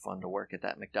fucking fun to work at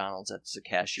that McDonald's as a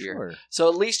cashier. Sure. So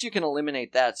at least you can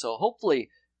eliminate that. So hopefully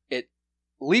it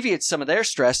alleviates some of their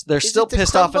stress. They're still the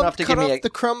pissed crumb off bum enough to cut give me off the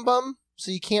crumb bum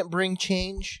so you can't bring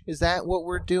change? Is that what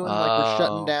we're doing? Like we're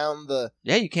shutting down the...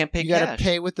 Yeah, you can't pay You cash. got to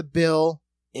pay with the bill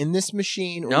in this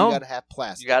machine, or No. you got to have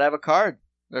plastic. You got to have a card.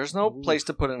 There's no place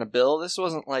to put in a bill. This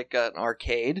wasn't like an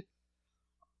arcade.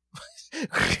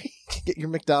 Get your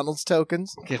McDonald's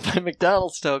tokens. Get my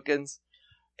McDonald's tokens.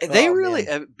 They really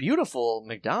man. beautiful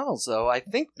McDonald's though. I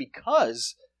think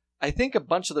because a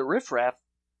bunch of the riffraff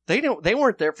they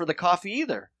weren't there for the coffee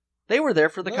either. They were there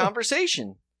for the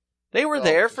conversation. They were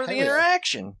there for the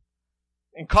interaction.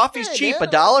 And coffee's cheap. man.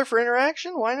 $1 for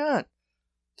interaction? Why not?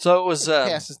 So it was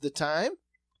Passes the time.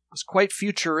 it was quite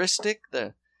futuristic.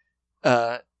 The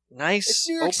nice It's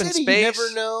New York open City. space. You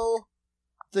never know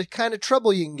the kind of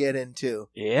trouble you can get into.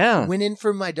 Yeah. Went in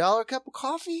for my $1 cup of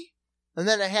coffee, and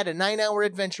then I had a 9-hour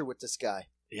adventure with this guy.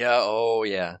 Yeah, oh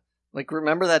yeah. Like,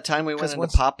 remember that time we went into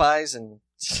Popeyes and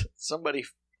somebody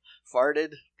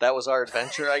farted? That was our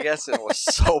adventure, I guess, and it was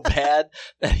so bad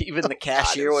that even the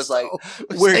cashier was like,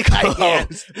 we're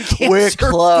closed. We're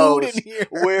closed.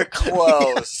 We're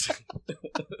closed.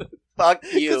 Fuck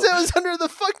you. Because it was under the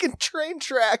fucking train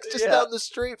tracks just down the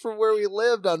street from where we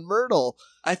lived on Myrtle.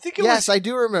 I think it Yes, was... I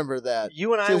do remember that.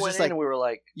 You and I went in and we were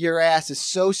like... Your ass is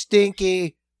so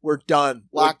stinky. We're done.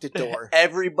 Lock the door.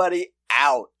 Everybody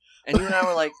out. And you and I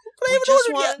were like, we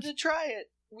just wanted to try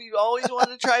it. We always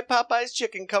wanted to try Popeye's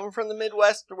chicken coming from the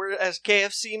Midwest. We're as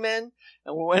KFC men.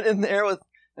 And we went in there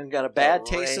and got a bad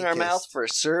taste in our mouth for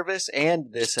service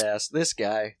and this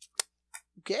guy.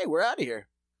 Okay, we're out of here.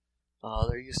 Oh,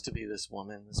 there used to be this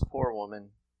woman, this poor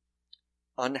woman,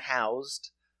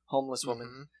 unhoused, homeless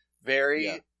woman,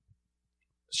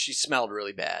 she smelled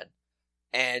really bad.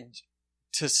 And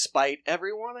to spite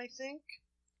everyone, I think,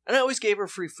 and I always gave her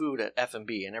free food at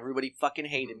F&B, and everybody fucking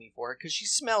hated me for it because she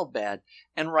smelled bad,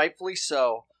 and rightfully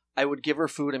so. I would give her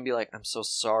food and be like, I'm so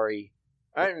sorry.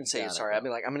 I didn't say sorry. I'd be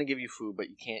like, I'm going to give you food, but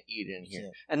you can't eat it in here.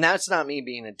 Yeah. And that's not me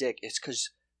being a dick. It's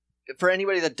because, for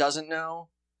anybody that doesn't know,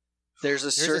 there's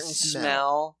a certain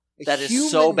smell that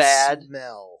is so bad,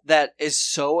 that is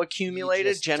so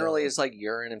accumulated. Generally, it's like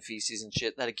urine and feces and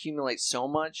shit that accumulates so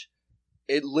much,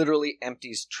 it literally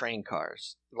empties train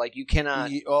cars. Like, you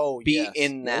cannot be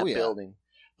in that building.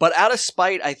 But out of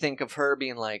spite, I think of her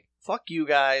being like, fuck you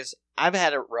guys. I've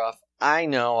had it rough. I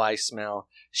know I smell.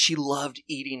 She loved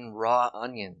eating raw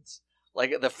onions.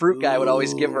 Like, the fruit guy would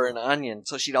always give her an onion,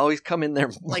 so she'd always come in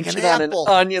there like munching on an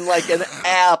onion like an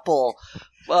apple.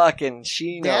 Fucking,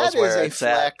 she knows where it's at.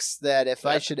 That is a flex that if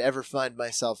I should ever find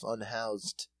myself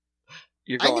unhoused,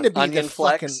 I'm going to be the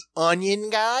fucking onion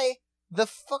guy. The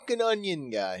fucking onion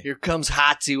guy. Here comes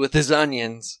Hotsy with his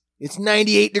onions. It's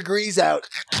 98 degrees out.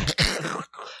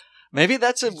 Maybe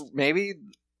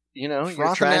you know, frothing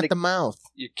you're trying at to the mouth.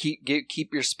 You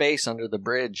keep your space under the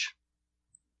bridge.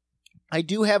 I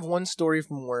do have one story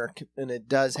from work, and it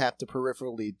does have to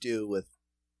peripherally do with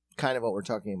kind of what we're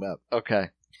talking about. Okay.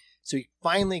 So he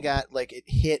finally got, it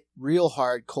hit real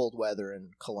hard cold weather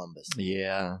in Columbus.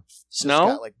 Yeah.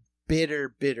 Snow? Got,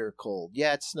 bitter cold.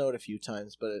 Yeah, it snowed a few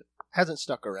times, but it hasn't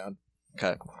stuck around.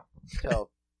 Okay.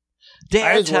 So,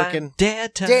 Dad I was time. working.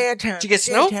 Dad time. Did you get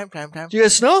snow? Did you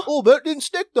get snow? Oh, but it didn't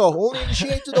stick, though. Only in the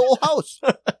shades of the whole house.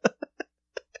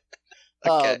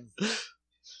 Okay.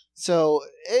 So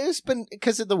it's been,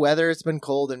 because of the weather, it's been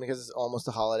cold, and because it's almost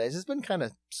the holidays, it's been kind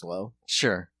of slow.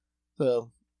 Sure. So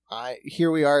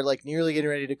here we are, like nearly getting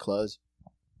ready to close,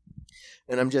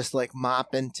 and I'm just like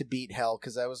mopping to beat hell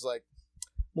because I was like,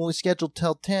 I'm only scheduled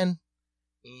till 10,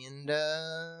 and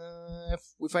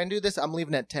if I do this, I'm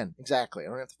leaving at 10 exactly. I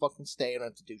don't have to fucking stay. I don't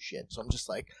have to do shit. So I'm just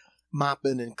like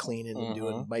mopping and cleaning and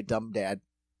doing my dumb dad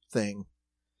thing.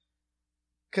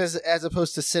 Because as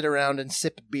opposed to sit around and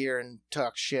sip beer and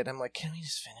talk shit, I'm like, can we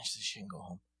just finish this shit and go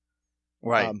home?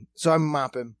 Right. So I'm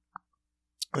mopping.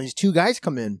 And these two guys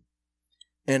come in.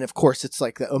 And of course, it's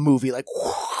like a movie, like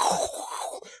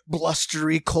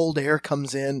blustery cold air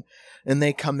comes in. And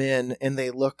they come in and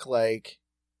they look like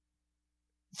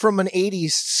from an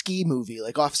 80s ski movie,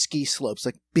 like off ski slopes,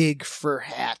 like big fur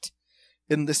hat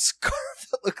and the scarf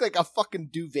that looked like a fucking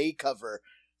duvet cover.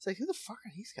 It's like, who the fuck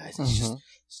are these guys? And he just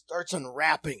starts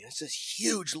unwrapping, and it's this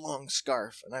huge, long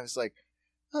scarf. And I was like,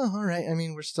 oh, all right. I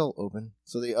mean, we're still open.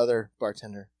 So the other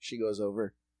bartender, she goes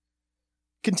over,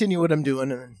 continue what I'm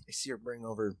doing, and then I see her bring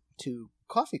over 2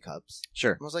 coffee cups.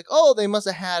 Sure. I was like, oh, they must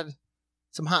have had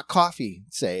some hot coffee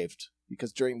saved,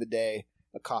 because during the day,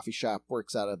 a coffee shop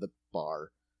works out of the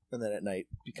bar, and then at night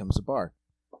becomes a bar.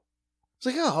 It's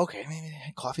like, oh, okay, maybe they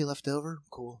had coffee left over.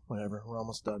 Cool, whatever, we're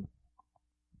almost done.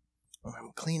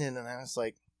 I'm cleaning, and I was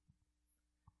like,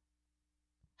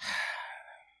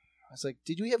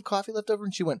 did we have coffee left over?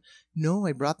 And she went, no,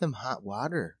 I brought them hot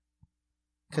water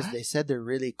because they said they're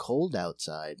really cold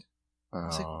outside. I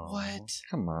was like, what?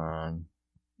 Come on.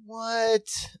 What?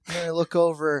 And then I look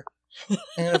over,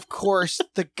 and of course,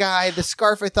 the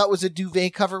scarf I thought was a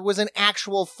duvet cover was an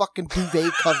actual fucking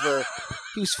duvet cover.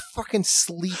 He was fucking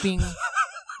sleeping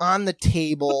on the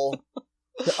table.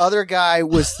 The other guy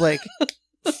was like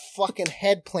fucking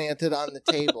head planted on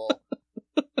the table.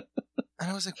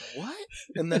 And I was like, what?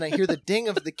 And then I hear the ding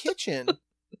of the kitchen.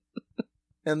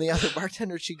 And the other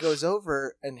bartender, she goes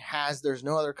over and there's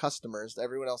no other customers.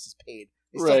 Everyone else is paid.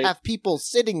 They still have people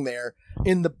sitting there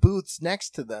in the booths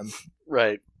next to them.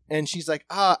 Right. And she's like,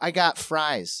 I got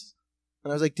fries.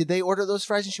 And I was like, did they order those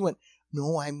fries? And she went,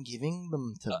 no, I'm giving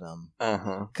them to them.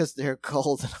 Because they're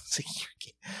cold. And I was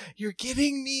like, you're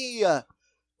kidding me. I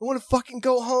want to fucking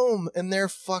go home. And they're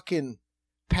fucking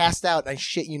passed out. And I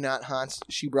shit you not, Hans.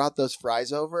 She brought those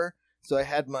fries over. So I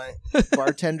had my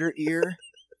bartender ear.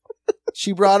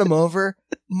 She brought them over.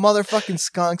 Motherfucking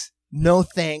skunks. No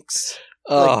thanks.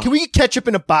 Like, can we get ketchup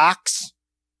in a box?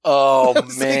 Oh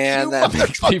man, like, that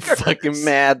makes me fucking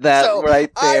mad. That so right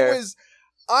there.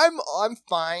 I'm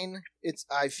fine.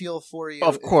 I feel for you.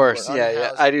 Of course,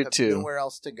 yeah, I do too. Nowhere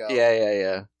else to go.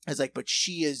 Yeah. I was like, but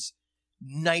she is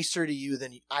nicer to you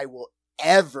than I will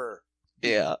ever be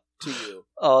to you.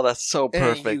 Oh, that's so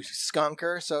perfect. And you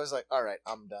skunker. So I was like, all right,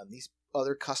 I'm done. These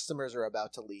other customers are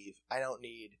about to leave. I don't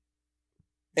need.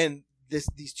 And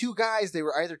these 2 guys, they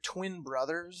were either twin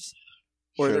brothers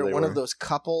or they're one of those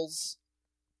couples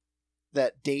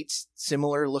that dates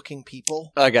similar looking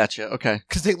people. I gotcha. Okay.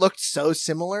 Because they looked so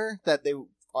similar that they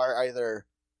are either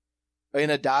in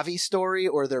a Davi story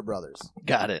or they're brothers.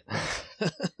 Got it.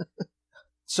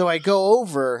 So I go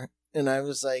over and I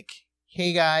was like,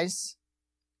 hey guys.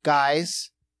 They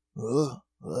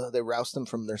roused them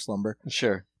from their slumber.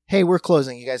 Sure. Hey, we're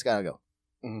closing. You guys gotta go.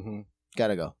 Mm-hmm.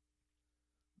 Gotta go.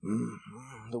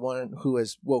 The one who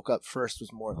has woke up first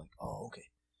was more like, oh, okay.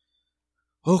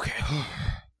 Okay.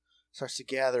 Starts to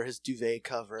gather his duvet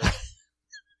cover.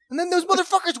 And then those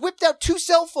motherfuckers whipped out 2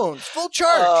 cell phones, full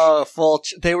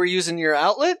charge. They were using your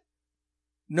outlet?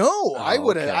 No, I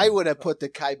would have put the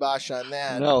kibosh on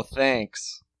that. No,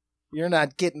 thanks. You're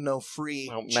not getting no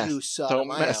free juice out of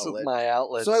my outlet. Don't mess with my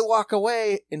outlet. So I walk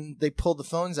away, and they pulled the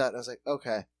phones out, and I was like,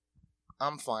 okay,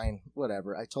 I'm fine,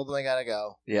 whatever. I told them I gotta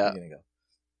go. Yeah. I'm gonna go.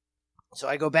 So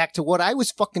I go back to what I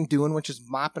was fucking doing, which is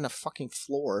mopping a fucking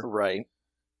floor. Right.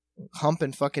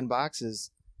 Humping fucking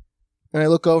boxes. And I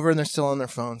look over and they're still on their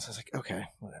phones. I was like, okay,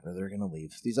 whatever. They're going to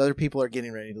leave. These other people are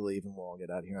getting ready to leave and we'll all get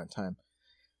out of here on time.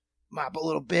 Mop a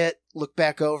little bit. Look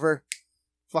back over.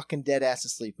 Fucking dead ass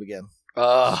asleep again.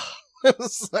 I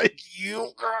was like,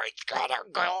 you guys gotta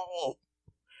go.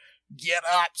 Get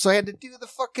up. So I had to do the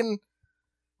fucking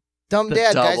dumb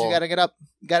dad. Double. Guys, you gotta get up.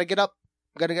 Gotta get up.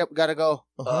 Gotta go.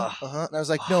 And I was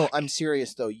like, no, I'm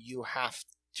serious though. You have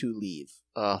to leave.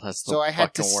 Oh, that's the so I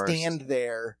had to worst. Stand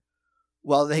there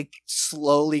while they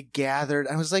slowly gathered.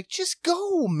 I was like, just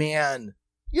go, man.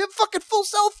 You have a fucking full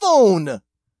cell phone.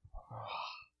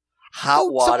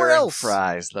 Hot water and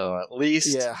fries, though, at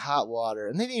least. Yeah, hot water.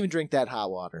 And they didn't even drink that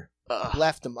hot water.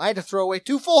 Left them. I had to throw away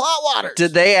 2 full hot waters.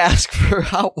 Did they ask for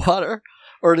hot water?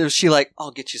 Or is she like,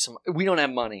 I'll get you some, we don't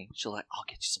have money. She'll like, I'll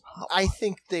get you some hot water. I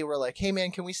think they were like, hey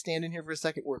man, can we stand in here for a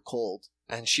second? We're cold.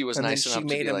 And she was And nice then enough she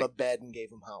to made be him like, a bed and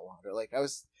gave him hot water. Like I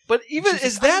was. but even, she's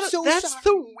is like, that, "I'm so that's sorry."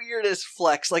 the weirdest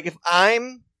flex. Like if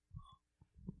I'm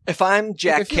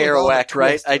Jack I feel like all the Kerouac, right?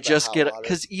 twist I of the just hot get, water.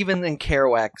 because even in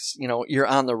Kerouac's, you're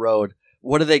on the road.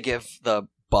 What do they give the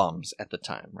bums at the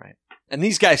time, right? And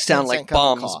these guys sound 10 like cent cup of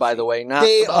bums, coffee. by the way, not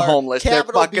They the are homeless. They're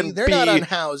capital fucking B. They're not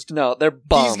unhoused. No, they're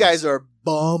bums. These guys are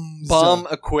bums. Bum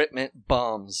equipment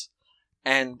bums.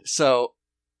 And so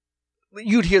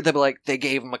you'd hear them like, they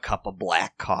gave him a cup of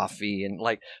black coffee. And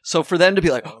like, so for them to be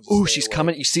like, Just ooh, stay she's awake.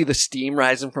 coming. You see the steam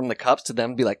rising from the cups, to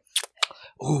them be like,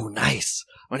 ooh, nice.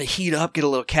 I'm going to heat up, get a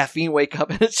little caffeine, wake up,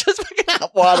 and it's just fucking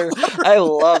hot water. I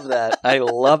love that. I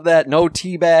love that. No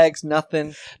tea bags,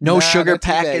 nothing. No Nah, sugar no tea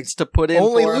bags. packets to put in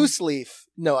Only for 'em. loose leaf.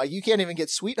 No, you can't even get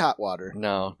sweet hot water.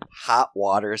 No, hot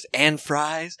waters and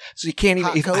fries. So you can't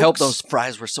even. Hot I hope Cokes. those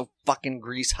fries were so fucking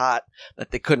grease hot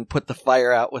that they couldn't put the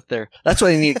fire out with their. That's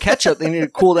why they need ketchup. They need to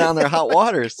cool down their hot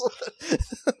waters.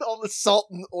 All the salt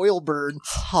and oil burns.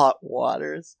 Hot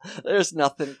waters. There's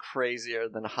nothing crazier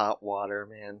than hot water,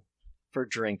 man, for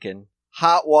drinking.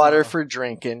 Hot water Oh. for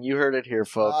drinking. You heard it here,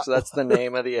 folks. Hot- That's the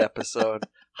name of the episode.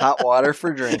 Hot water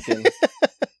for drinking.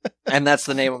 And that's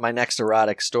the name of my next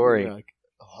erotic story. You're like,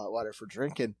 oh, hot water for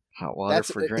drinking. Hot water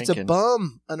for drinking. It's a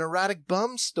bum, an erotic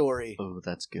bum story. Oh,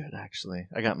 that's good, actually.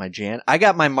 I got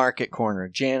my market corner.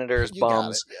 Janitors, You got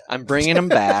bums. it, yeah. I'm bringing them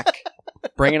back,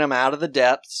 bringing them out of the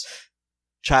depths.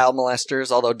 Child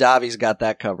molesters, although Davi's got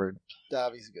that covered.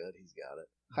 Davi's good. He's got it.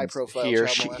 High profile. He or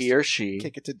child she. He or molester. she.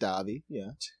 Kick it to Davi. Yeah.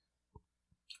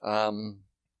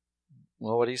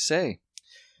 Well, what do you say?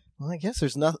 Well, I guess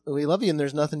there's nothing. We love you, and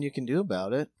there's nothing you can do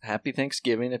about it. Happy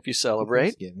Thanksgiving if you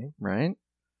celebrate, Thanksgiving. right?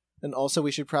 And also,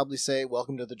 we should probably say,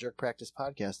 "Welcome to the Jerk Practice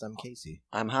Podcast." I'm Casey.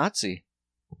 I'm Hotsy.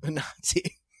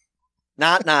 Nazi.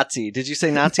 Not Nazi. Did you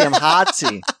say Nazi? I'm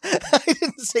Hotsy. I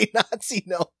didn't say Nazi.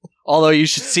 No. Although you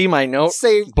should see my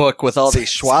notebook with all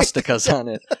these swastikas on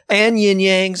it. And yin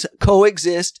yangs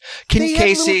coexist. They have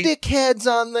Casey? little dickheads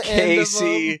on the end of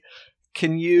Casey, them.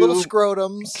 can Little you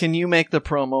scrotums. can you make the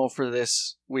promo for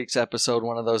this week's episode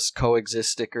one of those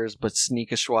coexist stickers, but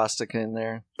sneak a swastika in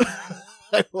there?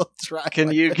 I will try. Can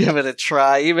my you best. give it a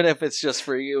try, even if it's just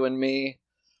for you and me?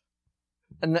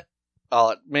 And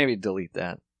maybe delete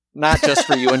that. Not just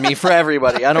for you and me, for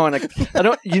everybody.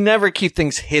 You never keep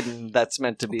things hidden that's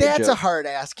meant to be a That's joke. a hard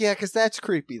ask. Yeah, because that's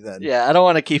creepy then. Yeah, I don't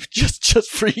want to keep just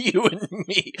for you and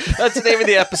me. That's the name of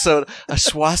the episode. A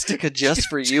swastika just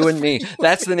for you and me.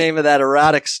 That's the name of that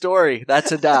erotic story.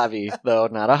 That's a Davi, though,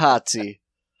 not a Hotsy.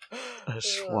 A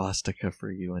swastika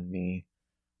for you and me.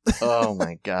 Oh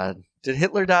my God. Did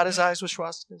Hitler dot his eyes with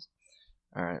swastikas?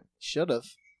 All right. Should have.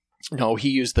 No, he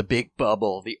used the big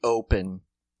bubble, the open.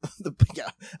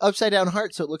 Upside down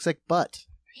heart, so it looks like butt.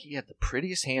 He had the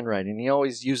prettiest handwriting. He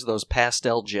always used those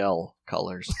pastel gel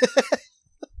colors.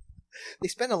 They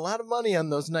spend a lot of money on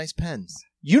those nice pens.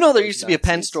 You know there Those used to be a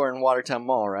pen Nazis. store in Watertown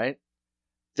Mall, right?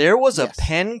 There was a Yes.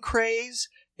 pen craze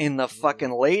in the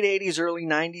fucking late 80s, early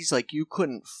 90s. Like, you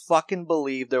couldn't fucking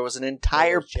believe there was an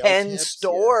entire those gel pen tips,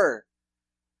 store.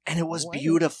 And it was Oh, I know.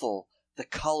 beautiful. The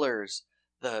colors,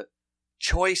 the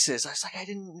choices. I was like, I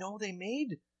didn't know they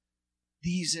made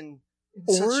these in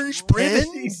Orange such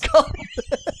riveting pens?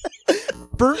 colors.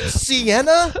 Burnt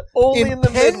sienna? Only in the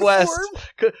pen Midwest.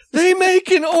 form? They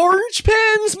making orange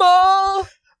pens, Ma!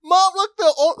 Mom, look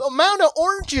the amount of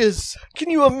oranges. Can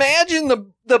you imagine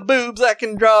the boobs I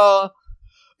can draw?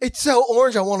 It's so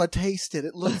orange, I want to taste it.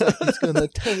 It looks like it's going to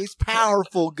taste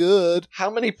powerful good.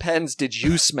 How many pens did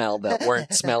you smell that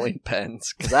weren't smelling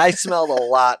pens? Because I smelled a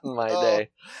lot in my Oh, day.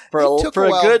 it For took a a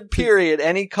while good to- period,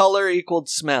 any color equaled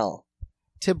smell.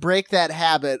 To break that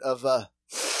habit of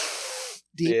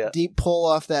Yeah. deep pull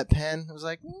off that pen, I was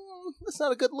like, that's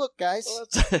not a good look, guys.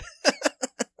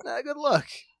 Not a good look.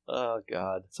 Oh,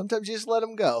 God. Sometimes you just let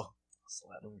them go. Just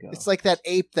let 'em go. It's like that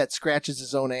ape that scratches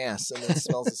his own ass and then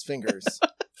smells his fingers.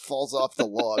 Falls off the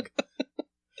log.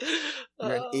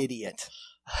 You're an idiot.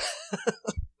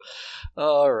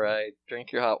 All right.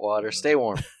 Drink your hot water. Stay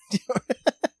warm.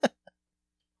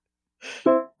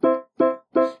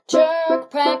 Jerk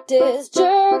practice,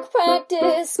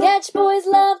 sketch boys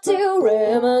love to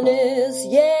reminisce,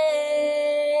 yeah.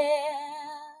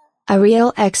 A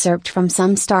real excerpt from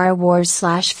some Star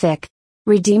Wars/fic.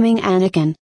 Redeeming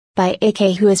Anakin. By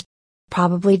AK, who is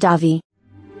probably Davi.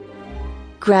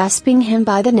 Grasping him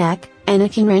by the neck,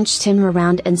 Anakin wrenched him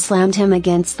around and slammed him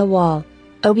against the wall.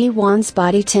 Obi-Wan's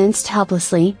body tensed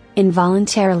helplessly,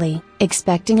 involuntarily,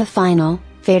 expecting a final,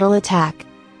 fatal attack.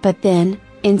 But then,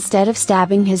 instead of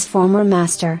stabbing his former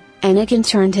master, Anakin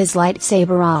turned his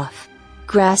lightsaber off.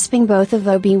 Grasping both of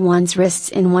Obi-Wan's wrists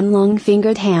in one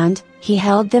long-fingered hand, he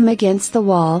held them against the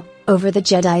wall, over the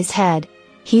Jedi's head.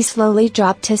 He slowly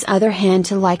dropped his other hand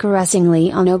to lie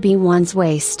caressingly on Obi-Wan's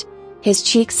waist. His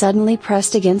cheek suddenly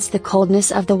pressed against the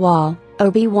coldness of the wall.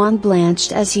 Obi-Wan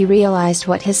blanched as he realized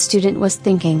what his student was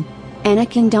thinking.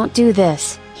 "Anakin, don't do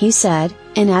this," he said,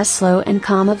 in as slow and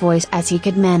calm a voice as he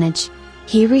could manage.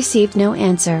 He received no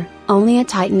answer, only a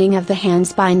tightening of the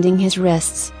hands binding his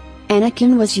wrists.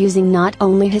 Anakin was using not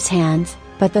only his hands,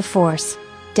 but the Force.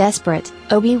 Desperate,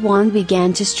 Obi-Wan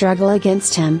began to struggle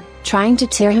against him, trying to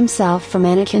tear himself from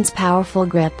Anakin's powerful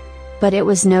grip. But it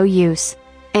was no use.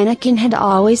 Anakin had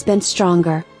always been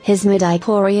stronger, his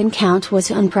midichlorian count was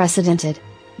unprecedented.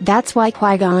 That's why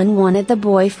Qui-Gon wanted the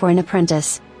boy for an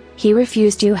apprentice. He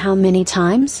refused you how many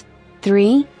times?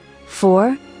 3?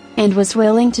 4? And was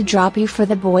willing to drop you for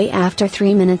the boy after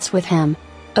 3 minutes with him.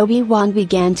 Obi-Wan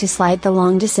began to slide the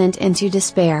long descent into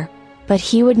despair. But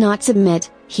he would not submit,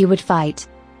 he would fight.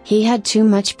 He had too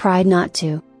much pride not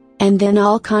to. And then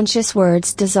all conscious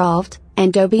words dissolved,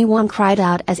 and Obi-Wan cried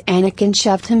out as Anakin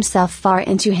shoved himself far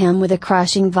into him with a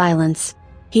crushing violence.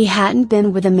 He hadn't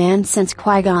been with a man since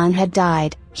Qui-Gon had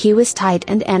died. He was tight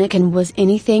and Anakin was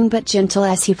anything but gentle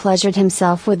as he pleasured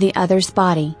himself with the other's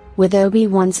body, with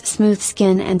Obi-Wan's smooth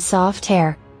skin and soft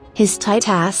hair. His tight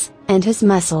ass, and his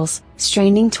muscles,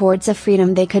 straining towards a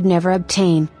freedom they could never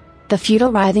obtain. The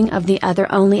futile writhing of the other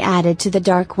only added to the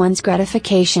Dark One's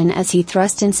gratification as he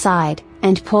thrust inside,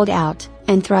 and pulled out,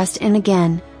 and thrust in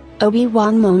again.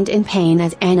 Obi-Wan moaned in pain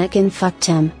as Anakin fucked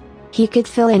him. He could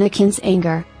feel Anakin's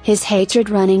anger, his hatred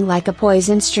running like a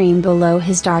poison stream below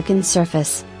his darkened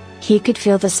surface. He could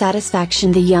feel the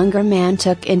satisfaction the younger man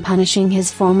took in punishing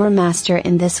his former master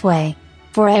in this way.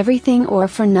 For everything or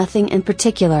for nothing in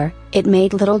particular, it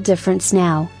made little difference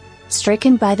now.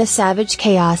 Stricken by the savage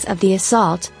chaos of the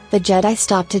assault, the Jedi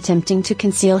stopped attempting to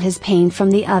conceal his pain from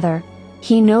the other.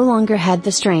 He no longer had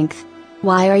the strength.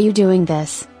 "Why are you doing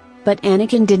this?" But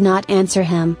Anakin did not answer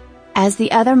him. As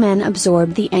the other men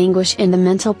absorbed the anguish in the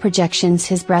mental projections,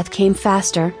 his breath came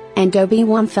faster, and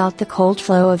Obi-Wan felt the cold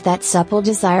flow of that supple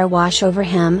desire wash over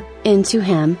him, into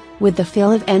him, with the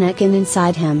feel of Anakin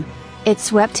inside him. It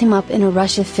swept him up in a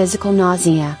rush of physical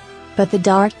nausea. But the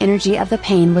dark energy of the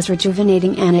pain was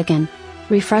rejuvenating Anakin,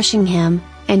 refreshing him,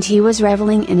 and he was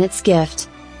reveling in its gift.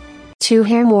 To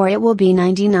hear more, it will be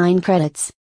 99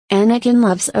 credits. Anakin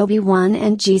loves Obi-Wan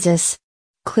and Jesus.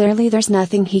 Clearly there's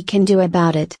nothing he can do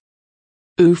about it.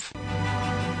 Oof.